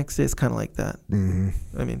have the next day. It's kind of like that.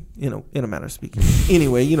 Mm-hmm. I mean, in a matter of speaking.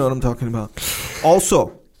 Anyway, you know what I'm talking about.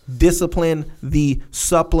 Also, discipline the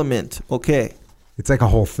supplement. Okay. It's like a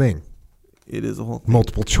whole thing. It is a whole thing.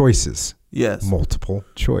 Multiple choices. Yes. Multiple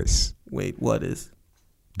choice. Wait, what is?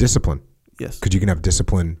 Discipline. Yes. Because you can have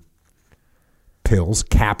discipline pills,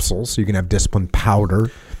 capsules. You can have discipline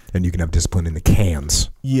powder, and you can have discipline in the cans.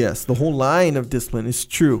 Yes, the whole line of discipline is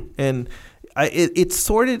true. And it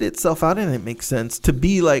sorted itself out, and it makes sense to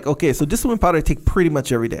be like, okay, so discipline powder I take pretty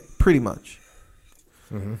much every day. Pretty much.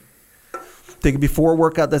 Mm-hmm. Take it before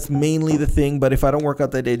workout. That's mainly the thing. But if I don't work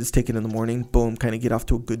out that day, just take it in the morning. Boom, kind of get off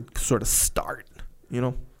to a good sort of start,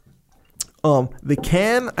 The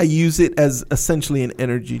can, I use it as essentially an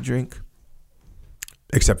energy drink.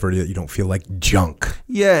 Except for that you don't feel like junk.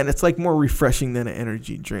 Yeah, and it's like more refreshing than an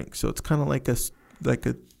energy drink. So it's kind of like a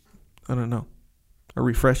I don't know, a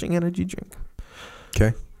refreshing energy drink.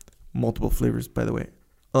 Okay. Multiple flavors, by the way.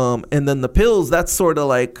 And then the pills, that's sort of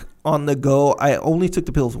like on the go. I only took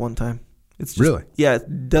the pills one time. It's just, really? Yeah,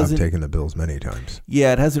 it doesn't. I've taken the pills many times.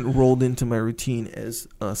 Yeah, it hasn't rolled into my routine as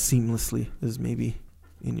seamlessly as maybe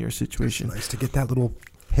in your situation. It's nice to get that little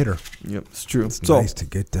hitter. Yep, it's true. It's nice to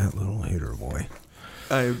get that little hitter, boy.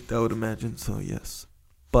 I would imagine so, yes.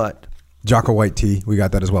 But Jocko White tea, we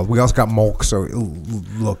got that as well. We also got Molk. So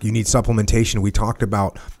look, you need supplementation. We talked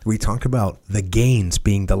about the gains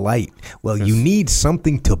being the light. Well, you need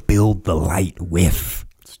something to build the light with.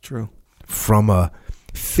 It's true. From a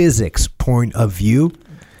physics point of view,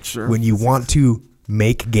 sure. When you want to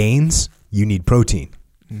make gains, you need protein.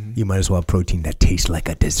 Mm-hmm. You might as well have protein that tastes like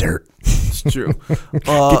a dessert. It's true.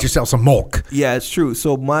 Get yourself some Molk. Yeah, it's true.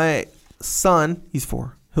 So my son, he's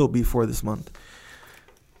 4. He'll be 4 this month.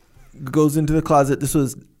 Goes into the closet. This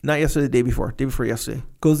was not yesterday, day before yesterday.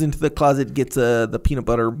 Goes into the closet, gets the peanut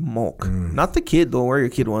butter Molk. Not the kid, don't worry, your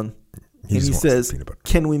kid one. And he says,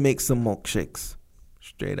 can we make some milkshakes?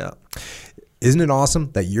 Straight up. Isn't it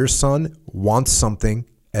awesome that your son wants something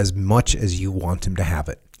as much as you want him to have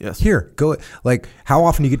it? Yes. Here, go. Like, how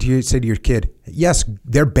often you get to say to your kid, yes,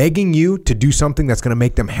 they're begging you to do something that's going to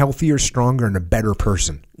make them healthier, stronger, and a better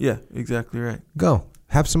person. Yeah, exactly right. Go.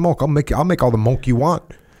 Have some Molk. I'll make all the Molk you want.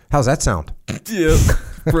 How's that sound? Yeah,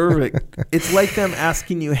 perfect. It's like them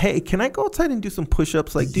asking you, hey, can I go outside and do some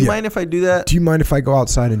push-ups? Like, do you mind if I do that? Do you mind if I go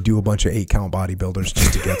outside and do a bunch of 8-count bodybuilders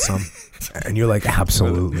just to get some? And you're like,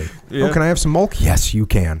 absolutely. Yeah. Oh, can I have some Molk? Yes, you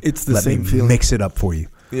can. It's the same feeling. Mix it up for you.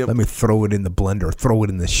 Yep. Let me throw it in the blender, throw it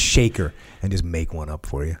in the shaker, and just make one up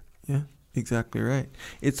for you. Yeah, exactly right.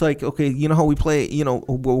 It's like, okay, you know how we play,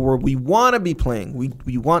 where we want to be playing.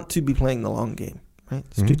 We want to be playing the long game. Right?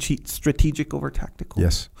 Strategic over tactical.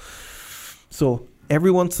 Yes. So every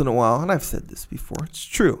once in a while, and I've said this before, it's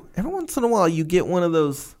true. Every once in a while, you get one of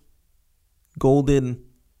those golden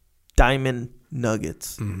diamond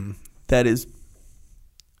nuggets that is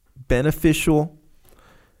beneficial,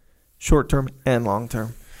 short term and long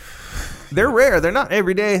term. They're rare. They're not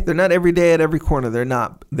every day. They're not every day at every corner. They're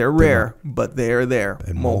not. They're rare, but they're there.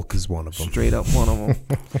 And Molk is one of them. Straight up one of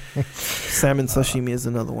them. Salmon sashimi is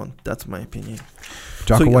another one. That's my opinion.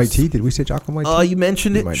 Jocko So, White yes. tea. Did we say Jocko White tea? You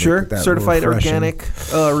mentioned You it. might Sure. make that Certified refreshing. organic,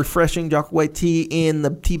 refreshing Jocko White tea in the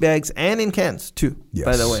tea bags and in cans too. Yes.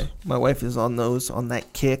 By the way, my wife is on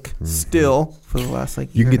that kick still for the last You year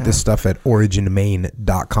can and get a this half. stuff at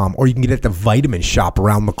originmaine.com, or you can get it at the Vitamin Shop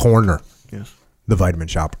around the corner. Yes. The Vitamin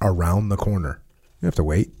Shop around the corner. You don't have to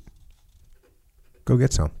wait. Go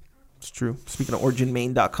get some. It's true. Speaking of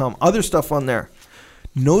originmaine.com, other stuff on there.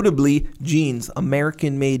 Notably, jeans,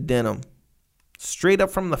 American-made denim. Straight up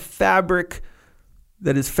from the fabric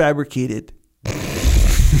that is fabricated.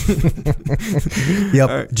 Yep.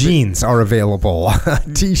 right. Jeans are available.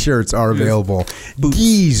 T-shirts are available.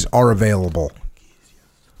 Geese are available.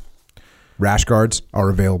 Rash guards are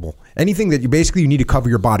available. Anything that you need to cover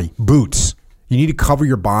your body. Boots. You need to cover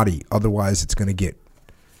your body. Otherwise, it's going to get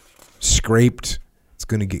scraped. It's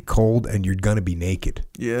going to get cold, and you're going to be naked.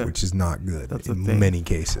 Yeah. Which is not good That's a in thing. many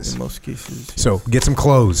cases. In most cases. yes. So get some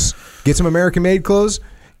clothes. Get some American-made clothes.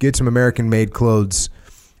 Get some American-made clothes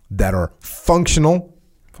that are functional.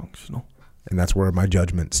 Functional. And that's where my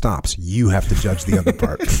judgment stops. You have to judge the other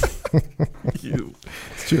part.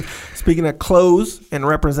 It's true. Speaking of clothes and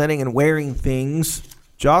representing and wearing things,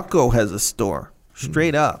 Jocko has a store.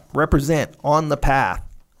 Straight up. Represent on the path.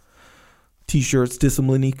 T-shirts,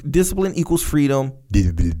 discipline equals freedom.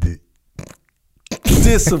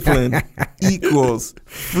 Discipline equals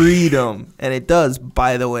freedom. And it does,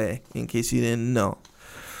 by the way, in case you didn't know.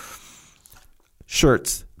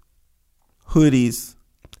 Shirts, hoodies,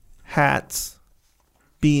 hats,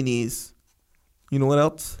 beanies. You know what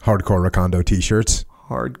else? Hardcore Recondo T-shirts.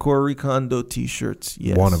 Hardcore Recondo T-shirts.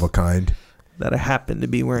 Yes. One of a kind. That I happen to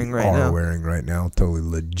be wearing right are now. wearing right now. Totally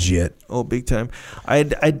legit. Oh, big time. I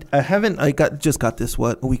just got this,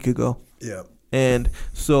 a week ago. Yeah. And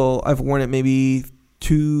so I've worn it maybe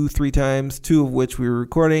 2-3 times, 2 of which we were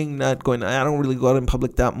recording. I don't really go out in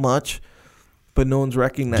public that much, but no one's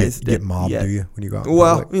recognized Get it mobbed, yet. do you, when you go out in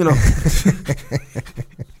Well, public? you know,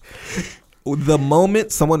 the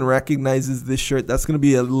moment someone recognizes this shirt, that's going to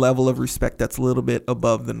be a level of respect that's a little bit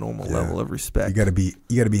above the normal Yeah. level of respect. You got to be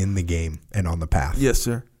in the game and on the path Yes,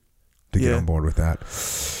 sir. to get yeah. on board with that.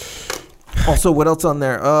 Also, what else on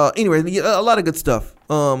there? Anyway, a lot of good stuff.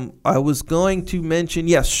 I was going to mention,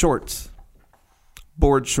 yes, shorts.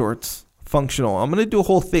 Board shorts. Functional. I'm going to do a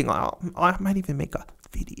whole thing. I might even make a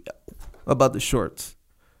video about the shorts.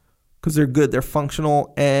 Because they're good. They're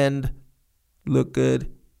functional and look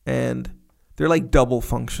good. And they're like double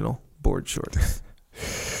functional board shorts.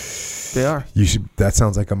 They are. That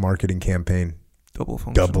sounds like a marketing campaign. Double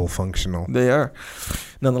functional. Double functional. They are.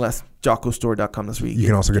 Nonetheless, JockoStore.com. That's where You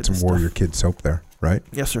can also get some this stuff. Warrior Kid soap there, right?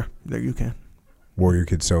 Yes, sir. There you can. Warrior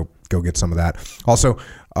Kid soap. Go get some of that. Also,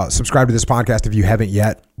 subscribe to this podcast if you haven't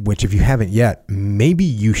yet, which if you haven't yet, maybe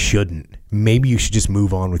you shouldn't. Maybe you should just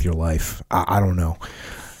move on with your life. I don't know.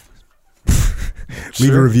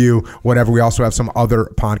 Leave a review, whatever. We also have some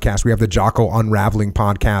other podcasts. We have the Jocko Unraveling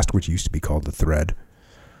podcast, which used to be called The Thread.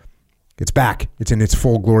 It's back. It's in its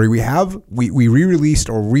full glory. We re-released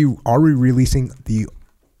or are re-releasing the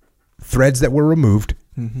threads that were removed.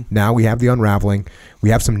 Mm-hmm. Now we have the Unraveling. We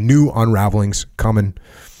have some new Unravelings coming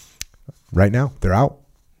right now. They're out.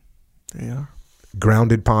 They are.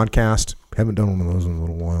 Grounded podcast. Haven't done one of those in a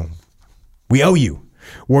little while. We owe you.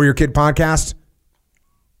 Warrior Kid podcast.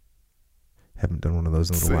 Haven't done one of those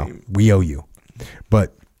in a little while. We owe you.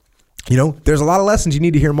 But, there's a lot of lessons you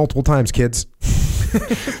need to hear multiple times, kids.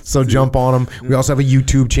 So jump on them. We also have a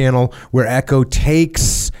YouTube channel where Echo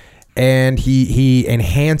takes and he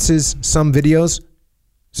enhances some videos,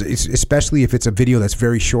 especially if it's a video that's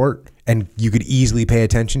very short and you could easily pay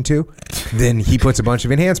attention to. Then he puts a bunch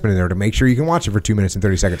of enhancement in there to make sure you can watch it for 2 minutes and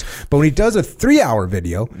 30 seconds. But when he does a 3-hour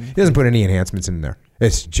video, he doesn't put any enhancements in there.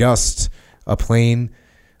 It's just a plain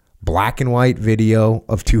black and white video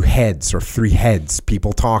of 2 heads or 3 heads,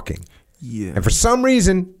 people talking. Yeah. And for some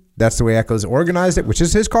reason, that's the way Echo's organized it, which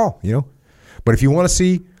is his call, But if you want to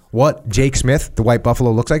see what Jake Smith, the White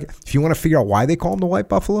Buffalo, looks like, if you want to figure out why they call him the White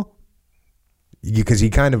Buffalo, because he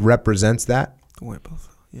kind of represents that The White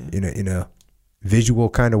Buffalo. Yeah. in a visual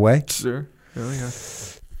kind of way. Sure. Oh, yeah.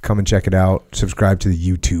 Come and check it out. Subscribe to the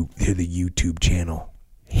YouTube channel.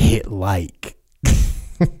 Hit like.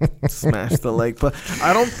 Smash the like button.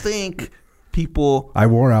 I don't think people. I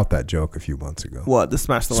wore out that joke a few months ago. What? The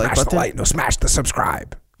smash the like Smash button? the like. No, smash the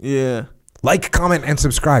subscribe. Yeah. Like, comment, and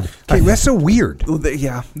subscribe. Okay, that's so weird. Well,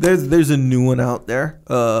 yeah. There's a new one out there.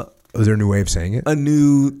 Is there a new way of saying it? A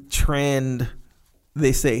new trend.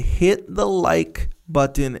 They say hit the like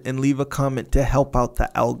button and leave a comment to help out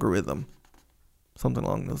the algorithm. Something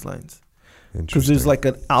along those lines. Because there's like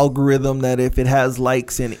an algorithm that if it has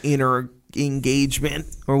likes and inner engagement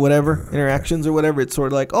or whatever, interactions or whatever. It's sort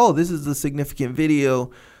of like, oh, this is a significant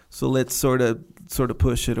video, so let's sort of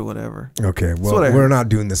push it or whatever. Okay, well, we're not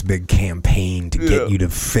doing this big campaign to get you to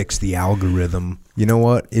fix the algorithm. You know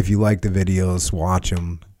what? If you like the videos, watch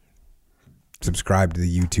them. Subscribe to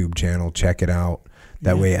the YouTube channel. Check it out.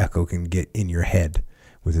 That way Echo can get in your head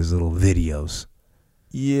with his little videos.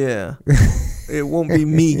 Yeah. It won't be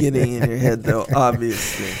me getting in your head, though,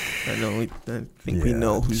 obviously. I think we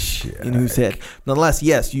know who's in whose head. Nonetheless,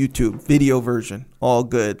 yes, YouTube, video version, all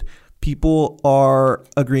good. People are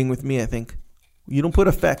agreeing with me, I think. You don't put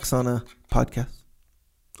effects on a podcast.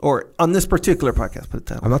 Or on this particular podcast, put it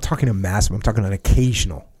that way. I'm not talking a massive. I'm talking an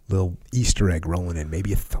occasional little Easter egg rolling in.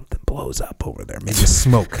 Maybe if something blows up over there. Maybe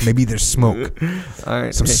smoke. Maybe there's smoke. All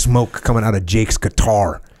right. Some smoke coming out of Jake's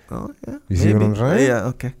guitar. Oh, yeah. You see what I'm saying? Yeah,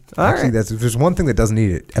 okay. Actually, there's one thing that doesn't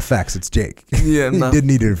need it. Effects. It's Jake. Yeah, he did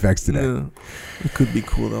need effects today. Yeah. It could be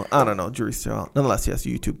cool, though. I don't know. Jury's still out. Nonetheless, yes,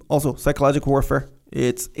 YouTube. Also, Psychological Warfare.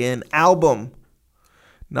 It's an album.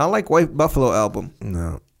 Not like White Buffalo album.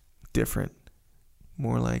 No. Different.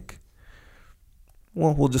 More like,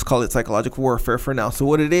 well, we'll just call it Psychological Warfare for now. So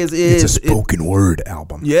what it is it's a spoken word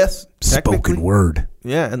album. Yes. Spoken word.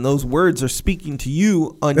 Yeah, and those words are speaking to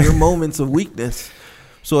you on your moments of weakness.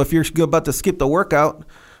 So if you're about to skip the workout,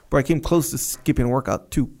 bro, I came close to skipping a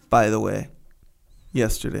workout too, by the way,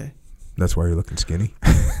 yesterday. That's why you're looking skinny.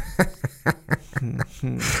 You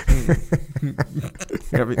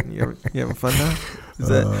having fun now? Is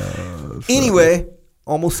that anyway?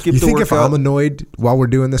 Almost skipped the workout. You think if I'm annoyed while we're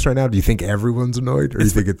doing this right now, do you think everyone's annoyed, or do you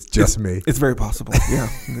think it's just me? It's very possible. Yeah,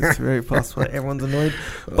 it's very possible. Everyone's annoyed,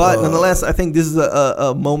 but nonetheless, I think this is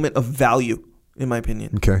a moment of value, in my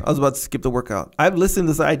opinion. Okay. I was about to skip the workout. I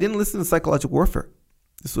didn't listen to Psychological Warfare.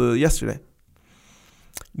 This was yesterday.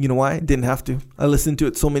 You know why? I didn't have to. I listened to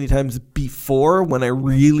it so many times before when I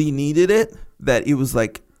really needed it that it was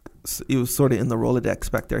sort of in the Rolodex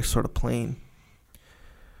back there, sort of playing.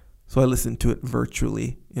 So I listened to it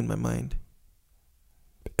virtually in my mind.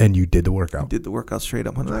 And you did the workout. I did the workout straight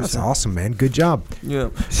up 100%. That's awesome, man. Good job. Yeah,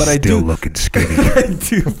 but Still looking skinny.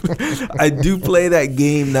 I do play that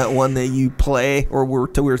game, that one that you play, or we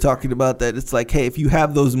were talking about that. It's like, hey, if you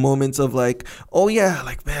have those moments of like, oh yeah,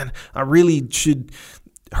 like man, I really should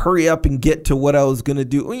hurry up and get to what I was gonna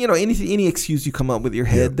do. You know, any excuse you come up with your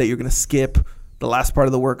head that you're gonna skip the last part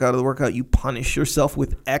of the workout, you punish yourself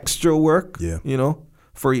with extra work. Yeah. You know,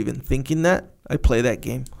 for even thinking that. I play that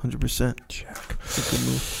game 100%. Check. It's a good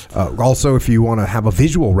move. Also, if you want to have a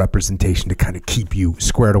visual representation to kind of keep you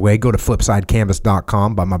squared away, go to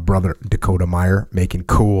flipsidecanvas.com by my brother Dakota Meyer, making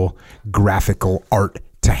cool graphical art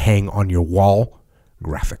to hang on your wall.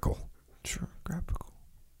 Graphical. Sure, graphical.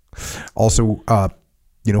 Also,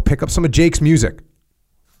 pick up some of Jake's music.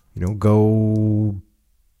 Go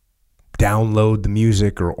download the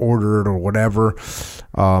music or order it or whatever.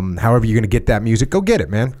 However you're going to get that music, go get it,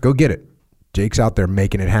 man. Go get it. Jake's out there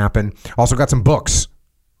making it happen. Also got some books.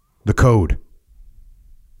 The Code.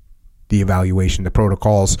 The Evaluation, the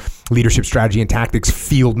Protocols, Leadership Strategy and Tactics,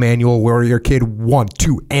 Field Manual, Warrior Kid 1,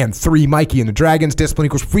 2, and 3, Mikey and the Dragons, Discipline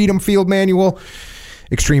Equals Freedom Field Manual,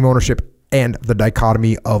 Extreme Ownership, and The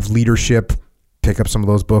Dichotomy of Leadership. Pick up some of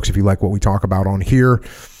those books if you like what we talk about on here.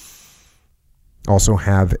 Also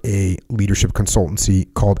have a leadership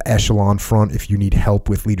consultancy called Echelon Front. If you need help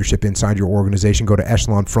with leadership inside your organization, go to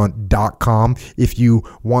echelonfront.com. If you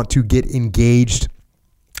want to get engaged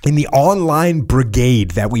in the online brigade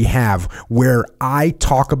that we have where I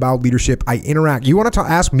talk about leadership, I interact. You want to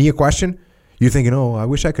ask me a question? You're thinking, oh, I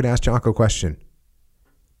wish I could ask Jocko a question.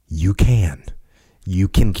 You can. You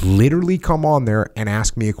can literally come on there and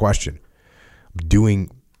ask me a question. Doing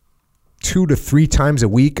 2 to 3 times a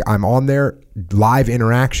week. I'm on there, live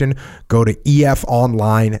interaction. Go to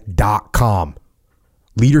efonline.com.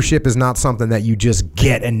 Leadership is not something that you just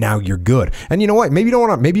get and now you're good. And you know what? Maybe you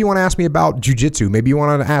want to ask me about jiu-jitsu. Maybe you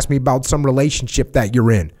want to ask me about some relationship that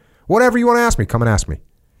you're in. Whatever you want to ask me, come and ask me.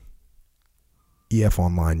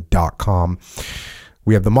 efonline.com.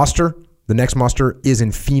 We have the muster. The next muster is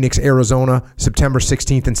in Phoenix, Arizona, September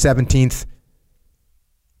 16th and 17th.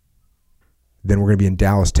 Then we're going to be in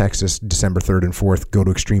Dallas, Texas, December 3rd and 4th. Go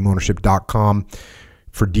to extremeownership.com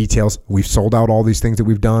for details. We've sold out all these things that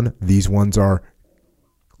we've done. These ones are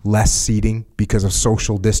less seating because of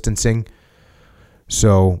social distancing.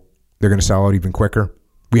 So they're going to sell out even quicker.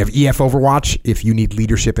 We have EF Overwatch. If you need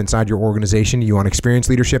leadership inside your organization, you want to experience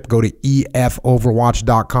leadership, go to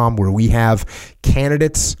efoverwatch.com where we have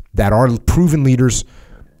candidates that are proven leaders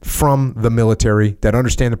from the military that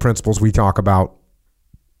understand the principles we talk about.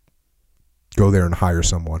 Go there and hire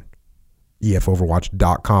someone.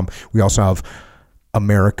 efoverwatch.com. We also have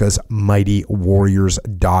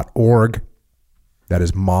americasmightywarriors.org. That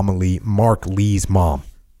is Mama Lee, Mark Lee's mom,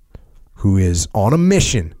 who is on a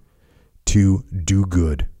mission to do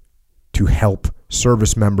good, to help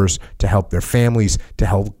service members, to help their families, to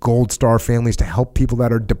help Gold Star families, to help people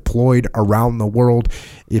that are deployed around the world.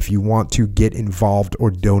 If you want to get involved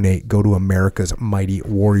or donate, go to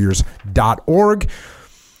americasmightywarriors.org.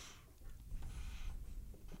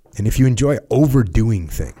 And if you enjoy overdoing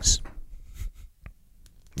things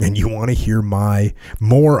and you want to hear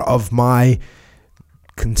more of my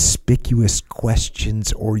conspicuous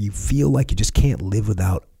questions, or you feel like you just can't live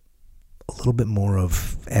without a little bit more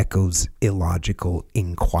of Echo's illogical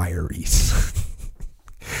inquiries,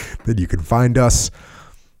 then you can find us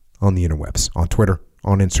on the interwebs, on Twitter,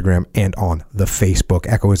 on Instagram, and on the Facebook.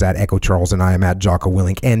 Echo is at Echo Charles, and I am at Jocko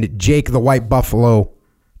Willink. And Jake the White Buffalo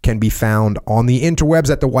can be found on the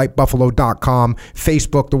interwebs at thewhitebuffalo.com,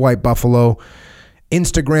 Facebook, The White Buffalo,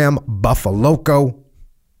 Instagram, Buffaloco,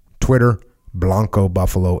 Twitter, Blanco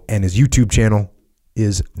Buffalo, and his YouTube channel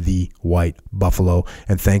is The White Buffalo.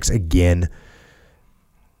 And thanks again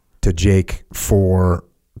to Jake for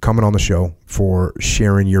coming on the show, for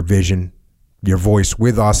sharing your vision, your voice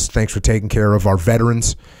with us. Thanks for taking care of our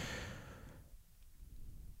veterans.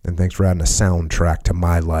 And thanks for adding a soundtrack to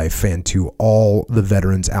my life, and to all the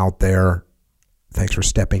veterans out there. Thanks for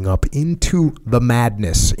stepping up into the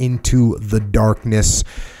madness, into the darkness.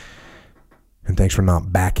 And thanks for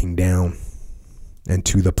not backing down. And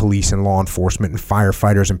to the police and law enforcement and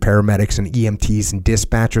firefighters and paramedics and EMTs and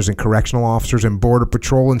dispatchers and correctional officers and Border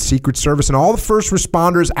Patrol and Secret Service and all the first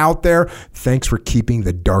responders out there, thanks for keeping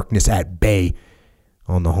the darkness at bay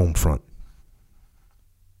on the home front.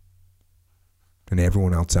 And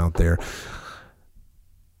everyone else out there,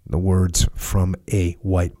 the words from a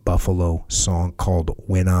White Buffalo song called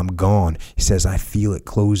When I'm Gone. He says, I feel it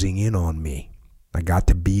closing in on me. I got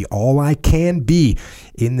to be all I can be.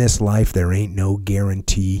 In this life, there ain't no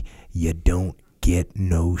guarantee. You don't get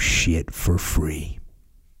no shit for free.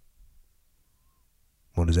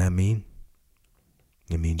 What does that mean?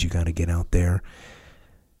 It means you got to get out there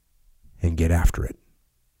and get after it.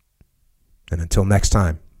 And until next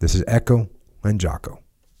time, this is Echo and Jocko.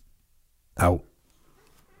 Out.